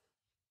waiting.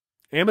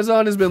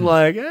 Amazon has been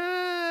like,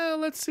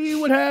 let's see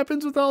what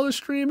happens with all the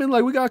streaming.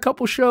 Like, we got a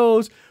couple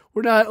shows.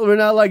 We're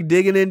not like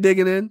digging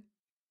in.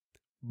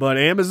 But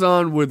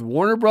Amazon with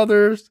Warner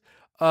Brothers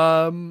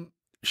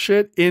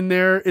shit in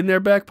their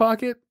back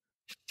pocket.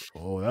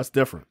 Oh, that's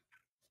different.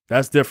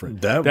 That's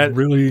different. That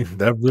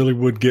really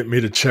would get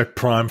me to check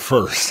Prime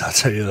first. I'll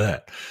tell you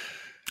that.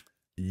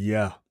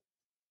 Yeah.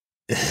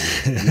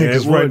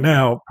 Because right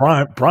now,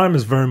 Prime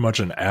is very much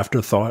an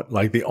afterthought.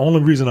 Like the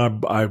only reason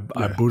I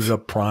booted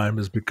up Prime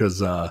is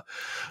because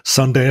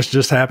Sundance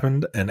just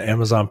happened and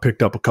Amazon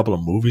picked up a couple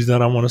of movies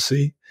that I want to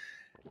see,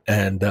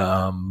 and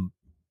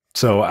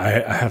so I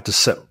have to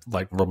set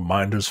like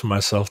reminders for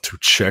myself to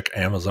check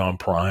Amazon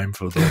Prime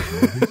for those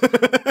movies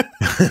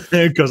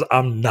because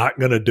I'm not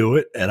gonna do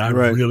it, and I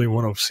really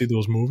want to see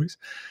those movies.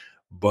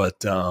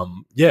 But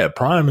yeah,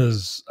 Prime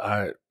is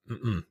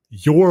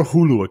your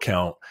Hulu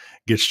account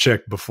gets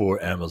checked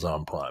before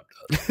Amazon Prime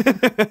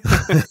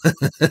does.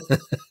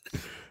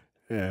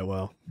 Yeah,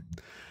 well,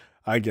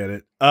 I get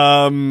it.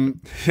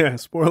 Yeah,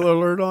 spoiler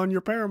alert on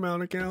your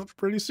Paramount account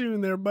pretty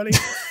soon there, buddy.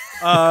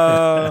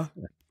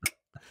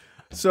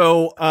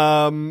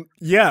 So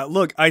yeah,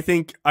 look, I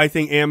think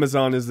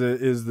Amazon is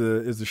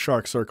the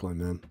shark circling,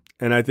 man.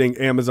 And I think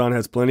Amazon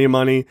has plenty of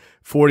money.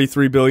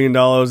 $43 billion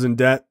in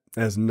debt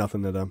has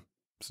nothing to them.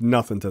 It's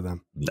nothing to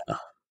them. Nah.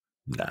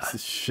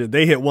 Shit,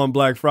 they hit one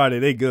Black Friday,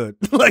 they good.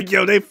 Like,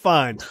 they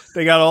fine.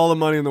 They got all the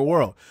money in the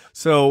world.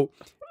 So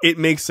it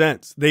makes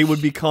sense. They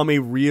would become a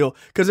real,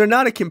 because they're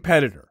not a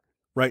competitor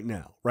right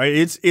now, right?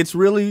 It's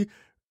really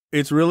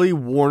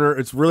Warner,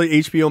 it's really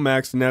HBO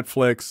Max,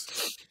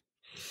 Netflix,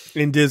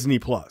 and Disney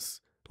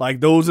Plus.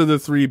 Like, those are the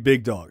three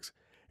big dogs.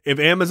 If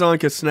Amazon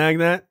could snag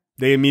that,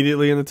 they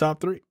immediately in the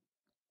top three.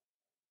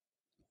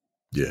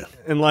 Yeah.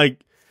 And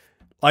like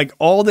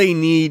all they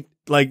need,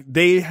 like,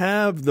 they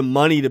have the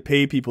money to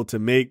pay people to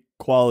make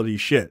quality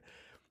shit.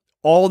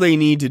 All they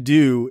need to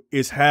do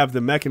is have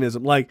the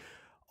mechanism. Like,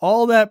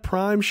 all that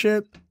Prime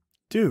shit,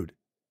 dude,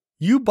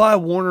 you buy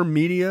Warner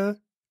Media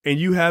and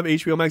you have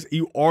HBO Max,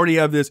 you already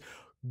have this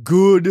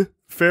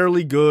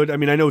fairly good. I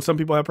mean, I know some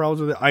people have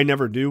problems with it. I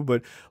never do,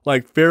 but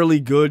like fairly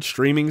good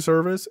streaming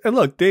service. And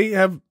look, they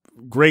have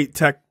great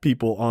tech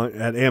people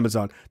at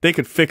Amazon. They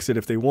could fix it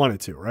if they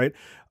wanted to, right?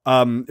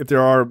 If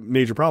there are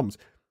major problems.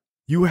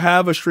 You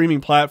have a streaming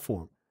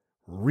platform.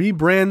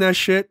 Rebrand that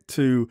shit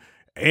to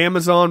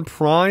Amazon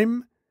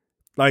Prime.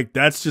 Like,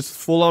 that's just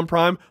full on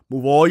Prime.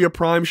 Move all your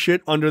Prime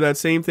shit under that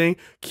same thing.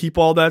 Keep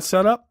all that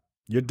set up.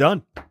 You're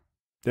done.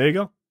 There you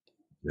go.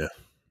 Yeah.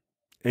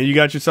 And you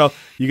got yourself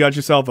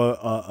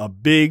a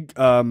big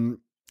competitor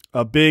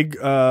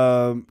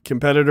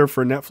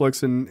for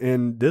Netflix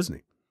and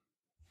Disney.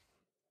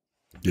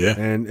 Yeah.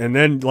 And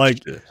then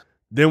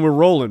then we're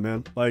rolling,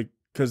 man. Like,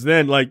 because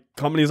then like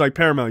companies like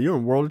Paramount, you're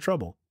in world of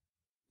trouble.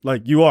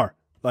 Like, you are.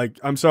 Like,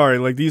 I'm sorry.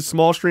 Like, these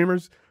small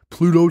streamers,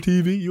 Pluto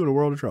TV, you're in a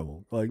world of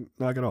trouble. Like,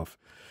 knock it off.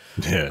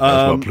 Yeah, that's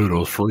why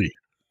Pluto's free.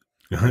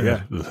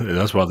 Yeah.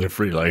 That's why they're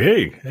free. Like,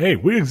 hey,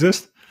 we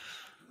exist.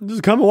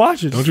 Just come and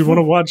watch it. Don't you want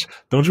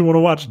to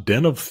watch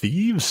Den of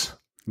Thieves?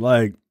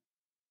 Like,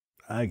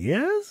 I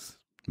guess.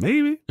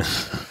 Maybe.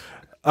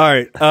 All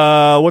right.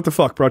 What the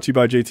fuck? Brought to you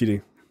by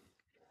JTD.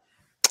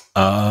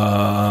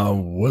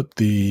 What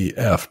the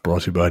F?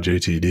 Brought to you by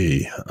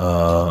JTD.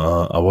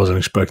 I wasn't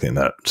expecting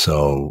that.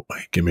 So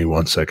give me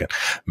 1 second.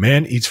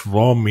 Man eats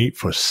raw meat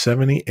for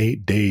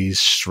 78 days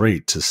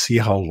straight to see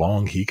how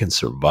long he can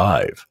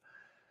survive.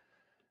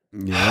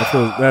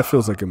 Yeah, that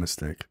feels like a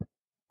mistake.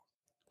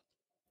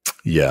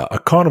 Yeah, a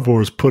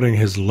carnivore is putting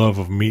his love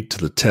of meat to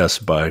the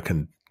test by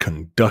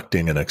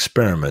conducting an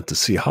experiment to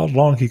see how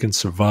long he can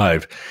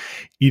survive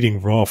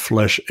eating raw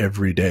flesh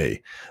every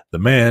day. The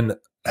man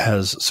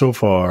has so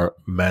far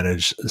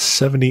managed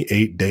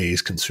 78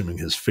 days consuming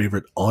his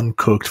favorite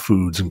uncooked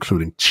foods,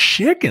 including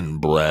chicken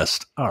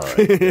breast. All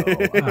right. Yo,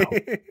 wow.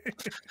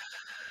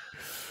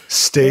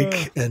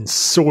 Steak and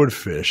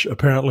swordfish,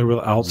 apparently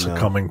without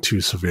succumbing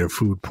to severe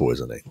food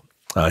poisoning.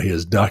 He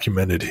has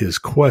documented his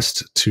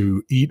quest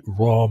to eat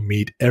raw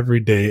meat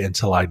every day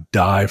until I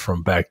die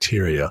from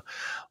bacteria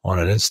on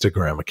an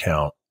Instagram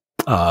account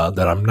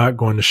that I'm not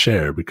going to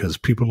share because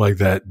people like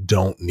that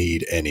don't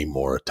need any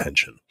more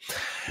attention.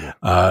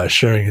 Yeah.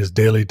 Sharing his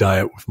daily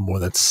diet with more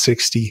than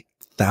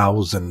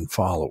 60,000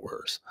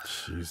 followers.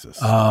 Jesus.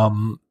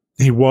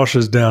 He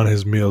washes down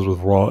his meals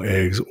with raw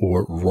eggs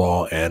or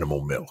raw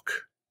animal milk.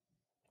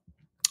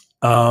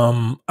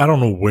 I don't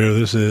know where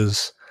this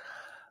is.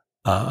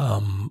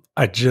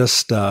 I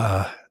just,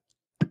 I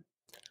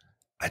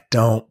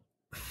don't.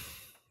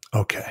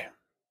 Okay.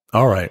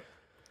 All right.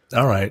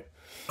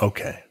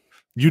 Okay.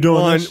 You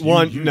don't.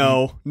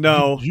 No,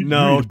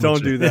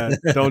 don't do that.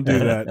 Don't do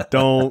that.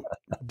 Don't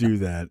do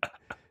that.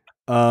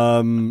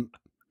 I'm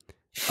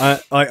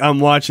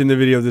watching the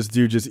video of this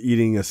dude just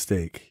eating a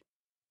steak,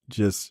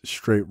 just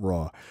straight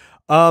raw.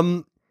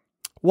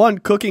 One,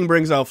 cooking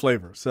brings out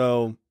flavor,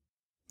 so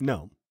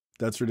no.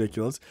 That's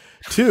ridiculous.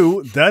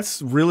 Two,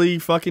 that's really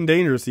fucking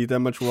dangerous to eat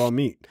that much raw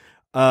meat.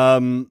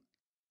 Like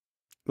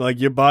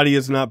your body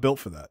is not built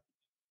for that.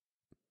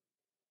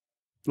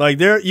 Like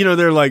they're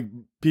like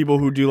people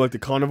who do like the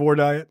carnivore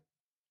diet.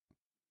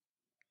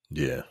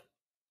 Yeah.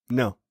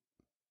 No.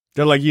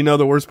 They're like,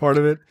 the worst part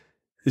of it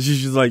is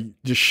just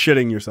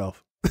shitting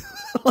yourself.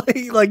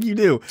 like you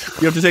do.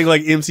 You have to take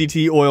like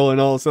MCT oil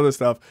and all this other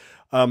stuff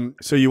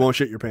so you won't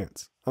shit your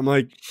pants. I'm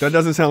like, that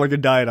doesn't sound like a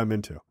diet I'm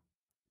into.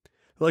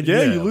 Like,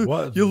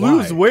 you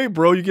lose weight,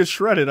 bro. You get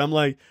shredded. I'm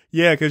like,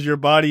 yeah, because your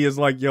body is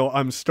like, yo,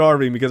 I'm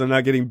starving because I'm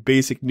not getting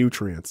basic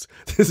nutrients.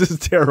 This is a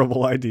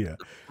terrible idea.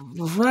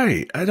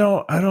 Right. I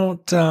don't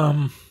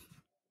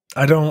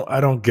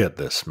get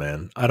this,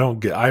 man.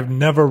 I've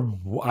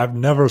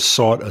never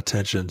sought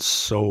attention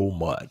so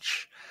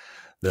much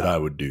that I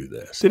would do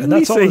this. Didn't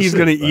he say he's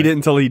going to eat it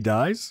until he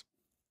dies?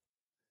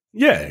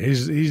 Yeah,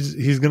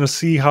 he's going to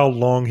see how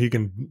long he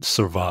can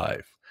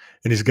survive.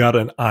 And he's got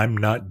an "I'm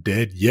not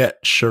dead yet"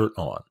 shirt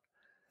on.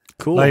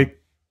 Cool.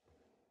 Like,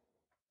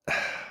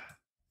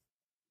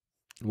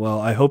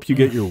 well, I hope you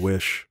get your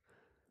wish.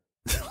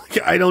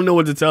 I don't know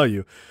what to tell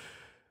you.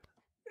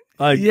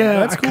 Like,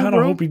 yeah, I kind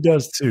of hope he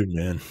does too,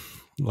 man.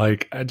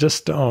 Like, I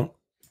just don't.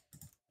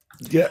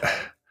 Yeah,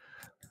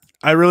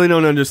 I really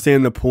don't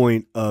understand the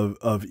point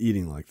of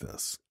eating like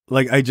this.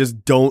 Like, I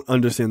just don't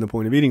understand the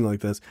point of eating like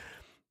this.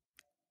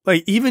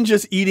 Like, even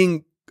just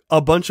eating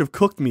a bunch of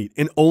cooked meat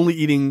and only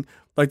eating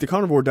like the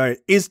carnivore diet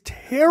is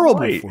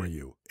terrible for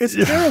you. It's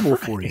terrible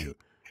for you.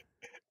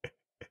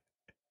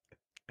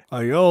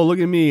 Like, oh, look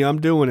at me, I'm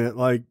doing it.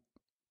 Like,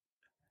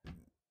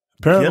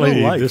 apparently,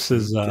 get a life, this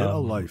is get a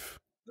life.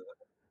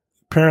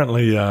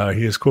 Apparently,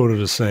 he is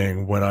quoted as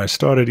saying, "When I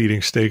started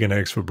eating steak and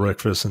eggs for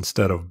breakfast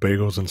instead of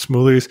bagels and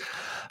smoothies,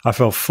 I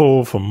felt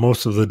full for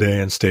most of the day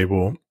and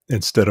stable.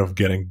 Instead of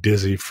getting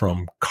dizzy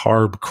from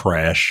carb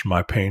crash,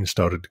 my pain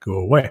started to go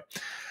away."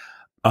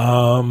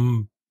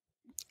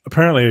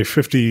 Apparently, a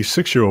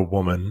 56-year-old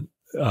woman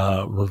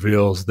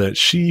reveals that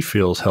she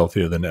feels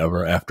healthier than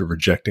ever after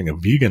rejecting a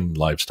vegan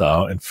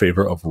lifestyle in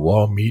favor of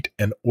raw meat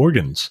and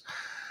organs.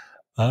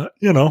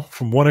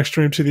 From one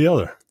extreme to the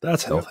other.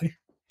 That's healthy.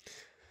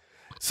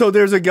 So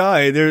there's a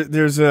guy,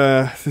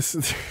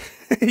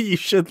 you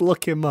should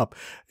look him up.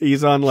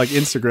 He's on like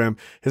Instagram.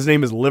 His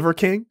name is Liver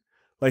King.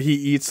 Like he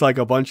eats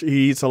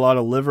he eats a lot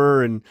of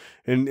liver and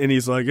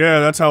he's like, yeah,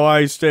 that's how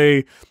I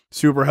stay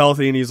super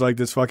healthy. And he's like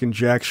this fucking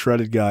jack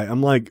shredded guy.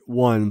 I'm like,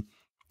 one,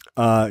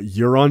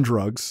 you're on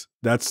drugs.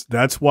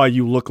 That's why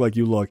you look like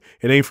you look.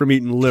 It ain't from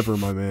eating liver,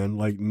 my man.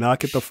 Like,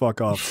 knock it the fuck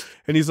off.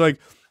 And he's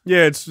like,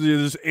 yeah, it's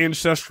this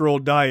ancestral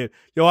diet.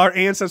 Yo, our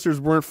ancestors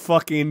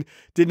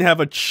didn't have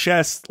a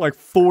chest like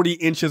 40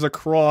 inches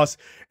across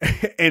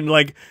and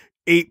like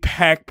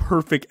 8-pack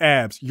perfect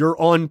abs.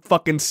 You're on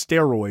fucking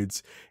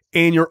steroids.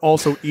 And you're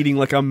also eating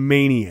like a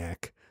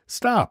maniac.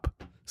 Stop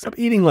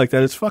eating like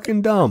that. It's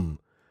fucking dumb.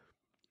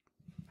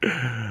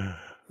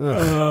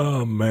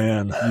 Oh,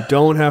 man. You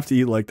don't have to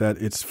eat like that.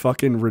 It's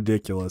fucking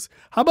ridiculous.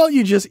 How about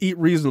you just eat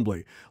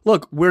reasonably?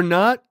 Look, we're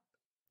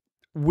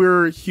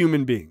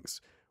human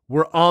beings.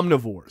 We're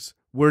omnivores.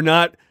 We're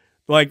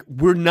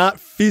not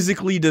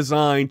physically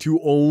designed to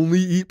only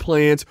eat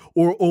plants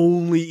or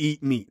only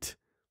eat meat.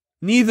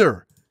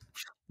 Neither.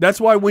 That's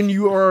why when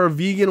you are a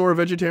vegan or a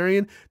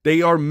vegetarian,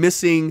 they are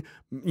missing,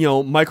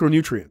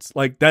 micronutrients.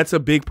 Like, that's a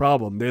big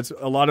problem. There's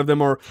a lot of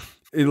them are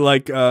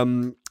like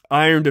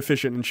iron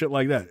deficient and shit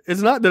like that.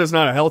 It's not that it's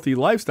not a healthy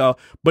lifestyle,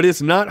 but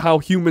it's not how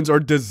humans are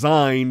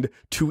designed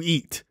to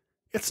eat.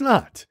 It's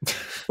not.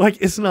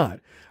 It's not.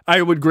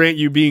 I would grant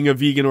you being a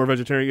vegan or a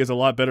vegetarian is a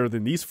lot better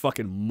than these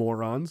fucking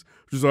morons.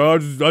 I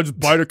just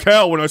bite a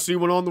cow when I see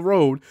one on the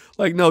road.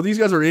 Like, no, these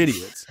guys are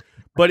idiots.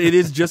 But it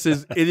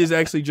is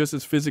actually just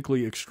as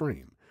physically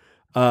extreme.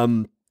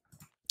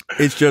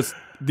 It's just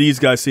these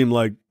guys seem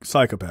like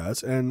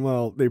psychopaths, and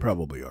well, they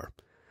probably are.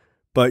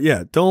 But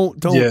yeah, don't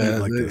eat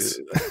like this.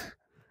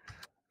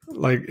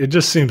 Like, it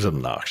just seems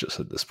obnoxious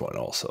at this point.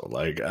 Also,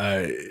 like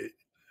I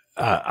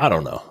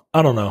don't know.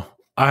 I don't know.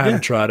 I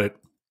haven't tried it.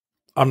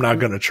 I'm not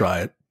gonna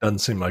try it. Doesn't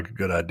seem like a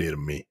good idea to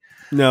me.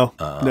 No,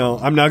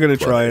 I'm not gonna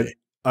try it.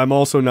 I'm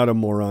also not a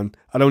moron.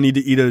 I don't need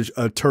to eat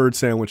a turd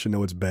sandwich and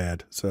know it's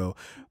bad. So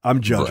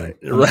I'm judging.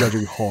 I'm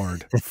judging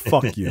hard.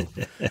 Fuck you.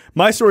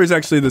 My story is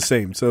actually the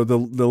same. So the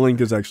link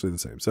is actually the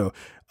same. So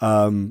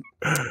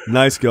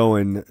nice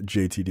going,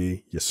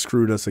 JTD. You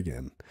screwed us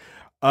again.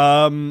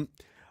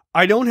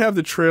 I don't have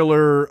the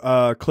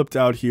trailer clipped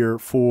out here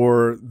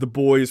for The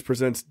Boys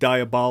Presents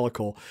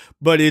Diabolical,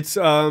 but it's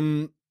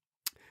an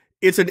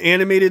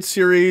animated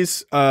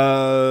series.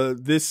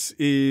 This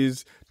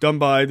is done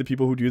by the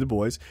people who do The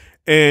Boys,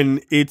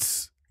 and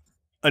it's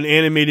an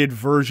animated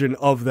version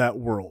of that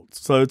world.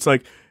 So it's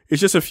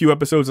just a few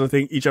episodes. I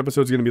think each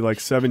episode is going to be like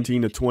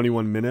 17 to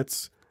 21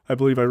 minutes, I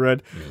believe I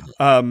read.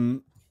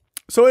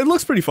 So it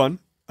looks pretty fun.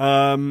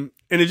 And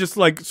it's just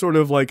sort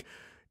of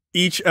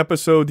each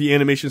episode, the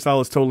animation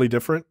style is totally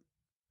different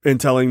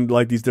and telling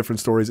these different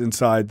stories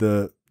inside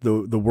the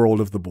world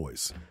of The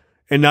Boys,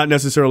 and not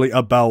necessarily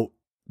about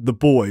the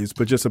boys,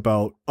 but just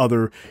about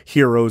other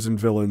heroes and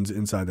villains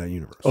inside that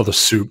universe. Oh, the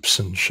soups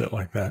and shit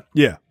like that.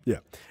 Yeah.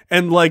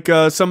 And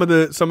some of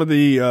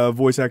the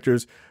voice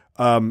actors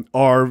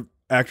are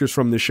actors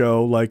from the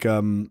show.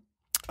 The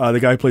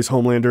guy who plays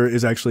Homelander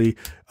is actually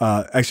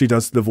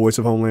does the voice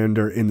of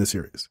Homelander in the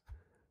series,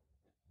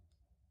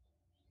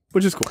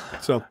 which is cool.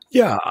 So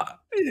yeah,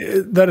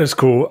 that is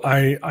cool.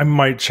 I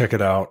might check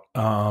it out.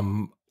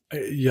 I'm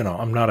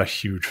not a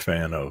huge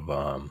fan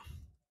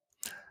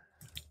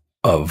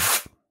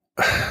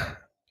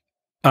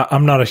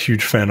I'm not a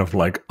huge fan of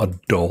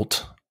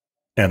adult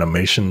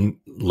animation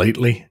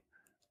lately.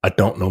 I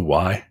don't know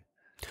why.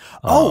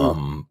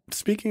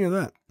 Speaking of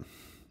that,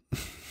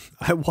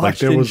 I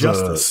watched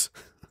Injustice.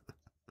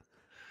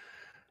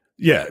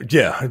 Yeah.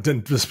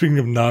 Speaking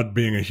of not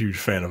being a huge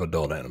fan of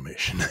adult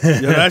animation,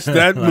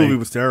 that movie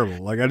was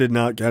terrible. I did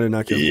not get it.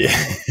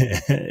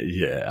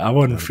 Yeah, I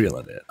wasn't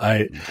feeling it.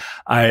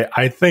 I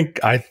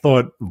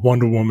thought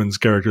Wonder Woman's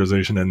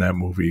characterization in that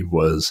movie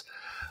was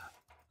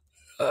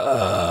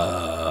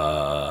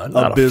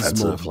not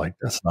abysmal. Offensive.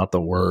 That's not the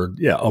word.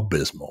 Yeah,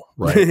 abysmal.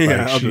 Right.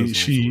 Yeah,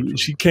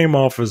 she came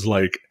off as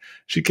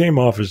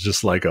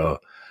just like a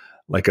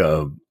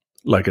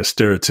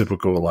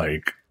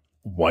stereotypical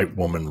white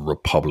woman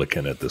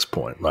Republican at this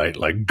point, right?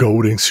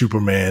 Goading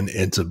Superman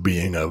into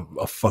being a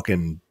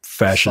fucking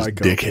fascist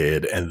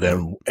dickhead, and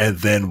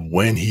then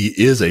when he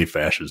is a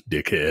fascist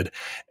dickhead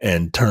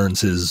and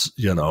turns his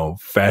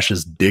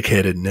fascist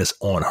dickheadedness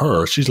on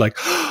her, she's like,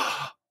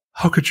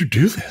 how could you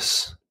do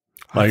this?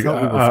 All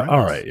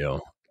right,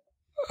 yo.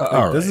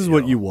 All right, this is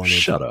what you wanted.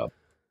 Shut up.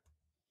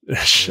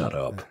 Shut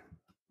up.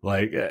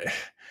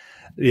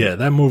 Yeah,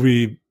 that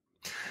movie,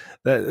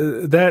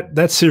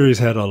 that series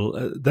had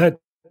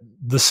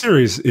the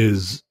series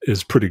is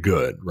pretty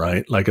good,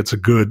 right? It's a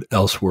good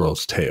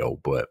Elseworlds tale,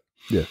 but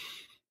yeah,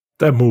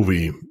 that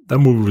movie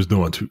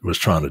was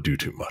trying to do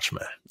too much,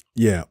 man.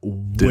 Yeah,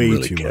 way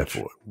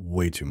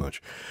too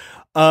much.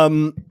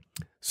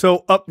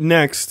 So up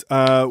next,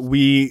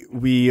 we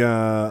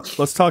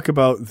let's talk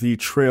about the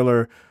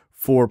trailer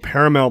for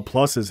Paramount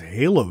Plus's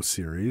Halo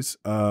series.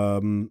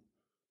 I'm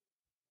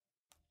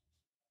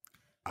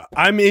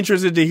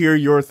interested to hear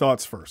your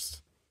thoughts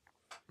first.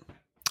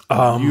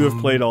 You have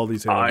played all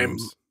these Halo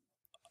games.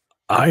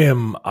 I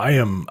am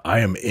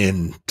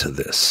into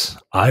this.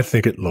 I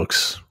think it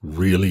looks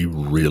really,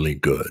 really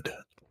good.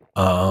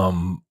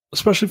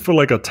 Especially for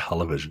a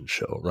television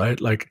show, right?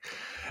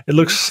 It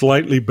looks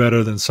slightly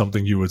better than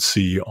something you would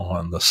see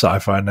on the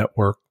Sci-Fi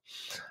Network.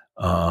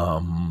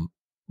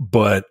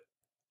 But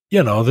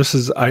this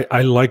is,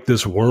 I like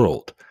this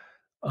world.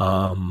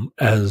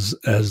 As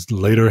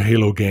later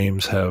Halo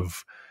games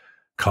have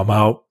come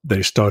out,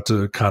 they start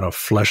to kind of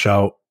flesh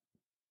out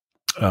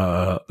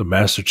the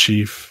Master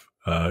Chief,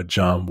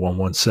 John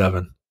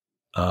 117,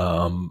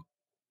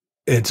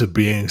 into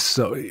being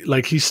so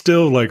he's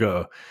still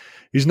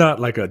he's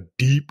not a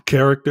deep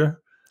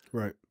character,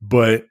 right?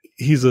 But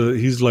he's a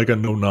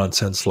no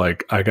nonsense.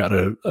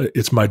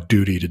 It's my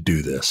duty to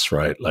do this,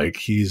 right?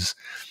 He's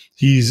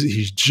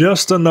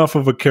just enough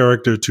of a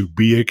character to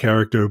be a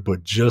character,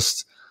 but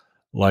just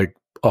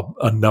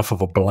enough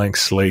of a blank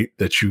slate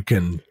that you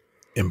can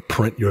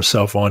imprint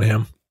yourself on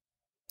him.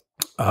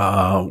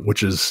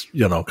 Which is,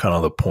 kind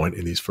of the point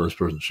in these first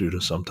person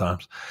shooters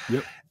sometimes.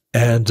 Yep.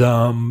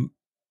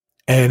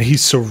 And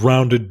he's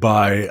surrounded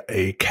by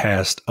a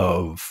cast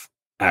of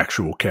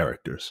actual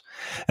characters.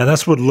 And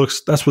that's what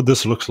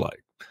this looks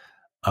like.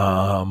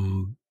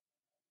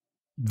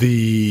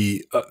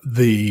 The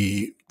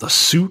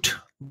suit,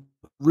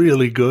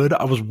 really good.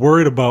 I was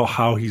worried about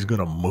how he's going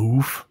to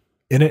move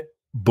in it,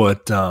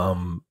 but,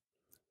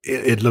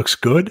 it looks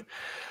good.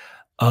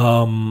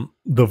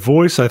 The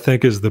voice, I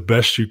think, is the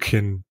best you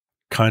can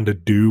kind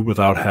of do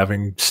without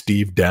having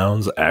Steve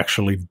Downes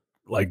actually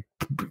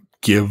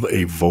give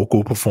a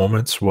vocal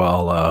performance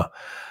while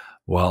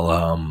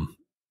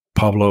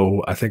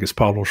Pablo, I think it's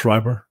Pablo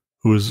Schreiber,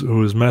 who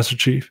is Master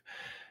Chief,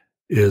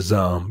 is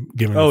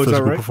giving a is that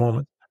physical right?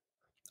 performance.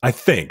 I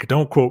think.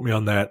 Don't quote me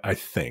on that. I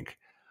think.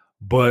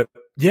 But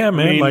yeah,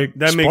 man, I mean, like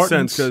that makes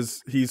sense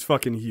Spartans. because he's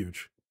fucking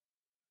huge.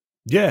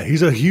 Yeah,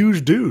 he's a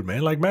huge dude,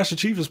 man. Like Master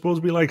Chief is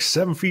supposed to be like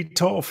 7 feet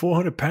tall,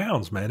 400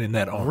 pounds, man, in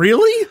that armor.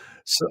 Really?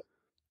 So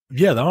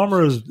yeah, the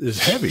armor is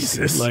heavy,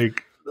 dude.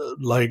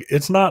 Like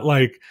it's not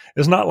like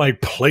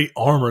plate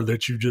armor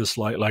that you just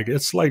like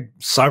it's like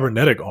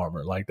cybernetic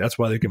armor. Like that's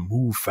why they can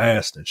move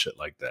fast and shit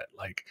like that.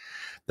 Like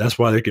that's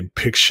why they can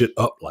pick shit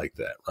up like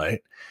that,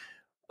 right?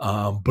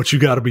 But you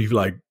got to be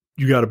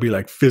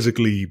like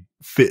physically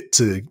fit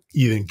to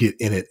even get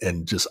in it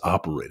and just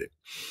operate it.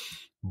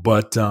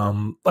 But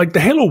like the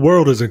Halo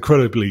world is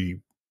incredibly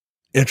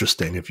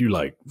interesting if you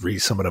like read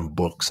some of them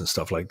books and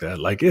stuff like that.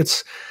 Like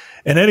it's,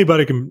 and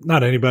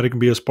not anybody can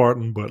be a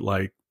Spartan, but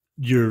like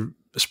your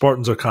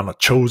Spartans are kind of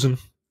chosen,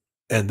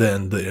 and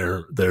then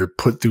they're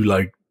put through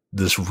like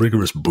this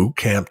rigorous boot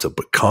camp to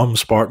become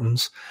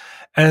Spartans.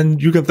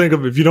 And you can think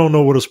of, if you don't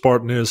know what a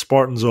Spartan is,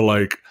 Spartans are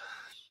like,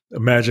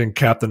 imagine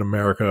Captain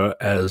America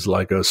as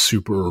like a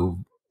super,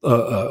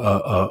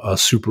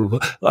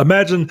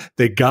 imagine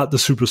they got the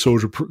super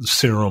soldier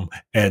serum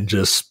and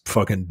just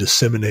fucking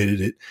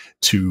disseminated it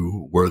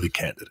to worthy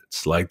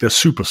candidates. Like they're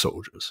super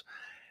soldiers.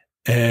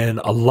 And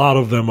a lot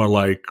of them are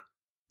like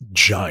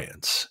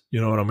giants,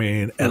 you know what I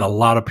mean? And a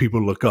lot of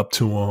people look up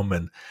to them.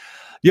 And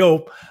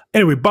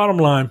anyway, bottom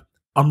line,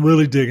 I'm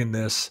really digging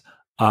this.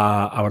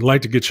 I would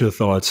like to get your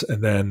thoughts,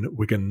 and then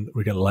we can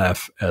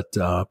laugh at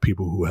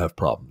people who have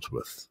problems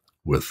with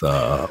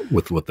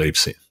what they've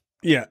seen.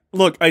 Yeah,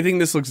 look, I think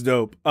this looks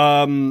dope.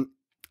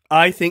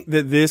 I think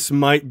that this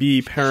might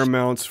be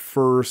Paramount's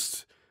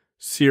first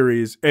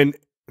series, and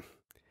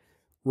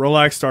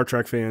relax, Star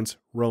Trek fans,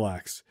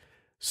 relax.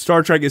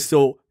 Star Trek is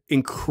still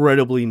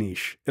incredibly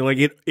niche, and like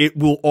it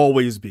will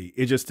always be.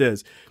 It just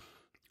is.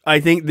 I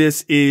think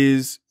this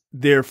is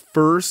their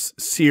first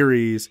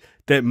series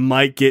that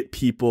might get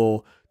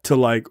people to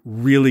like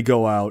really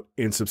go out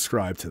and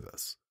subscribe to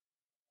this.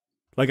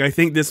 Like, I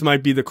think this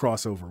might be the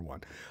crossover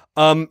one.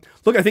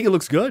 Look, I think it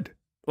looks good.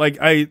 Like,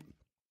 I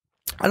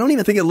don't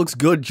even think it looks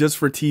good just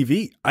for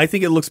TV. I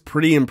think it looks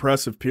pretty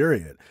impressive,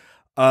 period.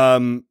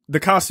 The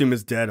costume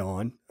is dead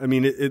on. I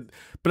mean,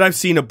 but I've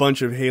seen a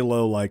bunch of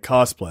Halo like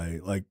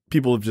cosplay. Like,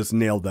 people have just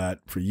nailed that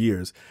for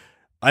years.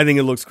 I think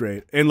it looks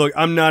great. And look,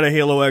 I'm not a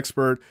Halo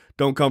expert.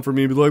 Don't come for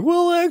me and be like,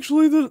 well,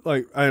 actually,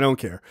 I don't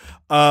care.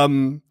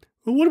 Well,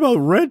 what about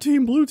red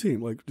team, blue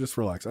team? Like, just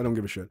relax. I don't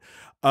give a shit.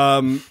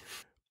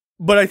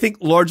 But I think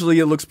largely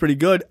it looks pretty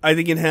good. I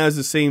think it has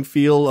the same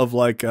feel of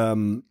like,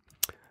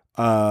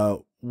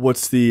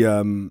 what's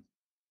the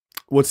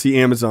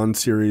Amazon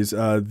series?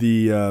 Fuck.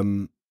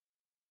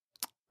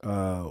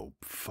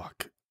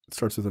 It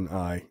starts with an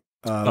I.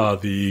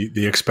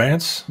 The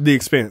Expanse? The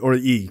Expanse, or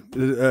E.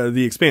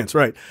 The Expanse,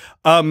 right.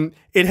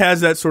 It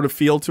has that sort of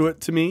feel to it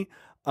to me.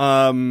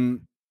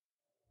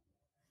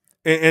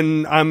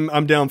 And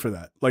I'm down for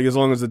that. Like, as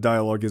long as the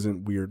dialogue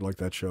isn't weird, like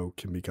that show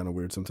can be kind of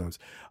weird sometimes.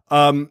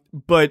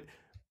 But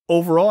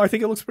overall, I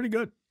think it looks pretty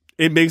good.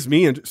 It makes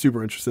me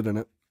super interested in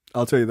it.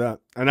 I'll tell you that.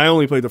 And I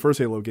only played the first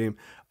Halo game.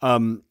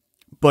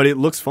 But it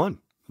looks fun.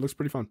 It looks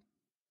pretty fun.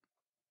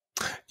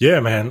 Yeah,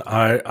 man,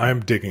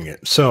 I'm digging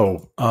it.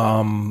 So,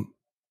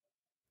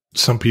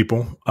 some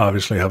people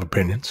obviously have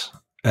opinions,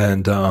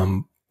 and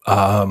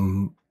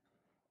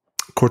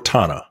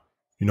Cortana.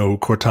 You know who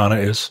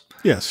Cortana is?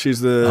 Yes, she's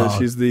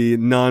the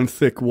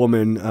non-thick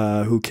woman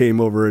who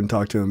came over and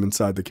talked to him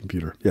inside the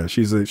computer. Yeah,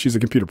 she's a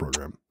computer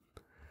program.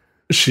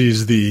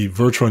 She's the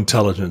virtual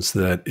intelligence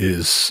that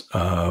is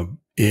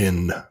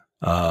in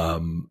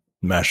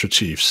Master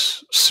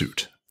Chief's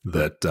suit.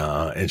 That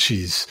and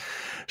she's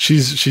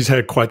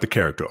had quite the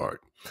character arc.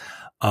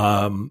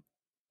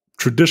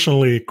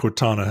 Traditionally,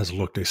 Cortana has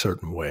looked a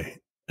certain way,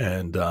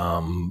 and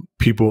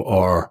people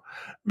are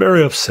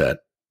very upset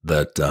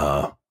that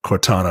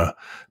Cortana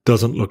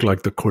doesn't look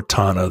like the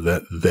Cortana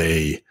that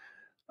they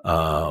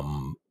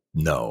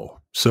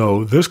know.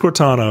 So this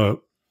Cortana,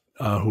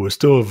 who is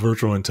still a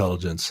virtual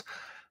intelligence,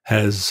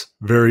 has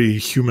very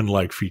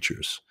human-like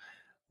features,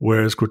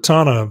 whereas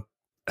Cortana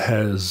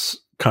has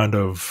kind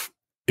of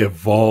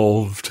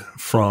evolved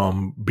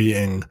from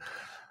being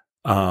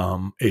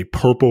a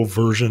purple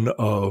version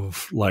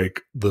of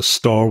like the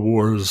Star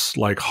Wars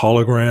like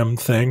hologram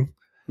thing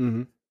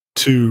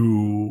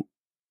to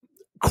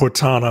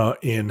Cortana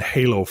in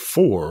Halo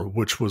 4,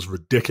 which was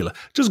ridiculous.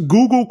 Just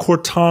Google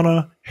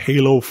Cortana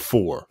Halo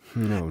 4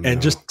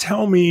 and just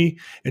tell me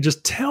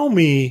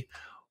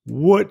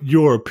what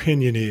your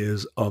opinion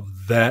is of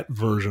that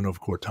version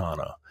of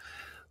Cortana.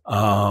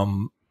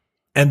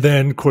 And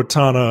then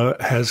Cortana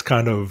has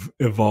kind of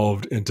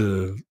evolved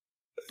into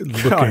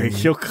looking. All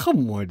right, yo,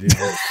 come on, dude.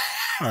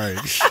 All right.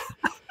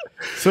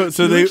 So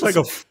she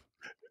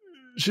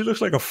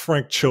looks like a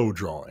Frank Cho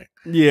drawing.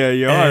 Yeah.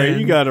 All right,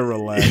 you gotta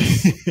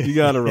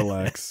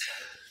relax.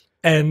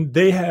 And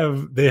they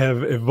have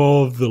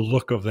evolved the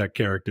look of that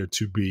character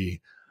to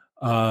be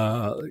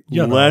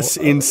less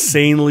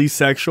insanely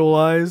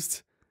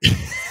sexualized.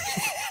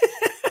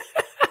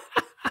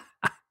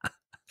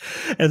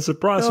 And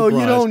surprise, No,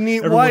 surprise. you don't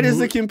need. Why does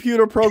the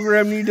computer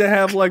program need to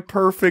have like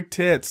perfect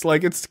tits?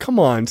 Like, it's come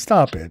on,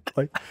 stop it.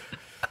 Like,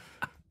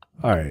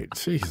 all right,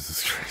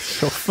 Jesus Christ,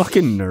 so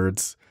fucking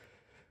nerds.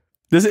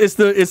 It's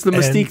the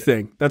mystique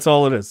thing. That's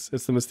all it is.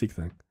 It's the mystique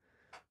thing.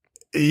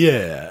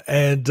 Yeah,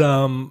 and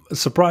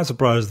surprise,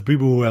 surprise, the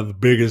people who have the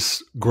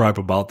biggest gripe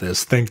about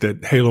this think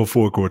that Halo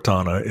 4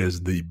 Cortana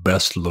is the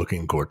best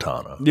looking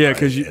Cortana. Yeah,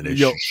 because right?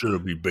 It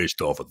should be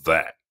based off of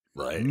that,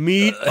 right?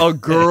 Meet a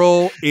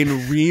girl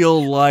in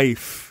real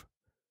life.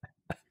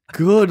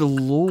 Good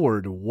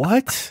Lord,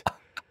 what?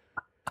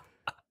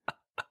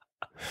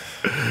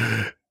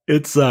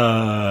 It's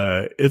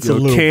a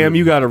little Cam,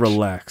 you gotta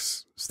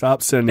relax.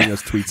 Stop sending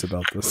us tweets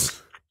about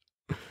this.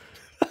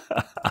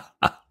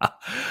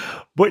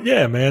 But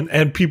yeah, man,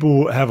 and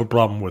people have a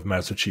problem with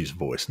Master Chief's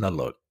voice. Now,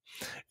 look,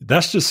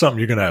 that's just something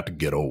you're gonna have to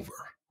get over,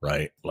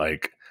 right?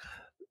 Like,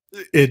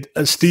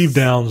 Steve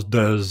Downs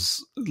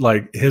does,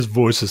 like, his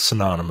voice is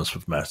synonymous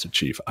with Master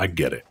Chief. I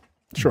get it,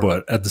 sure,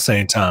 but at the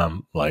same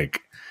time, like,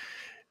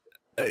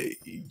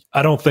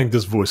 I don't think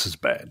this voice is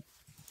bad.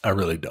 I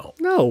really don't.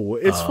 No,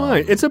 it's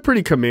fine. It's a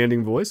pretty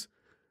commanding voice.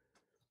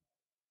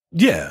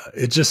 Yeah,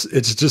 it's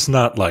just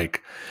not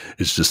like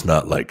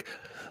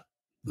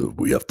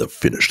we have to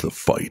finish the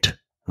fight,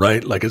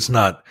 right? Like, it's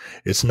not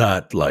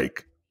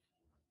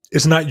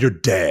your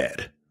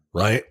dad,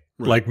 right?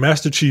 Like,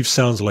 Master Chief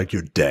sounds like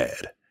your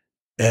dad.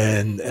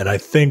 And I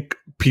think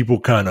people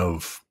kind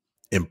of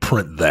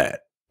imprint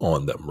that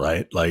on them,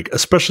 right? Like,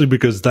 especially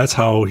because that's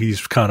how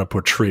he's kind of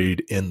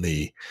portrayed in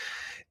the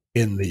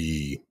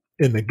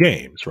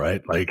games,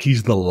 right? Like,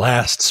 he's the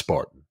last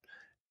Spartan,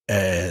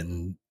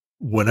 and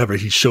whenever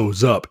he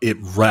shows up, it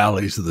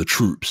rallies the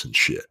troops and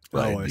shit,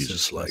 right? He's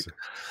just like,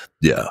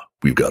 yeah,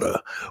 we've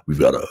gotta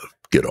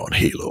get on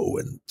Halo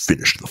and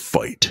finish the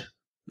fight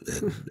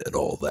and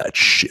all that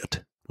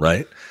shit,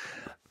 right?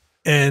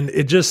 And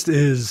it just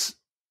is.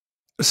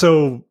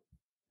 So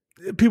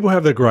people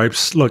have their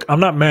gripes. Look, I'm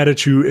not mad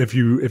at you if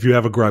you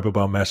have a gripe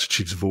about Master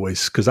Chief's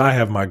voice, because I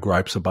have my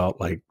gripes about,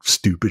 like,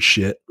 stupid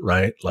shit,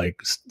 right? Like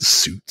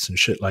suits and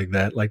shit like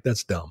that. Like,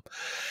 that's dumb.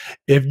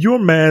 If you're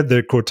mad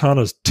that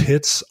Cortana's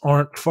tits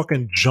aren't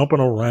fucking jumping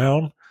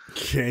around,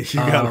 yeah, you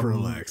gotta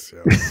relax.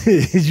 Yo.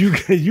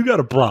 you got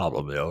a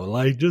problem, yo.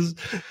 Like, just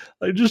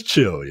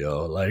chill,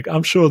 yo. Like,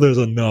 I'm sure there's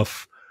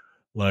enough,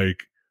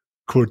 like,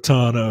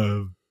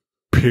 Cortana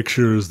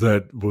pictures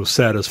that will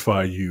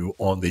satisfy you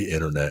on the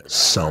internet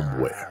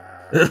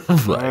somewhere.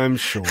 Right. I'm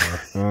sure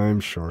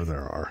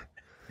there are.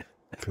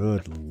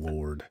 Good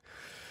Lord.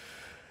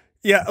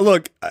 Yeah,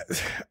 look,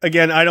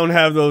 again, I don't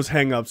have those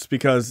hang-ups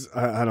because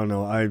I don't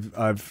know.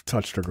 I've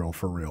touched a girl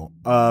for real.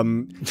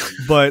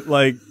 But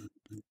like,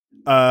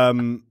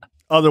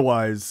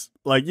 otherwise,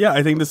 like, yeah,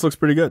 I think this looks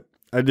pretty good.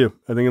 I do.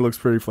 I think it looks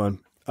pretty fun.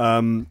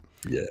 Yeah.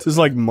 This is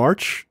like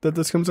March that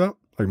this comes out.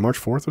 Like March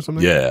 4th or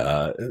something?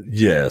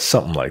 Yeah,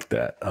 something like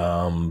that.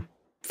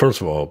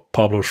 First of all,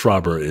 Pablo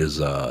Schreiber is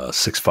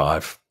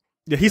 6'5".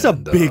 Yeah, he's a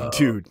big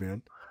dude,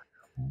 man.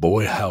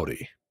 Boy,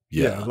 howdy.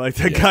 Yeah, like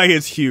that guy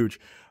is huge.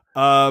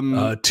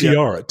 Tiara,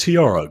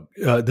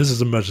 this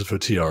is a message for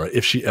Tiara.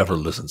 If she ever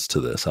listens to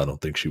this, I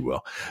don't think she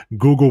will.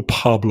 Google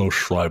Pablo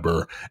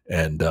Schreiber,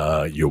 and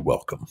you're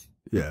welcome.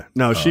 Yeah,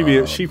 no, she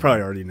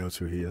probably already knows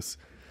who he is.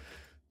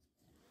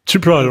 She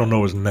probably don't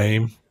know his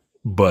name,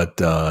 but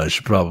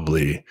she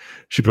probably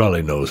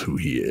knows who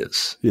he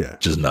is. Yeah,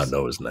 just not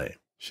know his name.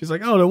 She's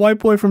like, oh, the white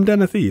boy from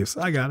Den of Thieves.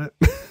 I got it.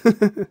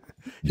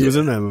 He was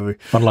in that movie.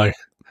 I'm like,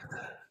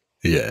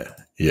 yeah.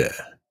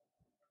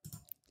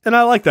 And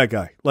I like that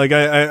guy. Like,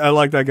 I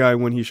like that guy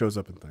when he shows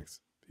up in things.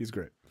 He's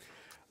great.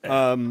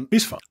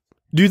 He's fun.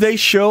 Do they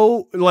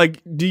show,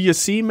 like, do you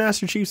see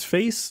Master Chief's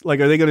face? Like,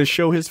 are they going to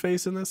show his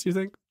face in this, you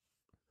think?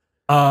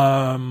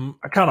 I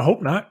kind of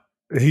hope not.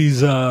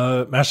 He's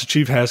Master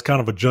Chief has kind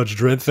of a Judge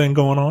Dredd thing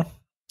going on.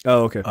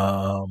 Oh, okay.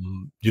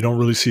 You don't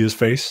really see his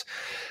face.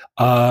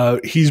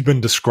 He's been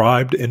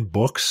described in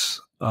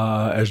books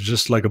as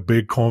just like a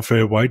big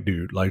corn-fed white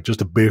dude, like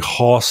just a big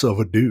hoss of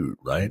a dude,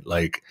 right?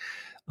 Like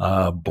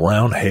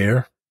brown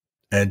hair,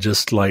 and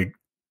just like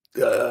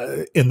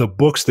in the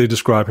books they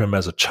describe him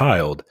as a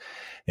child,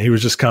 and he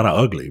was just kind of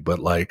ugly. But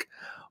like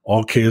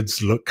all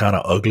kids look kind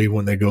of ugly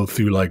when they go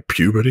through like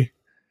puberty.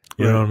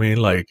 You know what I mean?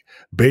 Like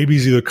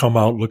babies either come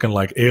out looking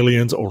like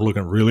aliens or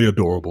looking really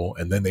adorable,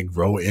 and then they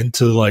grow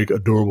into like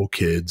adorable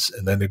kids,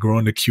 and then they grow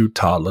into cute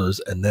toddlers,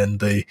 and then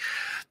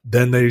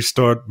they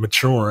start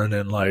maturing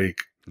and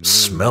like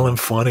smelling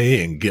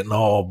funny and getting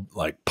all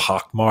like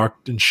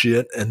pockmarked and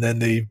shit, and then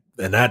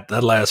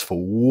that lasts for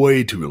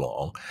way too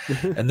long.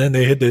 And then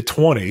they hit their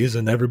 20s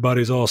and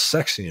everybody's all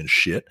sexy and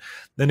shit.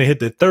 Then they hit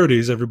their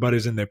 30s,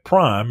 everybody's in their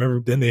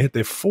prime. Then they hit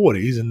their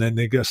 40s, and then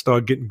they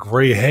start getting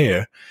gray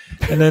hair.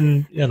 And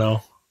then,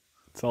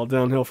 it's all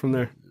downhill from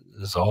there.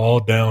 It's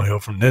all downhill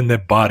from then. Their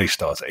body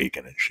starts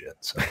aching and shit.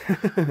 So.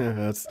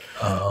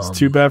 It's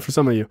too bad for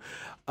some of you.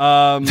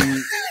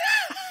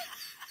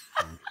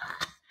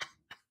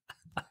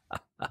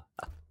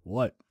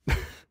 What?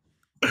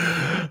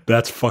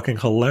 That's fucking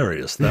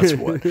hilarious. That's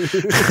what.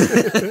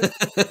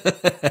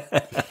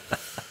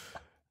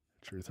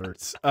 Truth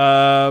hurts.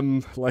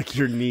 Like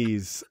your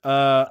knees.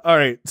 All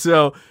right.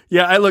 So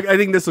yeah, I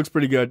think this looks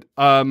pretty good.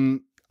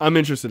 I'm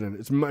interested in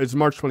it. It's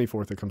March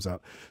 24th it comes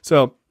out.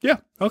 So yeah,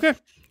 okay.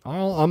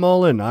 I'm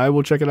all in. I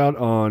will check it out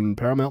on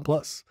Paramount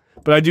Plus.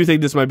 But I do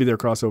think this might be their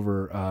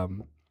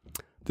crossover.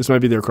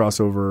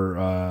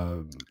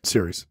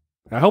 Series.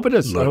 I hope it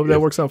is. Look, I hope that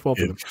works out well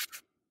for them.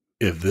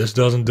 If this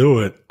doesn't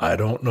do it, I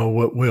don't know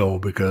what will,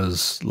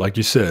 because like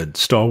you said,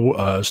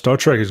 Star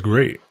Trek is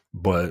great,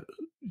 but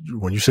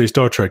when you say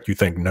Star Trek, you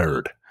think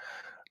nerd,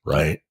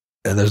 right?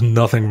 And there's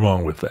nothing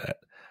wrong with that.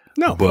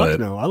 No, fuck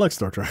no. I like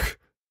Star Trek.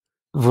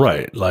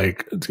 Right.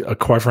 Like,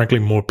 quite frankly,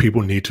 more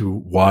people need to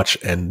watch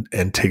and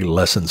take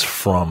lessons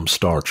from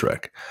Star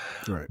Trek.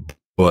 Right.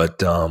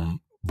 But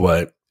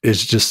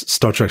it's just,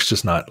 Star Trek's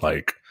just not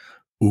like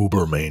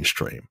uber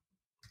mainstream.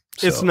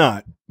 So. It's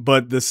not.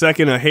 But the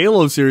second a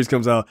Halo series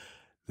comes out,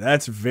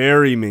 that's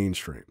very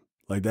mainstream.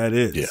 Like, that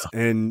is. Yeah.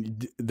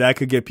 And that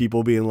could get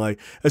people being like,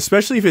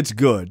 especially if it's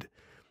good,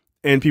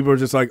 and people are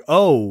just like,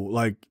 oh,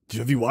 like,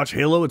 have you watched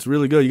Halo? It's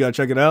really good. You got to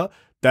check it out.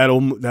 That'll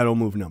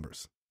move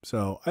numbers.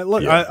 So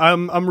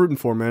I'm rooting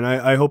for it, man.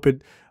 I hope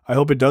it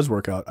does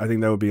work out. I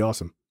think that would be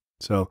awesome.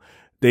 So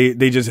they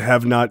just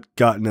have not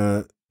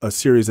gotten a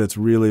series that's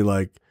really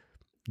like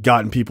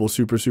gotten people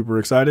super, super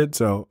excited.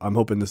 So I'm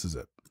hoping this is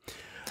it.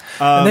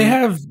 And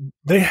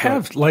they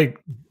have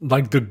like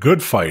The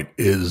Good Fight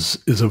is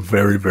a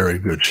very, very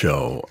good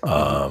show.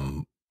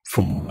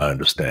 From what I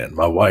understand,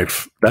 my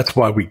wife, that's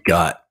why we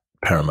got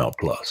Paramount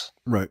Plus,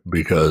 right?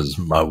 Because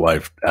my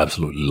wife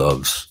absolutely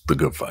loves The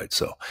Good Fight.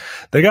 So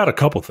they got a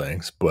couple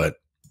things, but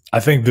I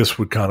think this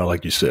would kind of,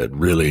 like you said,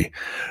 really,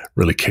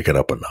 really kick it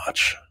up a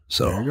notch.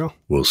 So there you go.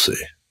 We'll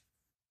see.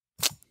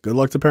 Good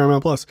luck to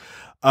Paramount Plus.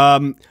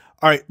 All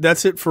right,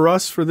 that's it for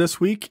us for this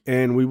week,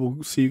 and we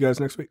will see you guys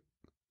next week.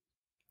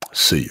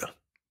 See ya.